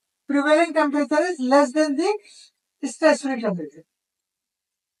the prevailing temperature is less than the stress-free temperature.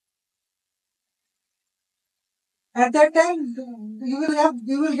 At that time, you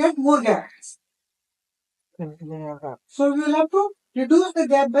will get more gap. So we will have to reduce the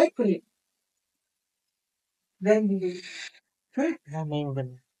gap by pulling. Then we will.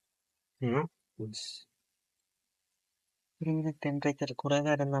 temperature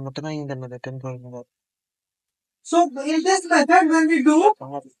குறைவா இருந்தா மட்டும்தான் இந்த மாதிரி So in this method, when we do,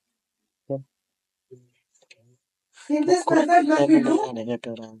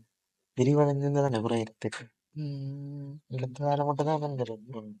 விரிவடைஞ்சிருந்தா தானே குறையிறதுக்கு இழுத்ததால மட்டும்தான் வந்துடும்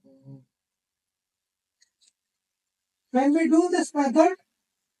when we do this method,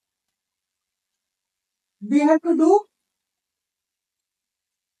 we have to do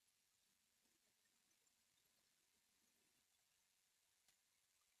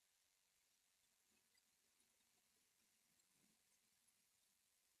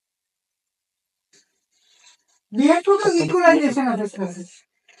equalization of the stresses.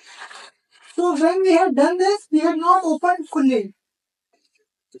 So when we have done this, we have not opened fully.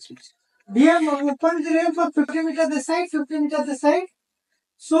 We have opened the rail for 50 meters this side, 50 meters this side.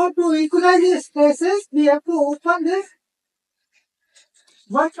 So to equalize the stresses, we have to open this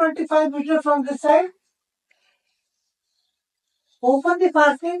 125 meters from this side. Open the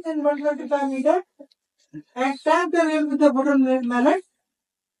fastenings in 125 meters and tap the rail with the bottom mallet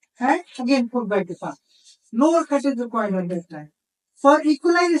and again put back the fasten. No cut is required at this time. For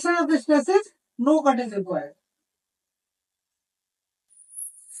equalization of the stresses, no cut is required.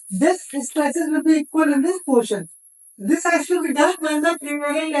 This stresses will be equal in this portion. This has to be done when the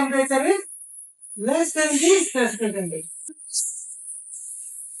prevailing temperature is less than the stress temperature.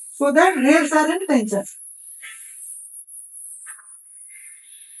 So that rails are in tension.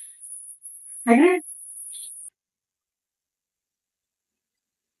 Agreed?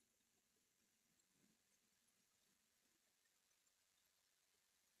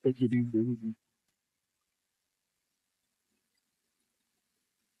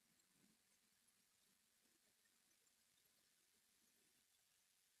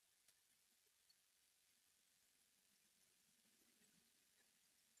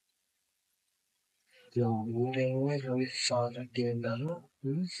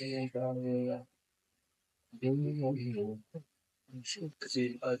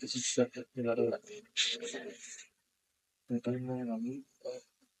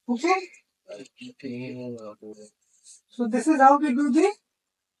 Okay. So this is how we do the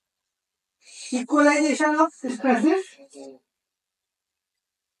equalization of stresses.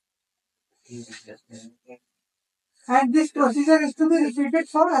 And this procedure is to be repeated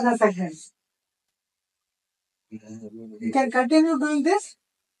for other segments. You can continue doing this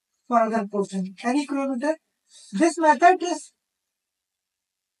for other portion. Any kilometer. This method is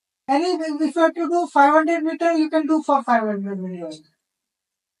if you have to do 500 meters, you can do for 500 meters.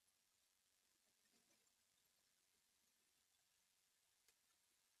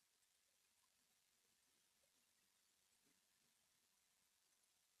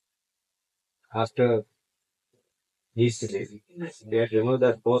 After these, they have removed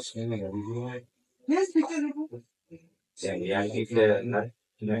that post. Yes, we can remove. Yeah, yeah, if the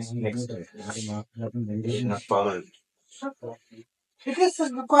next not permanent. It is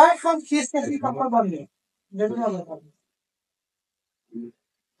required from case study proper only. Then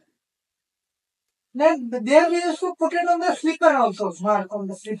there we used to put it on the slipper also, mark on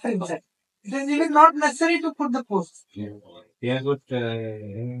the slipper inside. It is even not necessary to put the post. We have got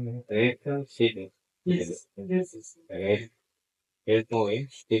rate sheet. Yes. Rate It's moving,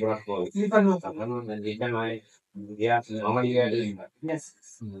 sleeper not moving. Sleeper no. And return my, yeah, normally you are doing that. Yes.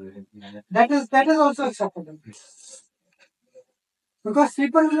 That is also acceptable. Because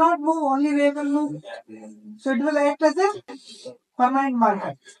sleeper will not move, only ray will move. So it will act as a permanent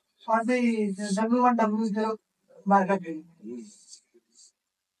marker on the W1, W0 marker grid.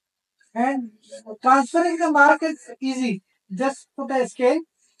 And transferring the mark is easy. Just put a scale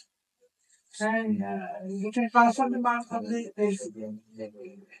and you can transfer the mark from the rails.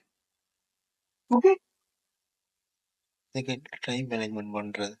 Okay? இதுக்கு train management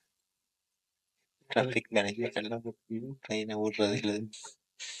பண்றது, traffic management எல்லாம் ட்ரெயினை ஓடுறது இல்லை.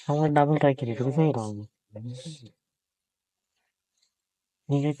 அவன் double track இருக்குது செய்கிறாங்க.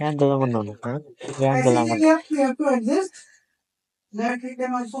 நீங்கள் கேன்சல் தான் பண்ணணும். கேன்சல் தான் பண்ணணும். We have to adjust. That we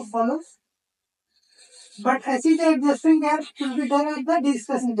can also follow. But SET adjusting can should be done at the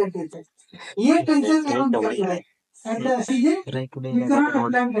discussing temperature. Here tension cannot be applied. At the CJ, we cannot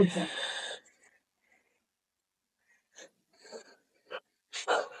apply tension.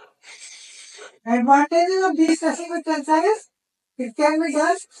 Advantages of de-stressing with tensor is it can be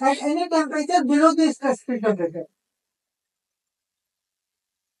done at any temperature below the specific temperature.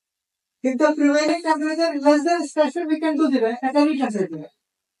 If the prevailing temperature is less than special, we can do it at any temperature.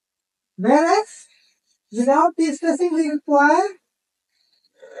 Whereas, without de-stressing, we require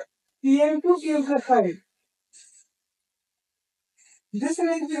PM2 PM+5. This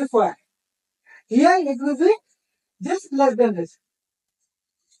range we require. Here it will be just less than this.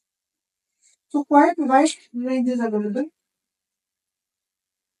 So quite wide range is available.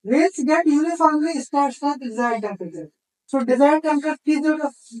 Rails get uniformly stretched at desired temperature. So desired temperature T0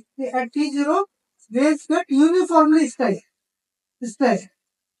 at T0, rails get uniformly stretched.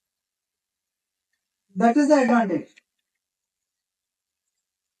 That is the advantage.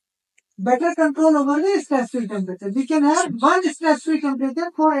 Better control over the stress-free temperature. We can have one stress-free temperature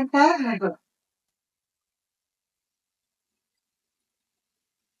for entire network.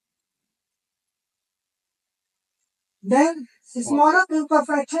 Then smaller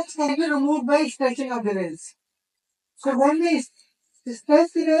imperfections can be removed by stretching of the rails. So when we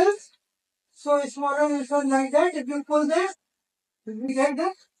stretch the rails, so smaller rails like that, if you pull that, if we get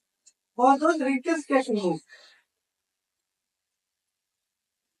that, all those wrinkles get removed.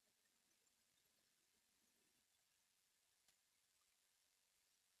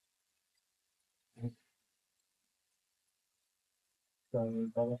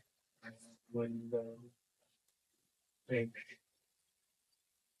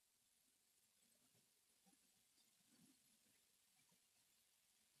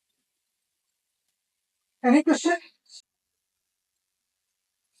 Any question?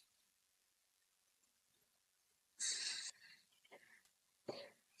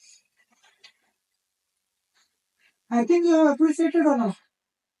 I think you have appreciated or not?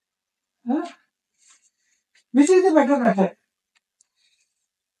 Huh? Which is the better method?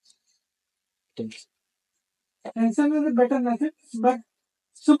 Tension is the better method, but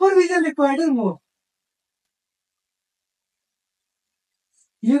supervision required is more.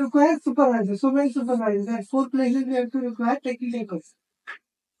 You require supervisor, so many supervisors. At 4 places you have to require technical course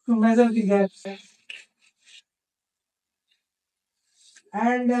to measure the gaps.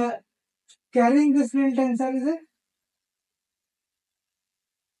 And carrying this real tensor is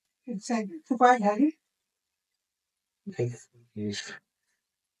it's quite heavy.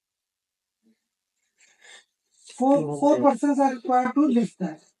 Four persons are required to lift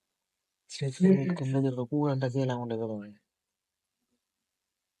that.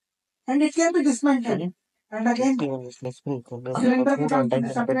 And it can be dismantled. And again, cylinder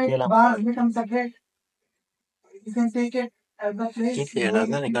becomes separate, bars become separate. You can take it at the place. They Is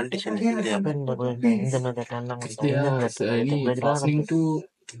there any fastening to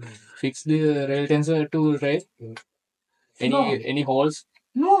fix the rail tensor to rail? Any holes?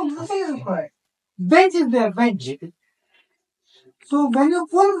 No, nothing is required. Bench is there, bench. So when you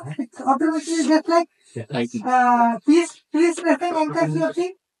pull, it's automatically just like piece pressing anchors you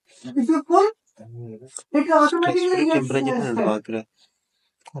see. If you pull, it automatically gets set.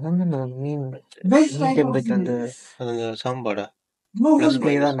 Bench type of thing. சாம்பாடா No, plus full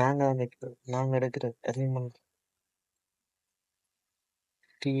by bench. தான் நாங்கள் எடுக்கிற assignment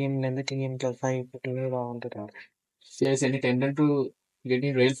டிஎம்லேருந்து TM + 5 தான் வந்துட்டாங்க. There's any tendency to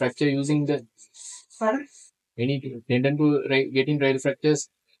getting rail fracture using the Pardon? any tendency to getting rail fractures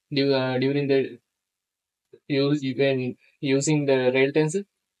during the when using the rail tensor?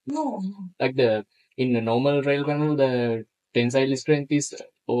 No. Like in the normal rail panel, the tensile strength is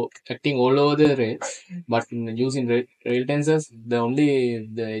acting all over the rail, but using rail tensors, the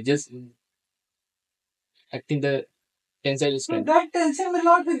edges acting the tensile So strength. that tension will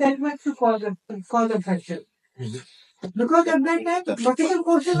not be that much to cause the fracture. Because at that time, vertical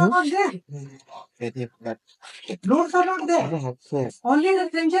forces are not there. Loads are not there. Only the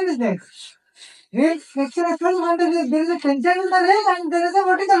tension is there. Rail fracture happens when there is a tension in the rail and there is a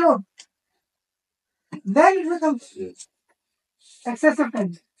vertical load. Then it becomes excessive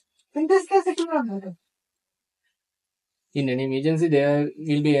tension. In this case, it will not happen. In any emergency, there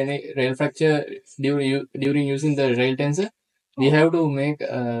will be any rail fracture during using the rail tensor. We have to make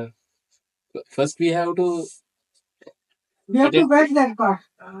first we have to wet that part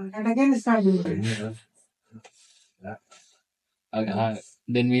and again start doing it.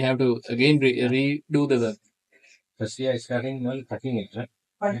 then we have to again redo the work. First we are starting on cutting it, right?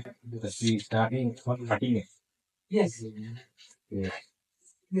 First we starting on cutting it. Yes. Yeah.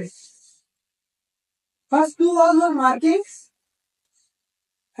 Yes. First do all your markings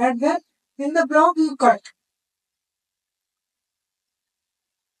and then in the block you cut.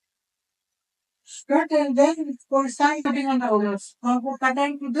 Cut and then for start cutting on the holes. For cut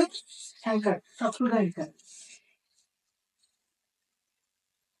and to the anchor. Up to the anchor.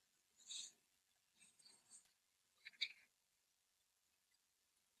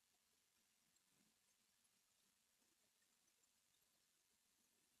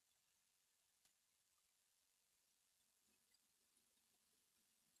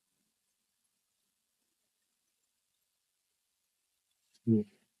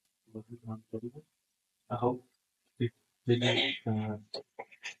 How it very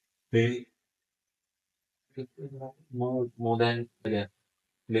more than less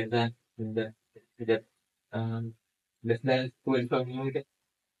than that less than 12 millimeter.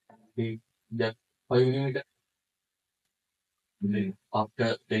 The that 5 millimeter. Then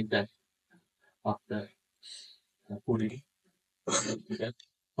after take that after putting that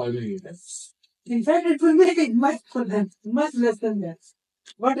 5 millimeter. In fact, it will make it much for them, much less than that.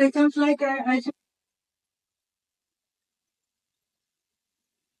 What becomes like I should.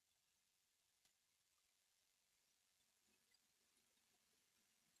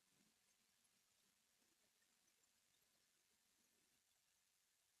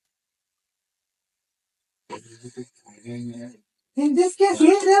 In this case,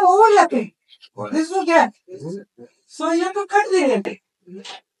 here they are overlapping. This is a gap. So you have to cut the gap.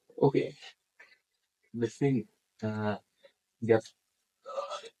 Okay. The thing gap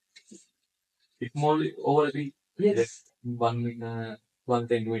it more over the Yes. 1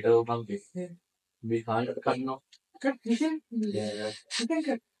 centimeter or something. We can't cut now. Cut. You can. Yeah. You can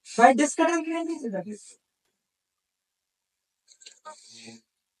cut. By this cut, I can use that.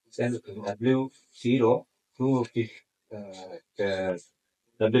 Send W0 to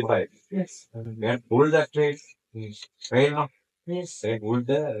W5. Yes. We have pulled that rail now. Yes. They pull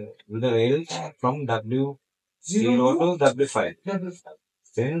the rail from W0 to W5.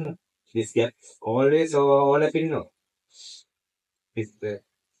 Then this gap always overlapping now. It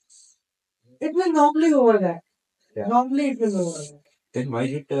will normally over that. Yeah. Normally it will over that. Then why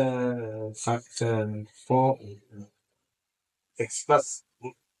did cut for x plus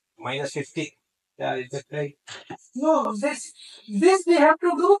minus 50? Yeah, is that right? No, this we have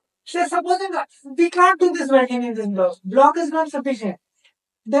to do. Say supposing we can't do this working in this block. Block is not sufficient.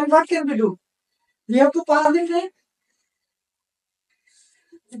 Then what can we do? We have to pass the train.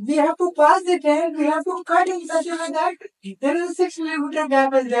 We have to pass the train. We have to cut in such a way that there is a 6 millimeter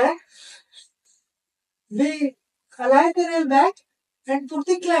gap is there. We align the rail back and put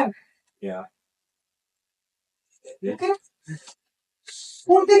the clamp. Yeah. Okay?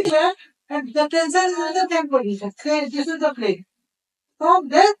 Put the clamp and the tensor is in the same position. Okay, this is the plane. From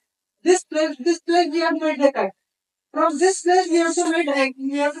there, this place we have made the cut. From this place we have to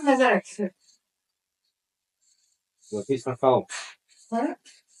measure X. So this not found. Huh?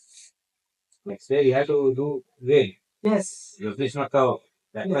 Next day you have to do rail. Yes. Your fish not cow.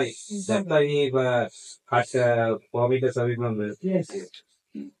 That's why Yes. that's why we cut 4 meters away from the Yes.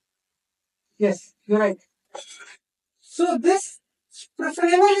 Yes, you're right. So this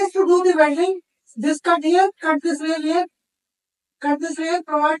preferable is to do the welding. This cut here, cut this rail here, cut this rail,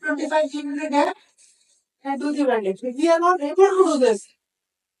 provide 25 centimeter gap and do the welding. If we are not able to do this,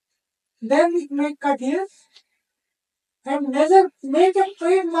 then we make cut here and make a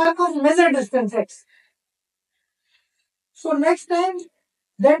trademark of measure distance X. So next time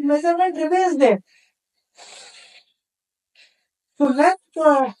that measurement remains there. So length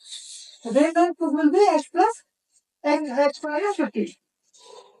rail length will be X plus and X minus 50.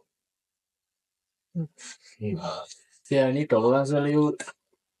 There any tolerance value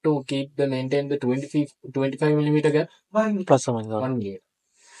to keep the maintain the 25 millimeter gap? 1 meter. Plus or minus 1 meter.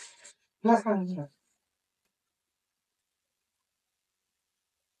 Plus 1 meter.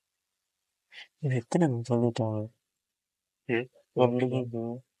 இது எத்தனை சொல்லிட்டாங்க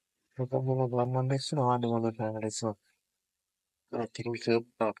திரும்பி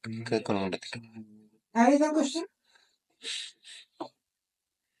கேட்கணும் இடத்துல Any other question?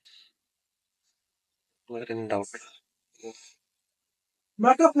 வேற என்ன doubt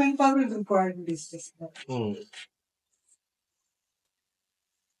Lot of manpower is required in this test.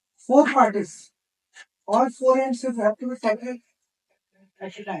 Four parties. All four ends will have to be tackled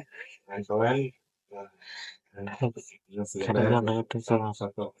at a time. And so well,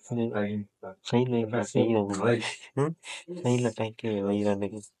 சைடில் tight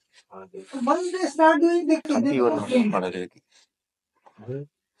வைக்கிறாங்க Once they start doing, they கம்பி know ஒன்று things. பாடல் இருக்கு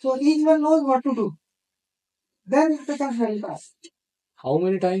So each one knows what to do. Then it becomes very fast. How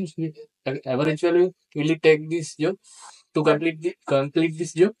many times eventually will it take this job to complete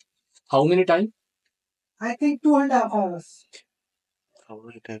this job? How many times? I think 2.5 hours. How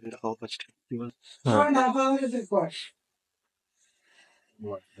much time? 2.5 hours is required.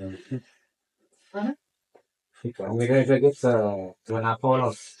 It gets 2.5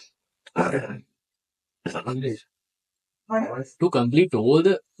 hours. To complete all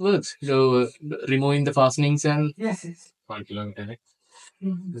the works, so removing the fastenings and Yes, yes. 1 kilometer.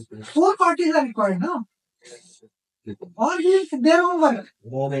 Four parties are required, no? All doing their own work.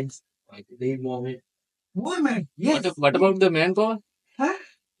 Moments. Moment. Movement. Yes. What about the manpower? Huh?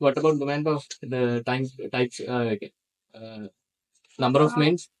 What about the manpower? The types, number of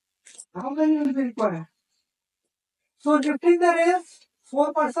men? How many will be required? So lifting the rails,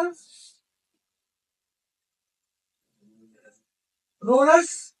 4 persons.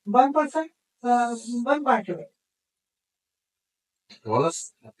 Rollers, 1 person, 1 party.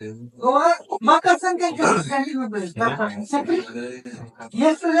 Rollers. Roller, 1 person can just handle the rail. Simply,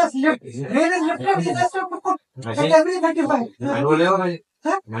 yes, to just lift. Rail is lifted, he just have to put at every 35. Manually or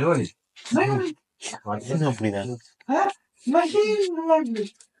Huh? manually? Manually. அப்படிதான் Huh? Machine will not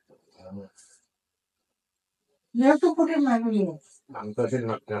lift. You have to put it manually. 1%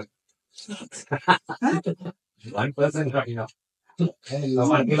 not enough. 1% not enough.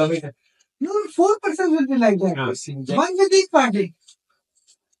 1 kilometer. No, 4 persons will be like that. One with each party.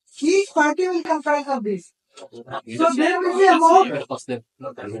 Each party will comprise of this. So there will be about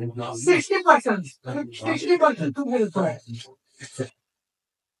 60 persons. 60 persons to be required.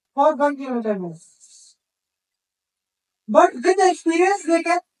 For 1 kilometer more. But with the experience, they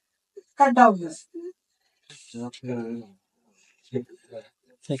can cut down this.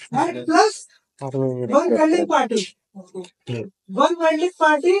 And plus, one welding party. One welding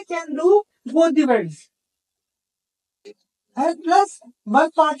party can do both the welds. And plus,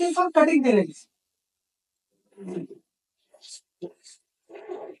 one party for cutting the rails.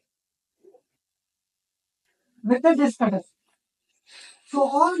 With the disc cutter. So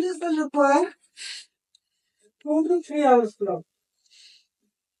all this will require 2 to 3 hours long.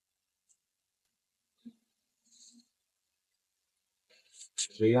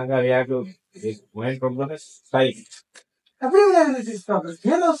 Sri Lanka, we have to. This main problem is time. Everywhere this is problem.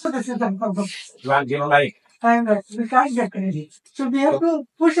 Here also this is the problem. You are given time. And we can't get ready. So we have to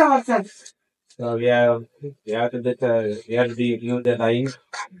push ourselves. So we have to get use the time.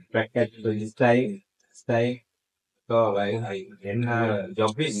 Bracket to this time. So I then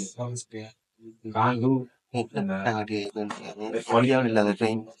job is can't do. வழியால் இல்லாத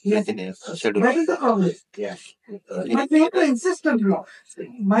train schedule That is the problem. Yeah. But we have to insist on law.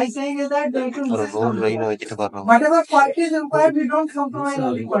 My saying is that we have to ஒரு insist நூறு on law. ட்ரெயினை வச்சுட்டு வரணும் Whatever quality is required, we don't compromise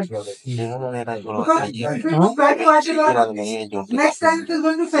on the quality. Because if we do bad quality work, next time it is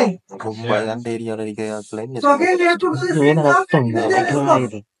going to fail. ரொம்ப அந்த ஏரியாவில் இருக்கிற So again, we have to do the same work with the rest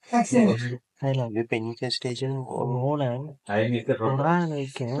of. Excellent. Pension station Time is the problem.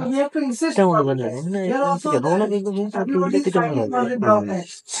 So we have to insist on it. Here also, everybody is fighting for the drawback.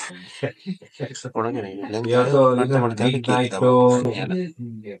 We also midnight to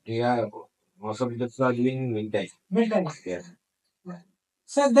yeah. Most of the jobs are doing midnight. Midnight. Yeah.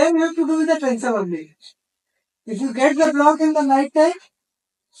 So then you have to do the tensor only. If you get the block in the night time,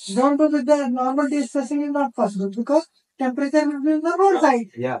 don't do with the normal destessing is not possible because temperature will be on the road side.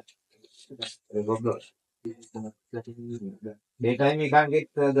 Yeah. Daytime we can't get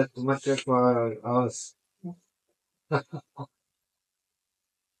the too much of hours.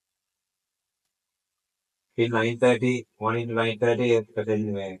 In 9:30, morning to 9:30, then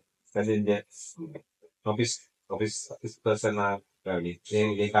the office person are ready.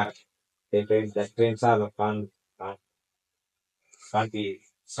 They can't. The trains are can't be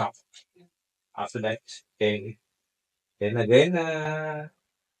stopped. After that, then again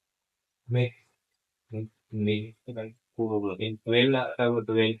make In 12,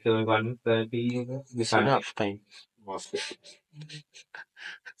 1:30, we It's can't enough time.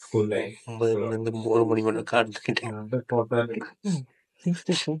 school life. 9 மணிலேருந்து 1 மணி மட்டும் காத்துக்கிட்டேன். 4:30.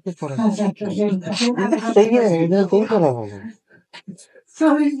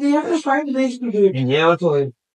 So they have to find ways to do it. Yeah, also